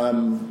know that.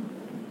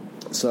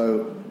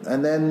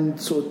 And then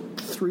sort of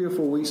 3 or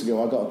 4 weeks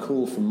ago, I got a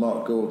call from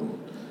Mark Gordon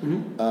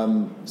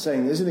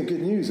saying, "Isn't it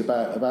good news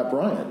about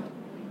Brian?"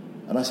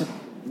 And I said,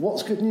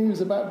 what's good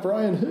news about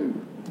Brian who?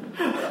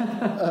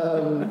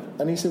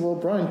 And he said, well,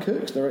 Brian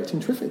Kirk's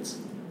directing Triffids.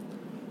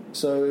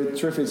 So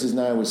Triffids is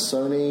now with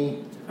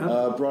Sony.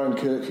 Brian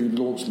Kirk, who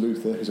launched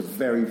Luther, who's a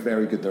very,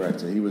 very good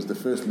director. He was the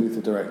first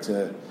Luther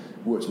director,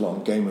 worked a lot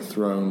on Game of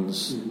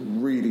Thrones,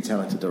 really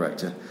talented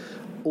director.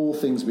 All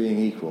things being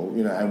equal,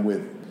 and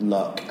with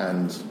luck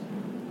and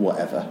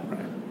whatever,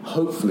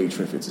 hopefully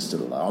Triffids is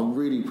still alive. I'm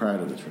really proud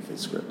of the Triffids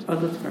script. Oh,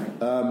 that's great.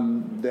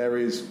 There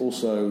is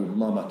also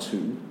Mama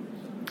 2.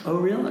 Oh,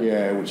 really?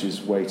 Yeah, which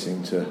is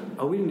waiting to...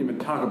 Oh, we didn't even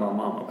talk about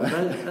Mama, but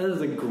that is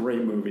a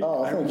great movie.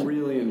 Oh, I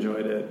really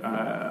enjoyed it.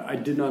 I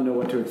did not know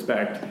what to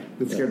expect.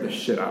 It scared the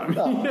shit out of me.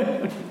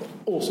 Oh,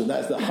 awesome.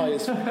 That's the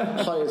highest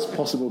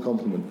possible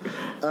compliment.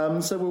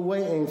 So we're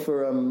waiting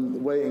for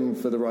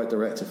the right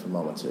director for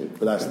Mama 2,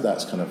 but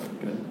that's kind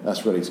of good.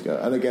 That's ready to go.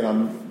 And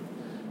again,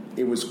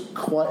 it was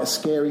quite a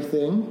scary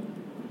thing.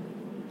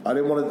 I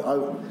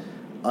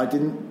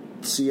didn't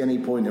see any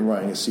point in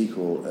writing a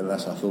sequel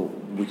unless I thought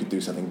we could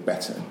do something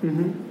better.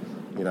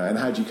 Mm-hmm. And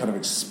how do you kind of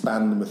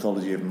expand the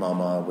mythology of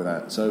Mama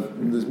without... So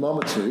there's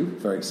Mama 2,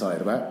 very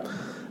excited about.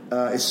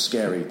 It's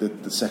scary.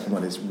 The second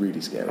one is really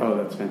scary. Oh,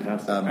 that's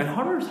fantastic. And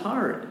horror's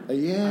hard.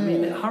 Yeah. I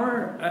mean,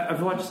 horror...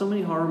 I've watched so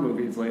many horror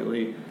movies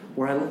lately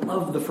where I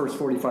love the first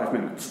 45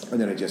 minutes. And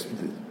then it just...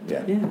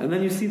 Yeah. Yeah, and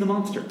then you see the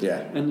monster.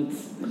 Yeah. And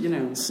it's,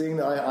 Seeing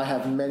that I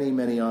have many,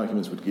 many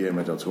arguments with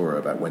Guillermo del Toro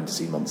about when to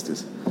see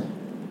monsters.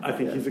 I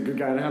think he's a good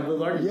guy to have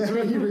those arguments.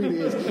 Yeah, he really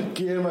is.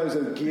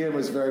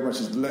 Guillermo's very much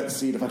just, let's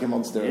see the fucking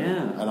monster.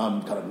 Yeah. And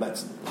I'm kind of,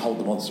 let's hold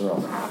the monster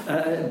off.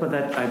 But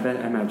I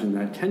imagine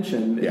that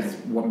tension is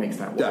what makes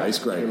that work. Yeah, it's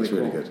great. It's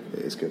really good. It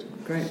is good.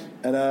 Great.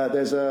 And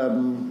there's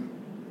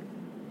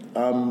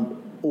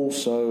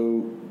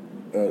also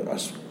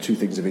two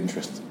things of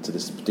interest to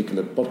this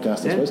particular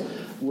podcast, I suppose.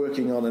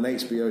 Working on an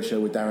HBO show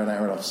with Darren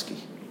Aronofsky.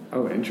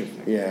 Oh,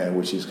 interesting. Yeah,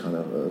 which is kind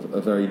of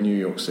a very New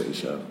York City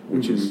show,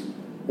 which is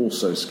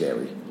also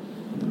scary.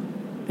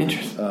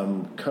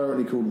 Interesting.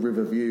 Currently called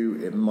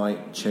Riverview. It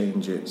might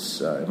change its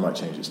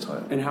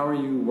title. And how are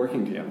you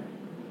working together?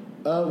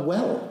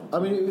 Well, I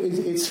mean,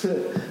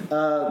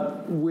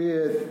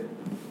 we're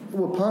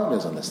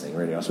partners on this thing,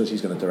 really. I suppose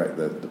he's going to direct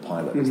the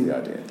pilot. Is the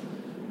idea,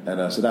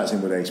 and so that's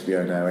in with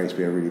HBO now.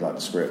 HBO really like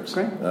the script.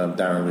 Great.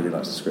 Darren really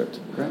likes the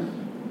script. Great.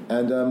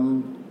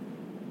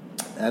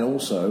 And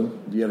also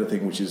the other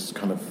thing, which is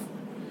kind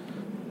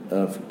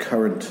of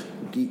current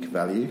geek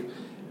value,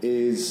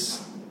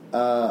 is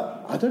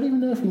I don't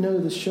even know if you know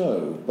the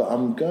show, but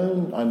I'm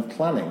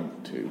planning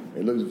to.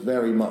 It looks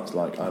very much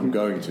like I'm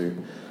going to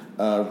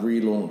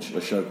relaunch a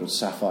show called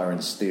Sapphire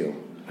and Steel.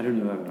 I don't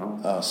know that at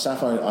all.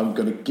 Sapphire, I'm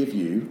going to give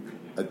you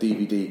a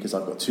DVD because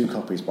I've got 2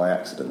 copies by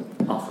accident.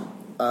 Awesome.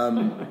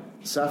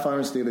 Sapphire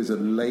and Steel is a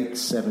late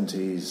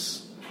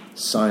 70s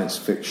science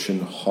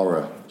fiction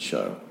horror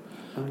show,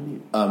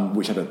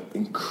 which had an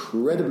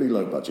incredibly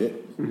low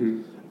budget.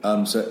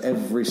 Mm-hmm. So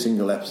every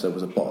single episode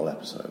was a bottle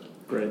episode.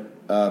 Great.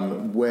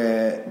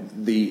 Where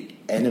the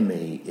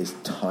enemy is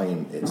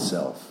time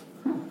itself.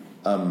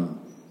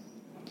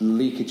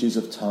 Leakages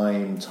of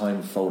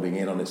time folding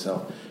in on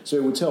itself. So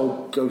it would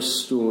tell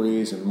ghost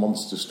stories and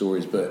monster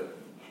stories, but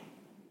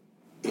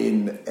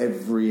in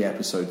every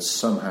episode,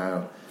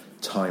 somehow,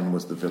 time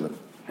was the villain.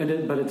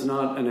 But it's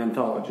not an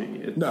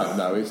anthology.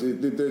 No.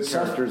 The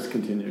characters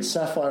continue.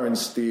 Sapphire and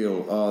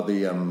Steel are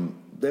they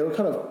were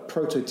kind of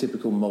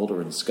prototypical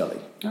Mulder and Scully.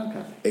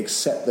 Okay.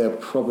 Except they're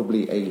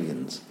probably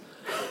aliens.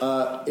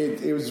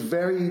 It was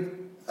very...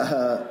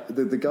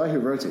 the guy who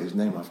wrote it, his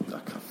name, I've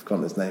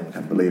forgotten his name, I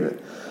can't believe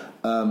it.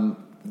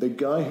 The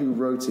guy who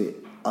wrote it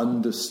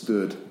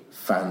understood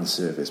fan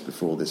service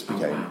before this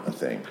became a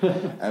thing.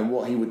 And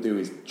what he would do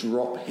is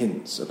drop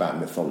hints about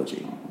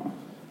mythology.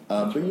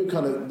 But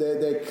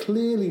they're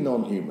clearly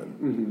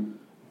non-human,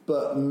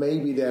 but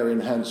maybe they're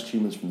enhanced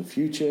humans from the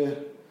future.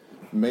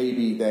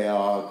 Maybe they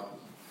are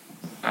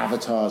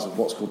avatars of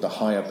what's called the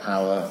higher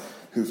power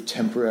who've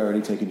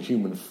temporarily taken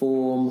human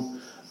form.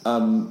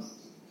 That's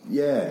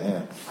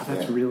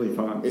really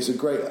fun. It's a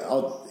great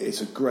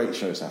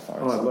show,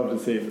 Sapphire. Oh, I'd love to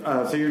see it.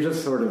 So you're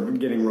just sort of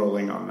getting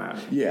rolling on that.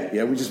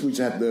 Yeah. We just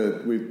have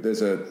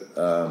there's a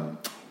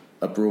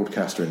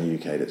broadcaster in the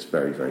UK that's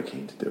very, very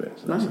keen to do it.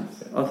 So nice.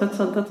 Oh, that's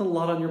a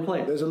lot on your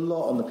plate. There's a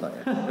lot on the plate.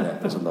 Yeah,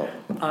 there's a lot.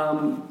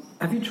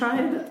 Have you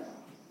tried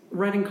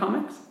writing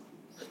comics?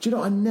 Do you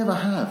know? I never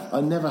have.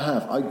 I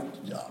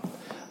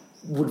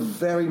would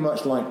very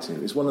much like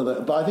to. It's one of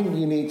the. But I think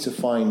you need to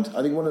find.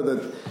 I think one of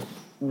the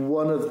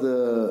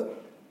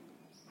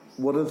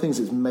things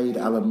that's made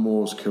Alan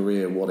Moore's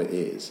career what it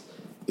is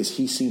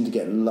he seemed to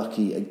get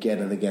lucky again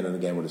and again and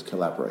again with his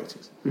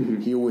collaborators.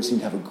 Mm-hmm. He always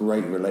seemed to have a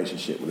great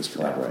relationship with his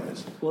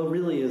collaborators. Well, it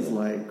really is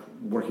like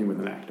working with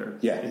an actor.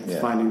 Yeah.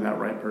 It's finding that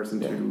right person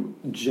to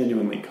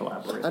genuinely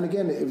collaborate. And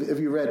again, if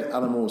you read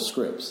Alan Moore's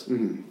scripts,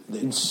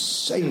 they're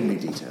insanely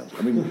detailed.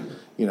 I mean,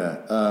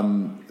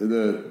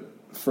 the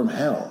From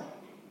Hell.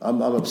 I'm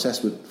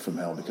obsessed with From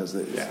Hell because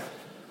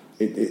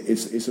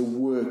it's a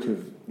work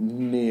of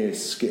near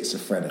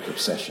schizophrenic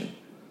obsession.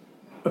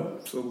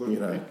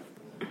 Absolutely.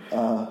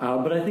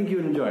 But I think you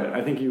would enjoy it.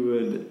 I think you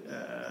would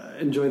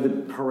enjoy the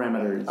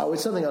parameters. Oh,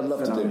 it's something I'd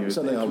love to do.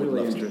 Something I would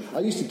really love to do. I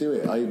used to do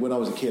it. When I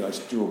was a kid, I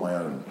used to draw my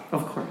own.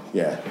 Of course.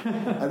 Yeah.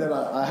 And then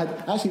I had...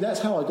 Actually, that's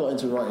how I got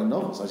into writing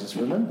novels. I just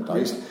remembered. I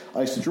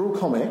used to draw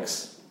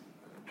comics,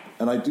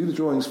 and I'd do the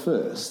drawings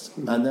first,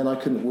 and then I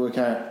couldn't work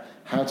out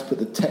how to put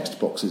the text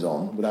boxes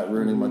on without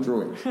ruining my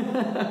drawings. So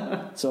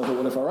I thought,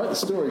 well, if I write the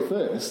story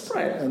first...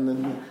 Right. And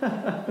then...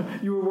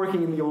 You were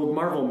working in the old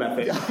Marvel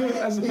method.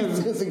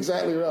 That's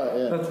exactly right,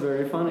 yeah. That's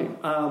very funny.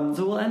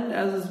 So we'll end,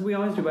 as we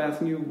always do, by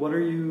asking you, what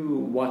are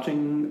you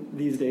watching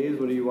these days?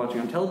 What are you watching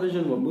on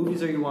television? What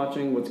movies are you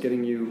watching? What's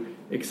getting you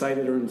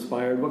excited or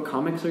inspired? What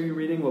comics are you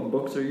reading? What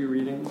books are you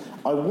reading?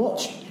 I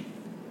watch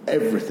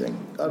everything.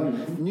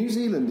 New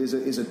Zealand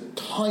is a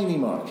tiny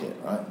market,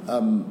 right?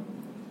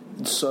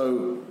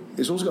 So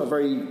it's also got a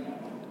very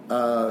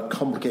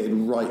complicated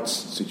rights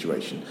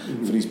situation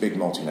for these big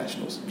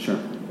multinationals. Sure.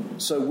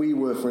 So we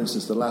were, for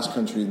instance, the last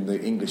country in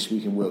the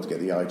English-speaking world to get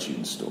the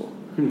iTunes store.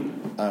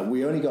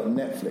 We only got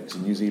Netflix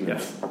in New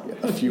Zealand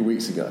a few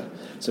weeks ago.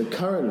 So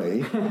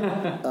currently,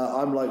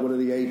 I'm like one of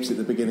the apes at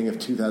the beginning of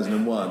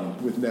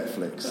 2001 with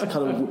Netflix,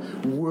 kind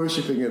of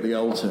worshipping at the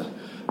altar.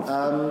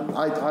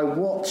 I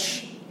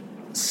watch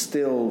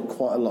still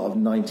quite a lot of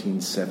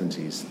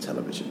 1970s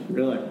television.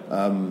 Really?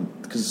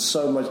 Because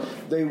so much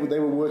they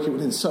were working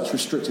within such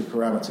restricted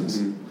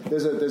parameters.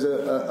 There's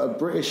a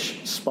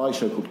British spy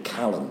show called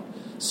Callan,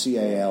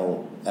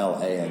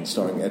 Callan,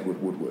 starring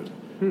Edward Woodward,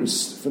 from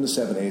the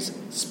 70s,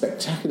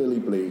 spectacularly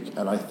bleak,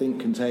 and I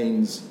think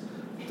contains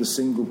the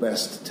single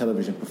best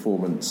television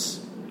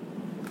performance,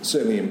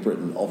 certainly in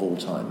Britain, of all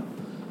time.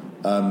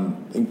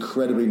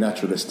 Incredibly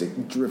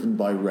naturalistic, driven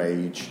by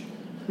rage.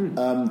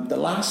 The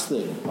last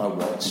thing I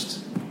watched,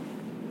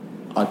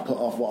 I put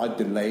off what I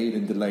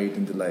delayed,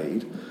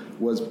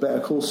 was Better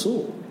Call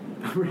Saul.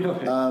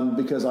 Really?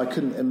 Because I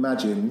couldn't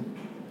imagine...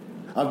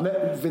 I've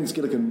met Vince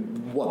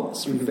Gilligan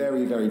once,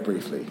 very, very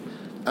briefly,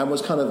 and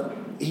was kind of...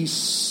 He's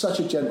such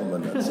a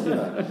gentleman,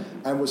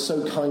 and was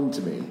so kind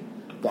to me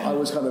that I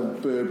was kind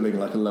of burbling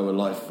like a lower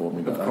life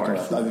form. Of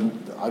course.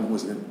 I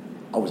was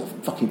a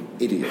fucking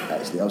idiot,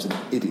 actually. I was an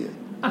idiot.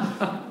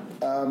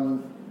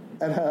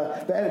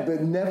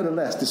 But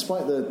nevertheless,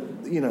 despite the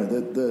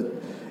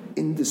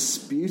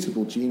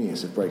indisputable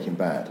genius of Breaking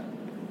Bad,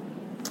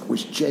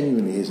 which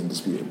genuinely is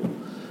indisputable,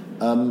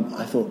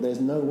 I thought there's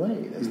no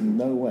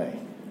way.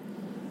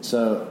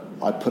 So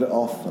I put it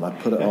off,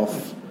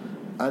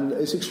 and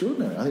it's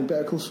extraordinary. I think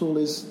Better Call Saul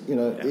is,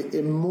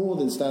 it more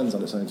than stands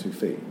on its own 2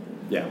 feet.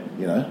 Yeah.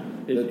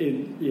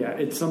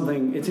 It's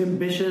something. It's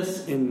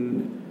ambitious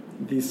in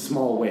these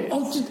small ways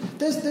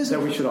that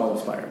we should all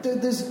aspire.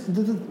 There's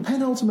the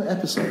penultimate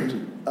episode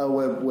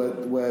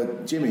where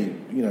Jimmy,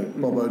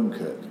 Bob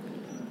Odenkirk,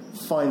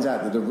 finds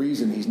out that the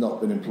reason he's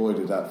not been employed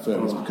at that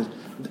firm is because...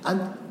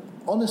 And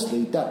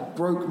honestly, that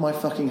broke my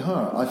fucking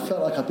heart. I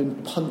felt like I'd been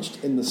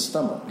punched in the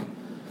stomach.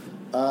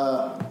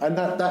 And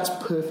that's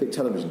perfect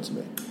television to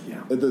me.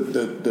 Yeah.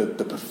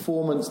 The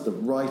performance, the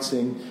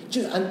writing,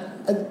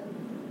 and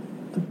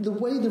the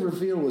way the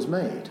reveal was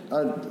made.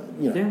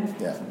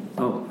 Yeah.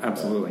 Oh,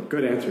 absolutely.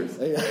 Good answers.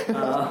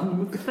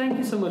 Thank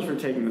you so much for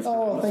taking this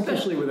time,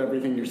 especially with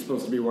everything you're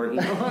supposed to be working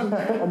on.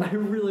 I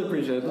really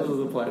appreciate it. This was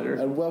a pleasure.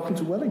 And welcome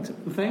to Wellington.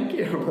 Thank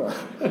you.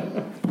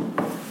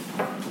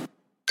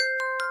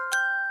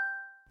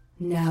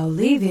 Now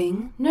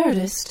leaving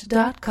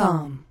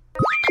Nerdist.com.